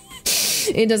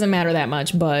 It doesn't matter that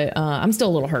much, but I'm still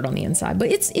a little hurt on the inside,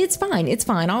 but it's fine. It's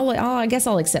fine. I guess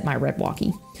I'll accept my red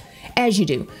walkie, as you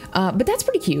do. But that's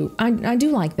pretty cute. I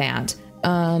do like that.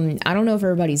 I don't know if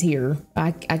everybody's here.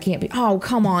 I can't be. Oh,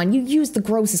 come on. You used the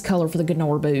grossest color for the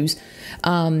Gnor booze.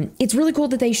 It's really cool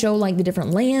that they show like the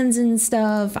different lands and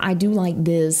stuff. I do like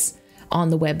this on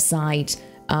the website.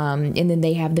 And then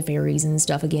they have the fairies and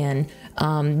stuff again.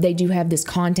 They do have this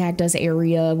contact us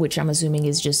area, which I'm assuming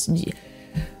is just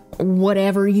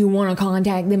whatever you want to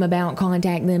contact them about,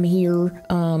 contact them here.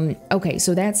 Okay,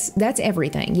 so that's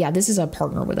everything. Yeah, this is a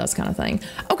partner with us kind of thing.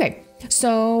 Okay,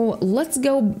 so let's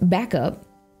go back up.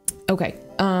 Okay,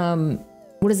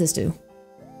 what does this do?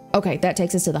 Okay, that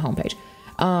takes us to the homepage.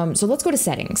 So let's go to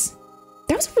settings.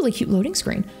 That was a really cute loading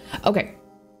screen. Okay,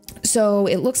 so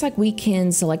it looks like we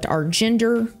can select our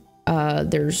gender.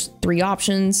 There's 3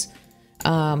 options.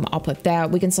 I'll put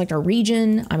that. We can select our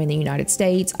region. I'm in the United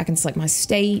States. I can select my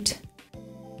state.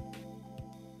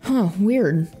 Huh,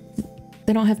 weird.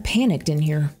 They don't have panicked in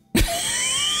here.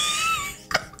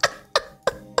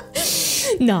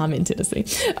 No, I'm in Tennessee.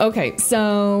 Okay,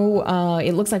 so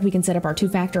it looks like we can set up our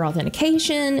 2-factor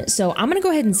authentication. So I'm gonna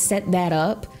go ahead and set that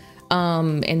up.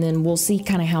 And then we'll see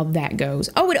kind of how that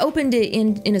goes. Oh, it opened it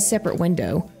in a separate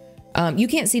window. You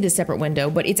can't see the separate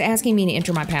window, but it's asking me to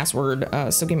enter my password.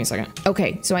 So give me a second.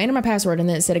 Okay, so I entered my password and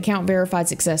then it said account verified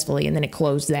successfully, and then it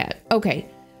closed that. Okay,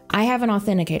 I have an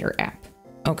authenticator app.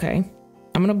 Okay,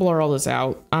 I'm gonna blur all this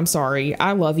out. I'm sorry.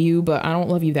 I love you, but I don't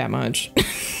love you that much.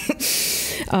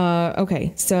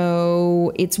 Okay,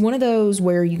 so it's one of those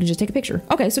where you can just take a picture.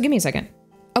 Okay, so give me a second.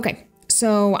 Okay,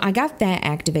 so I got that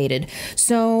activated.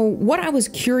 So what I was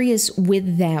curious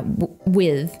with that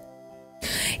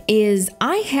is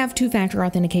I have 2-factor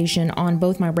authentication on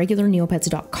both my regular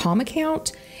neopets.com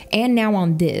account and now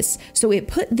on this. So it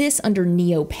put this under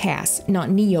NeoPass, not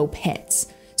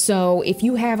Neopets. So if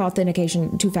you have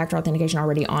authentication, 2-factor authentication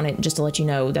already on it, just to let you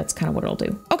know, that's kind of what it'll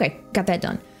do. Okay, got that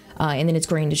done. And then it's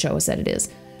green to show us that it is.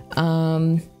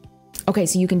 Okay,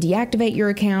 so you can deactivate your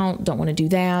account. Don't want to do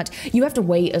that. You have to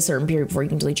wait a certain period before you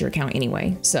can delete your account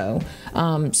anyway. So,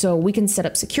 so we can set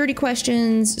up security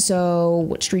questions. So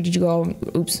what street did you go?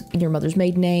 Oops, your mother's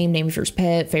maiden name, name of your first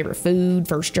pet, favorite food,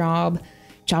 first job,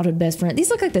 childhood best friend. These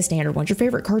look like the standard ones. Your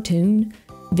favorite cartoon,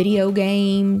 video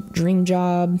game, dream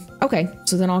job. Okay,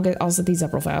 so then I'll set these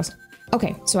up real fast.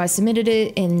 Okay, so I submitted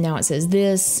it and now it says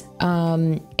this,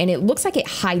 and it looks like it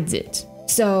hides it.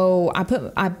 So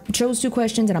I chose 2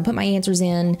 questions and I put my answers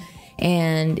in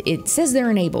and it says they're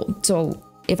enabled. So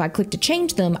if I click to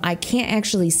change them, I can't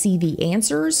actually see the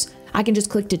answers. I can just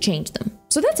click to change them.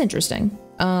 So that's interesting.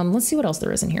 Let's see what else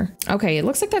there is in here. Okay, it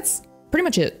looks like that's pretty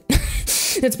much it.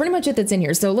 That's pretty much it that's in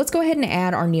here. So let's go ahead and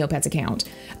add our Neopets account.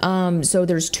 So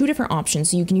there's two different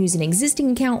options. So you can use an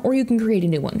existing account or you can create a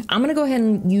new one. I'm going to go ahead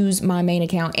and use my main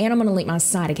account and I'm going to link my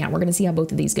side account. We're going to see how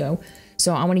both of these go.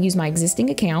 So I want to use my existing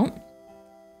account.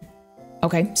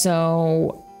 Okay,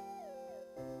 so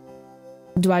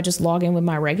do I just log in with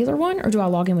my regular one or do I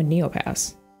log in with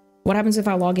NeoPass? What happens if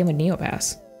I log in with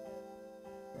NeoPass?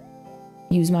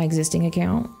 Use my existing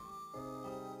account.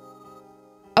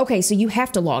 Okay, so you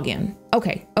have to log in.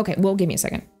 Okay, well, give me a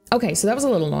second. Okay, so that was a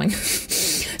little annoying.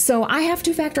 So I have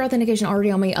two-factor authentication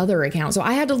already on my other account. So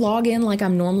I had to log in like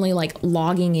I'm normally like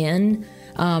logging in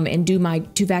and do my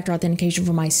two-factor authentication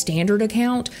for my standard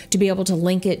account to be able to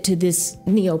link it to this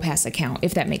NeoPass account,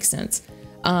 if that makes sense.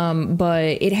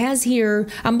 But it has here,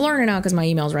 I'm blurring it out because my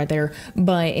email's right there,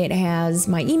 but it has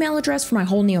my email address for my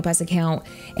whole NeoPass account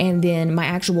and then my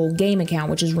actual game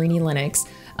account, which is Rini Linux.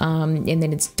 And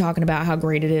then it's talking about how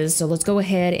great it is. So let's go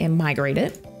ahead and migrate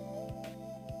it.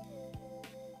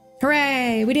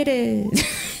 Hooray, we did it.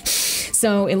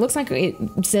 So it looks like it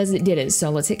says it did it. So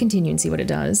let's hit continue and see what it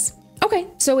does. Okay,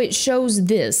 so it shows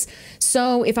this.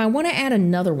 So if I want to add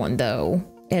another one though,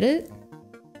 edit.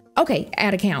 Okay,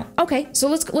 add account. Okay, so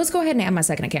let's go ahead and add my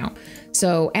second account.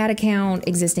 So add account,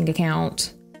 existing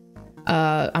account.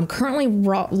 I'm currently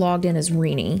logged in as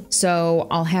Rini, so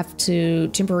I'll have to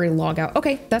temporarily log out.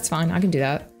 Okay, that's fine. I can do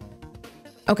that.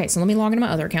 Okay, so let me log into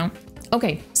my other account.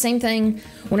 Okay, same thing.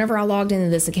 Whenever I logged into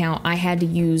this account, I had to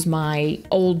use my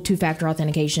old two-factor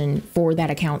authentication for that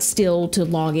account still to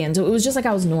log in. So it was just like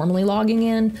I was normally logging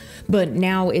in, but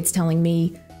now it's telling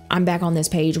me I'm back on this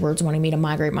page where it's wanting me to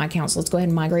migrate my account. So let's go ahead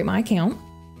and migrate my account.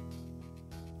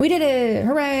 We did it,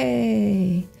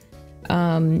 hooray.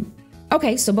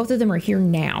 Okay, so both of them are here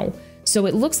now. So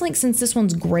it looks like since this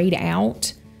one's grayed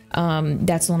out,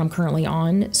 that's the one I'm currently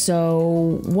on.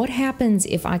 So what happens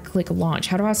if I click launch?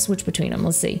 How do I switch between them?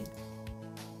 Let's see.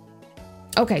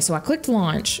 Okay, so I clicked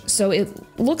launch. So it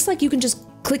looks like you can just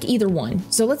click either one.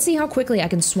 So let's see how quickly I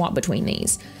can swap between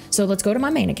these. So let's go to my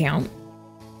main account.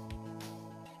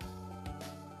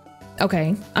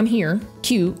 Okay, I'm here.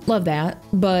 Cute, love that.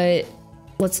 But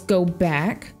let's go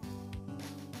back.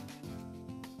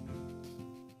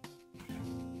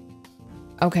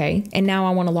 Okay, and now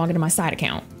I want to log into my side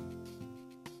account.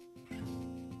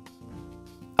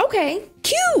 Okay,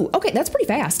 cute. Okay, that's pretty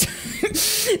fast.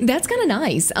 That's kind of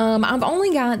nice. I've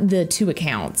only got the 2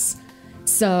 accounts.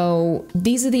 So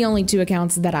these are the only 2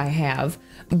 accounts that I have,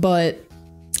 but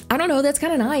I don't know, that's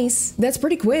kind of nice. That's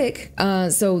pretty quick.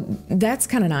 So that's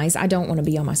kind of nice. I don't want to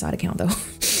be on my side account though.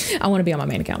 I want to be on my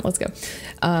main account. Let's go.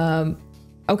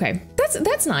 Okay,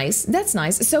 that's nice. That's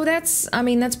nice. So that's, I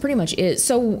mean, that's pretty much it.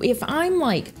 So if I'm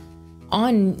like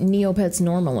on Neopets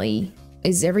normally,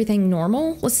 is everything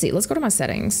normal? Let's see, let's go to my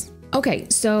settings. Okay,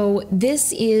 so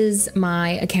this is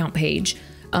my account page.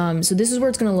 So this is where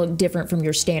it's gonna look different from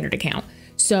your standard account.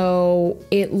 So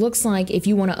it looks like if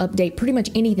you want to update pretty much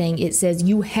anything, it says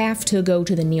you have to go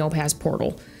to the NeoPass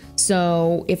portal.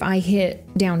 So if I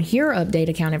hit down here, update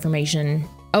account information,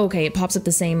 okay, it pops up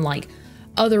the same like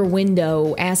other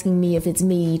window asking me if it's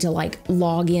me to like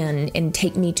log in and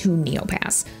take me to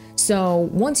NeoPass. So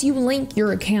once you link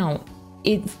your account,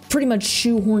 it pretty much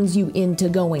shoehorns you into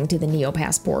going to the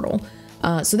NeoPass portal.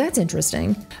 So that's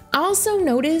interesting. I also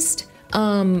noticed,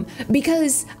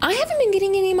 because I haven't been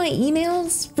getting any of my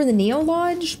emails for the Neo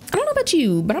Lodge. I don't know about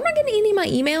you, but I'm not getting any of my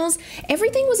emails.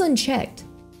 Everything was unchecked.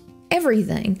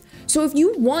 Everything. So if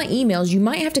you want emails, you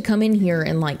might have to come in here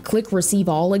and like click receive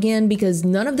all again because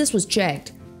none of this was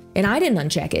checked and I didn't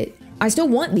uncheck it. I still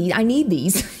want these. I need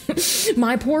these.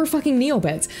 My poor fucking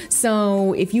Neopets.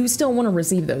 So if you still want to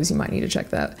receive those, you might need to check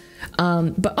that.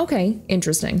 But okay,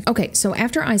 interesting. Okay, so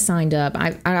after I signed up,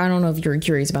 I don't know if you're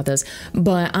curious about this,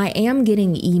 but I am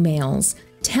getting emails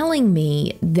telling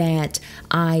me that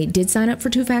I did sign up for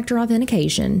two-factor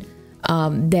authentication,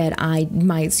 that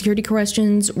my security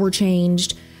questions were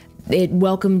changed. It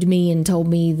welcomed me and told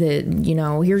me that, you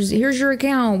know, here's your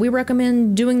account. We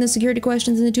recommend doing the security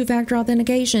questions and the two-factor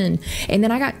authentication. And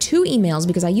then I got 2 emails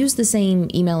because I used the same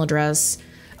email address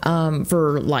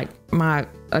for like my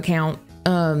account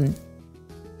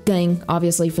thing,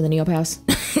 obviously for the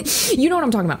NeoPass. You know what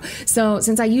I'm talking about. So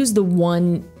since I used the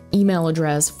one email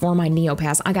address for my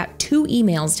NeoPass, I got 2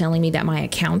 emails telling me that my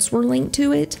accounts were linked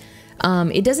to it.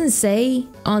 It doesn't say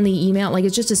on the email, like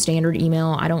it's just a standard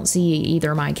email. I don't see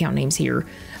either of my account names here.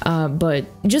 But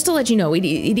just to let you know, it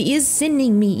is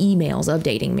sending me emails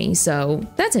updating me. So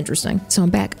that's interesting. So I'm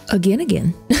back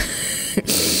again.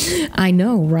 I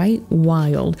know, right?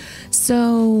 Wild.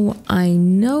 So I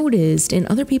noticed, and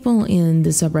other people in the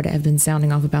subreddit have been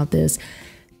sounding off about this,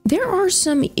 there are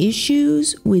some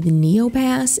issues with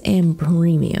NeoPass and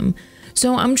Premium.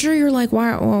 So I'm sure you're like,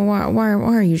 why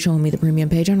are you showing me the Premium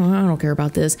page? I don't care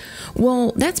about this.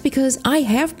 Well, that's because I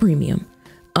have Premium.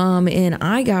 And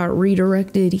I got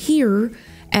redirected here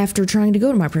after trying to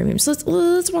go to my Premium. So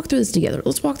let's walk through this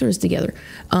together.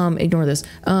 Ignore this.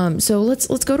 So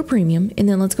let's go to Premium, and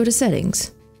then let's go to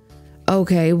Settings.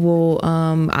 Okay, well,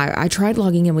 I tried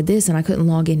logging in with this and I couldn't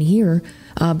log in here,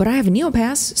 but I have a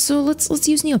NeoPass, so let's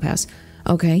use NeoPass.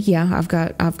 Okay, yeah,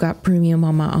 I've got Premium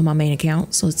on my main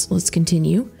account, so let's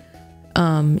continue.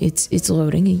 It's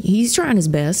loading. He's trying his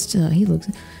best. He looks.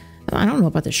 I don't know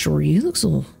about the shorty. He looks a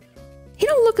little. He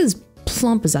don't look as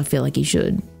plump as I feel like he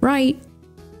should, right?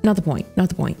 Not the point.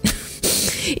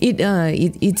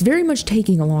 It's very much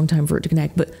taking a long time for it to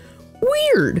connect, but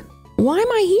weird. Why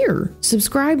am I here?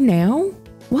 Subscribe now?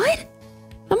 What?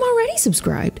 I'm already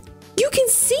subscribed. You can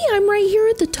see I'm right here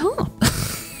at the top.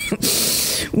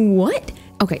 What?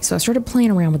 Okay, so I started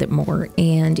playing around with it more,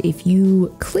 and if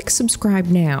you click subscribe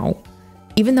now,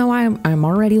 even though I'm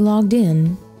already logged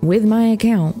in with my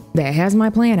account that has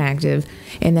my plan active,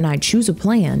 and then I choose a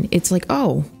plan, it's like,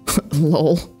 oh,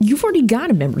 lol, you've already got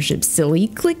a membership, silly.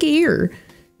 Click here.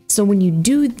 So when you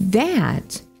do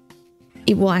that,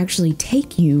 it will actually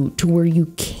take you to where you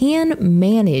can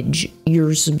manage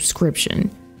your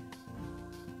subscription.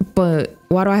 But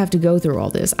why do I have to go through all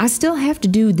this? I still have to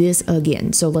do this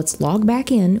again. So let's log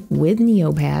back in with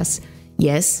NeoPass.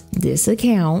 Yes, this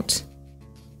account.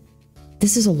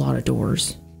 This is a lot of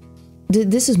doors.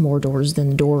 This is more doors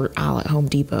than the door aisle at Home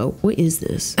Depot. What is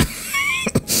this?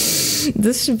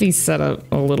 This should be set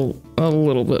up a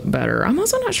little bit better. I'm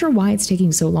also not sure why it's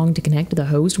taking so long to connect to the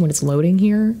host when it's loading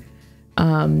here.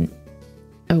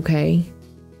 Okay.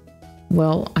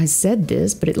 Well, I said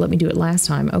this, but it let me do it last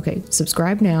time. Okay,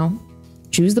 subscribe now.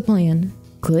 Choose the plan.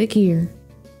 Click here.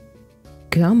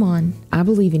 Come on. I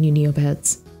believe in you,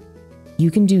 Neopets.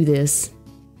 You can do this.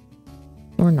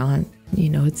 Or not. You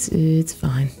know, it's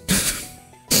fine.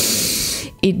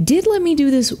 It did let me do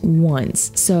this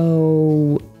once,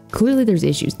 so clearly there's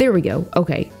issues. There we go.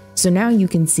 Okay, so now you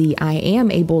can see I am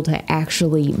able to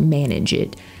actually manage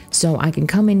it. So I can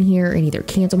come in here and either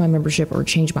cancel my membership or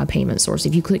change my payment source.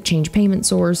 If you click change payment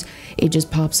source, it just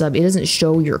pops up. It doesn't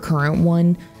show your current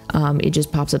one. It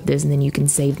just pops up this, and then you can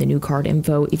save the new card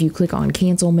info. If you click on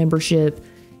cancel membership,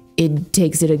 it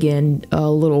takes it again a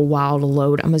little while to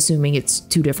load. I'm assuming it's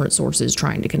two different sources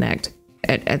trying to connect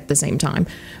at the same time,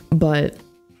 but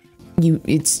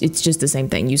it's just the same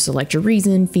thing. You select your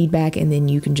reason, feedback, and then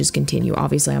you can just continue.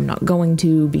 Obviously, I'm not going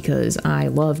to because I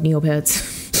love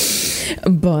Neopets.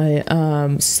 But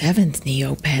 7th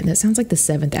Neopet, that sounds like the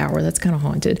 7th hour. That's kind of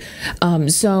haunted.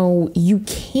 So you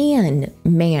can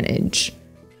manage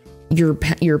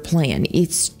your plan.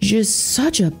 It's just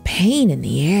such a pain in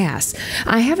the ass.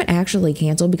 I haven't actually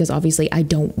canceled because obviously I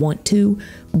don't want to,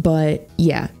 but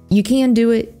yeah, you can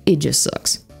do it. It just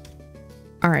sucks.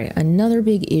 All right, another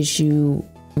big issue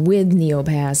with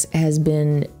NeoPass has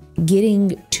been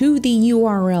getting to the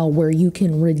URL where you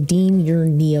can redeem your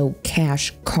Neo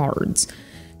Cash cards.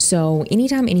 So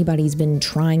anytime anybody's been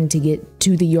trying to get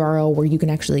to the URL where you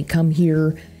can actually come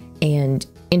here and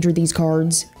enter these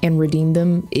cards and redeem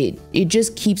them, it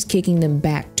just keeps kicking them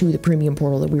back to the premium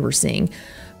portal that we were seeing.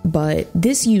 But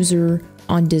this user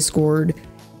on Discord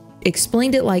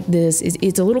explained it like this.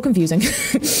 It's a little confusing.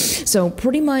 So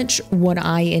pretty much what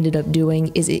I ended up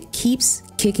doing is it keeps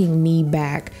kicking me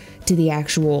back to the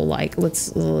actual, like,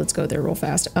 let's go there real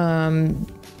fast.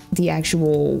 The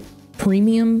actual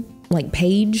premium like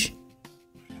page.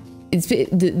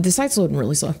 The site's loading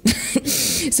really slow.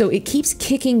 So it keeps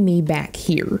kicking me back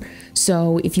here.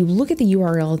 So if you look at the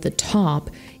URL at the top,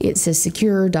 it says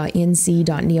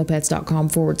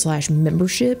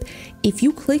secure.nc.neopets.com/membership. If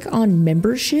you click on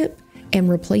membership and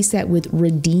replace that with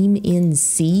redeem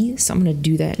NC, so I'm going to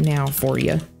do that now for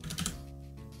you.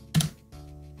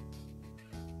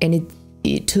 And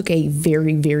it took a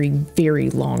very, very,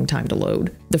 very long time to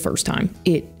load the first time.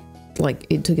 It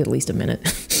took at least a minute.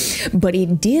 But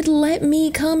it did let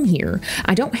me come here.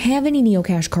 I don't have any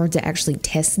NeoCash cards to actually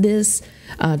test this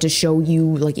to show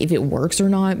you like if it works or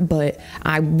not, but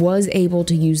I was able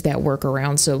to use that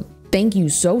workaround. So thank you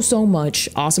so much,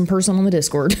 awesome person on the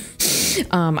Discord.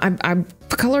 I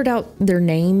colored out their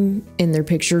name and their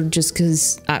picture just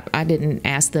because I didn't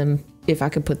ask them if I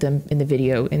could put them in the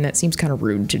video, and that seems kind of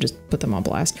rude to just put them on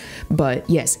blast. But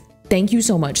yes, thank you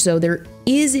so much. So there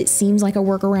is, it seems like a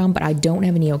workaround, but I don't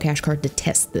have a NeoCash card to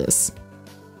test this.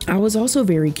 I was also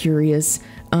very curious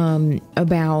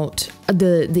about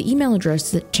the email address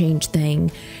that changed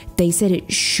thing. They said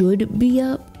it should be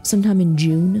up sometime in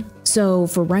June. So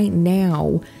for right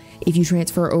now, if you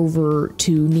transfer over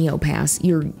to NeoPass,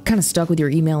 you're kind of stuck with your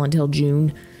email until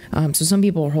June. So some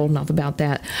people are holding off about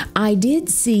that. I did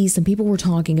see some people were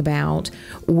talking about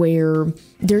where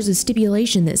there's a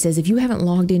stipulation that says if you haven't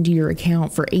logged into your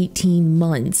account for 18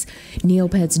 months,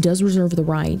 Neopets does reserve the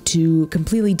right to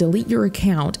completely delete your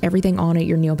account, everything on it,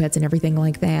 your Neopets and everything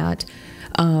like that,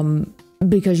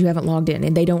 because you haven't logged in,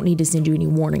 and they don't need to send you any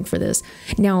warning for this.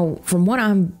 Now, from what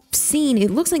I'm seeing,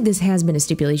 it looks like this has been a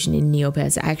stipulation in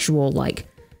Neopets' actual like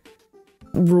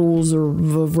rules or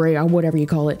whatever you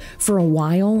call it for a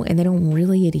while, and they don't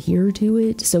really adhere to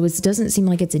it. So it doesn't seem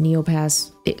like it's a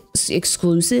NeoPass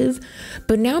exclusive.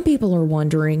 But now people are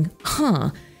wondering,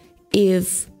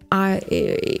 if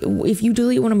you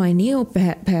delete one of my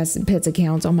NeoPass pets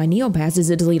accounts on my NeoPass, does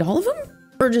it delete all of them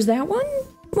or just that one?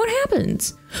 What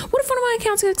happens? What if one of my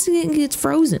accounts gets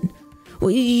frozen?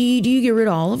 Well, do you get rid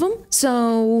of all of them?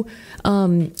 So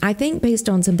I think based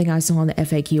on something I saw in the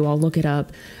FAQ, I'll look it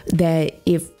up, that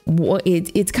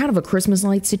it's kind of a Christmas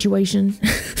light situation.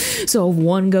 So if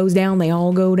one goes down, they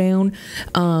all go down.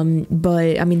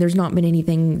 But I mean, there's not been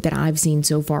anything that I've seen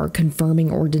so far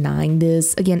confirming or denying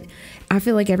this. Again, I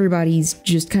feel like everybody's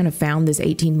just kind of found this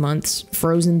 18 months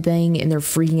frozen thing and they're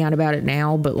freaking out about it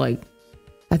now. But like,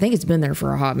 I think it's been there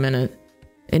for a hot minute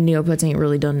and Neopets ain't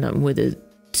really done nothing with it.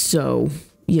 So,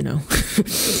 you know,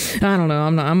 I don't know.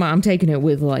 I'm taking it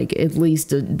with like at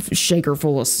least a shaker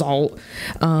full of salt.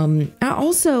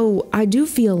 I do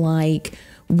feel like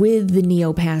with the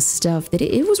NeoPass stuff that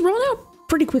it was rolled out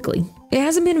pretty quickly. It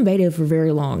hasn't been in beta for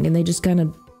very long, and they just kind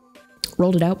of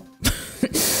rolled it out.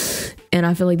 And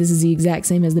I feel like this is the exact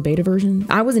same as the beta version.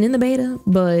 I wasn't in the beta,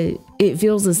 but it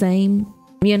feels the same.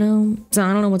 You know, so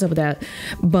I don't know what's up with that.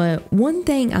 But one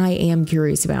thing I am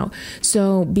curious about,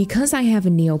 so because I have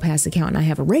a NeoPass account and I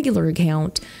have a regular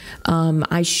account,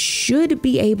 I should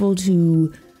be able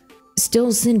to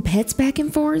still send pets back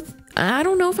and forth. I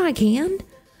don't know if I can,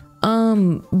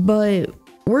 but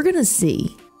we're gonna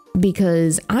see,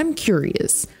 because I'm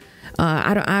curious.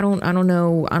 I don't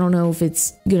know if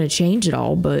it's gonna change at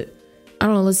all, but I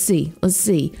don't know. Let's see.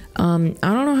 I don't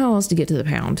know how else to get to the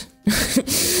pound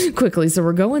quickly. So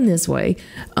we're going this way.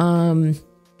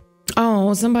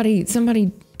 Oh, somebody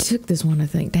took this one, I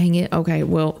think. Dang it. Okay.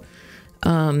 Well,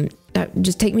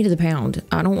 just take me to the pound.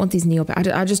 I don't want these Neopets. I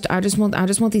just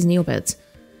want these Neopets.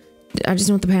 I just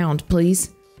want the pound,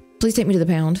 please. Please take me to the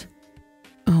pound.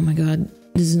 Oh my God.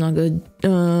 This is not good.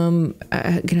 Can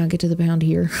I get to the pound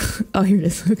here? Oh, here it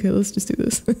is. Okay. Let's just do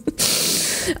this.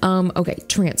 Okay,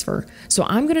 transfer. So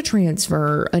I'm going to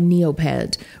transfer a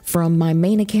Neopet from my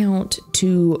main account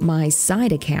to my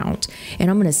side account, and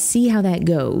I'm going to see how that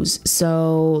goes.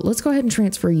 So let's go ahead and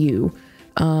transfer you.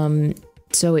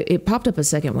 So it popped up a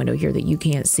second window here that you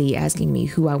can't see, asking me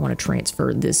who I want to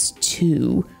transfer this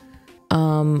to.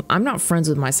 I'm not friends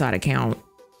with my side account.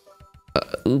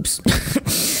 Oops.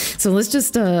 So let's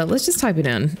just type it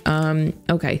in.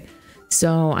 Okay.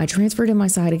 So I transferred in my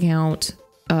side account.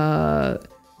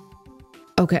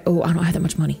 Okay. Oh, I don't have that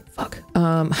much money. Fuck.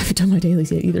 I haven't done my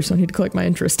dailies yet either, so I need to collect my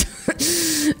interest.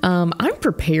 I'm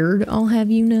prepared, I'll have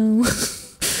you know.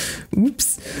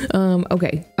 Oops.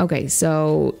 Okay. Okay.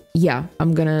 So yeah,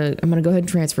 I'm gonna go ahead and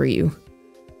transfer you.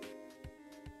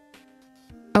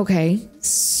 Okay.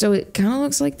 So it kind of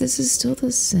looks like this is still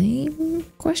the same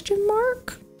question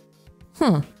mark?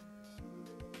 Huh.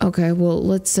 Okay. Well,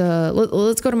 let's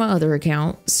go to my other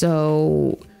account.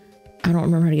 So I don't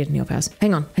remember how to get to NeoPass.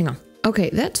 Hang on.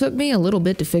 Okay, that took me a little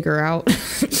bit to figure out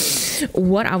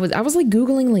what I was like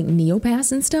Googling like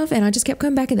NeoPass and stuff, and I just kept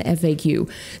coming back in the FAQ.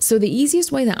 So the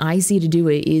easiest way that I see to do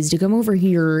it is to come over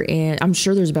here, and I'm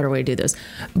sure there's a better way to do this,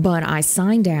 but I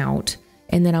signed out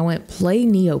and then I went play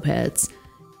Neopets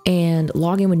and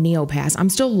log in with NeoPass. I'm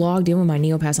still logged in with my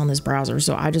NeoPass on this browser,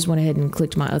 so I just went ahead and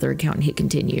clicked my other account and hit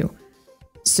continue.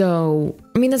 So,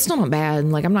 I mean, that's still not bad.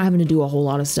 Like, I'm not having to do a whole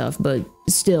lot of stuff, but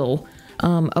still.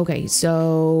 Okay,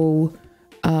 so,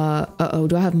 uh-oh,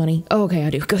 do I have money? Oh, okay, I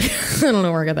do. Good. I don't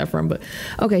know where I got that from, but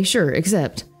okay, sure,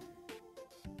 accept.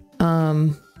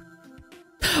 Oh,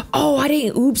 I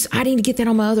didn't get that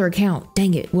on my other account.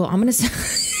 Dang it. Well, I'm gonna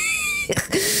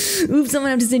oops, I'm gonna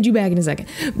have to send you back in a second.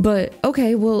 But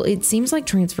okay, well, it seems like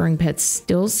transferring pets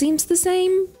still seems the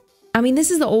same. I mean, this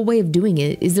is the old way of doing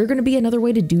it. Is there gonna be another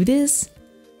way to do this?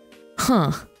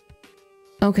 Huh.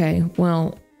 Okay,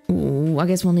 well, I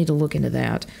guess we'll need to look into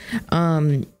that.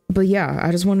 But yeah,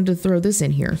 I just wanted to throw this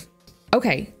in here.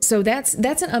 Okay, so that's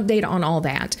an update on all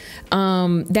that.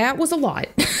 That was a lot.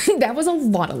 That was a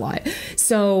lot.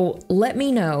 So let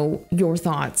me know your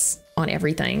thoughts on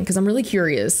everything, because I'm really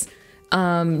curious.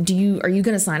 Are you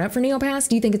going to sign up for NeoPass?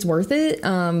 Do you think it's worth it?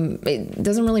 It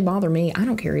doesn't really bother me. I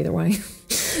don't care either way.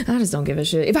 I just don't give a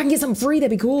shit. If I can get something free, that'd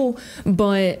be cool.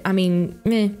 But I mean,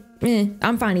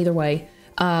 I'm fine either way.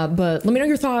 But let me know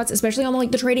your thoughts, especially on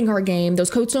like the trading card game. Those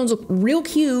code stones look real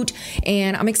cute,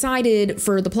 and I'm excited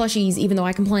for the plushies, even though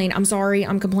I complain. I'm sorry,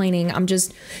 I'm complaining. I'm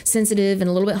just sensitive and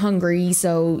a little bit hungry.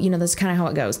 So, you know, that's kind of how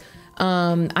it goes.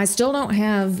 I still don't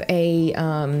have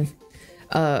an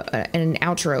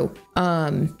outro.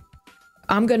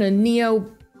 I'm gonna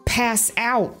NeoPass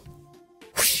out.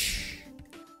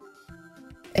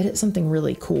 Edit something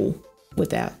really cool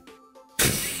with that.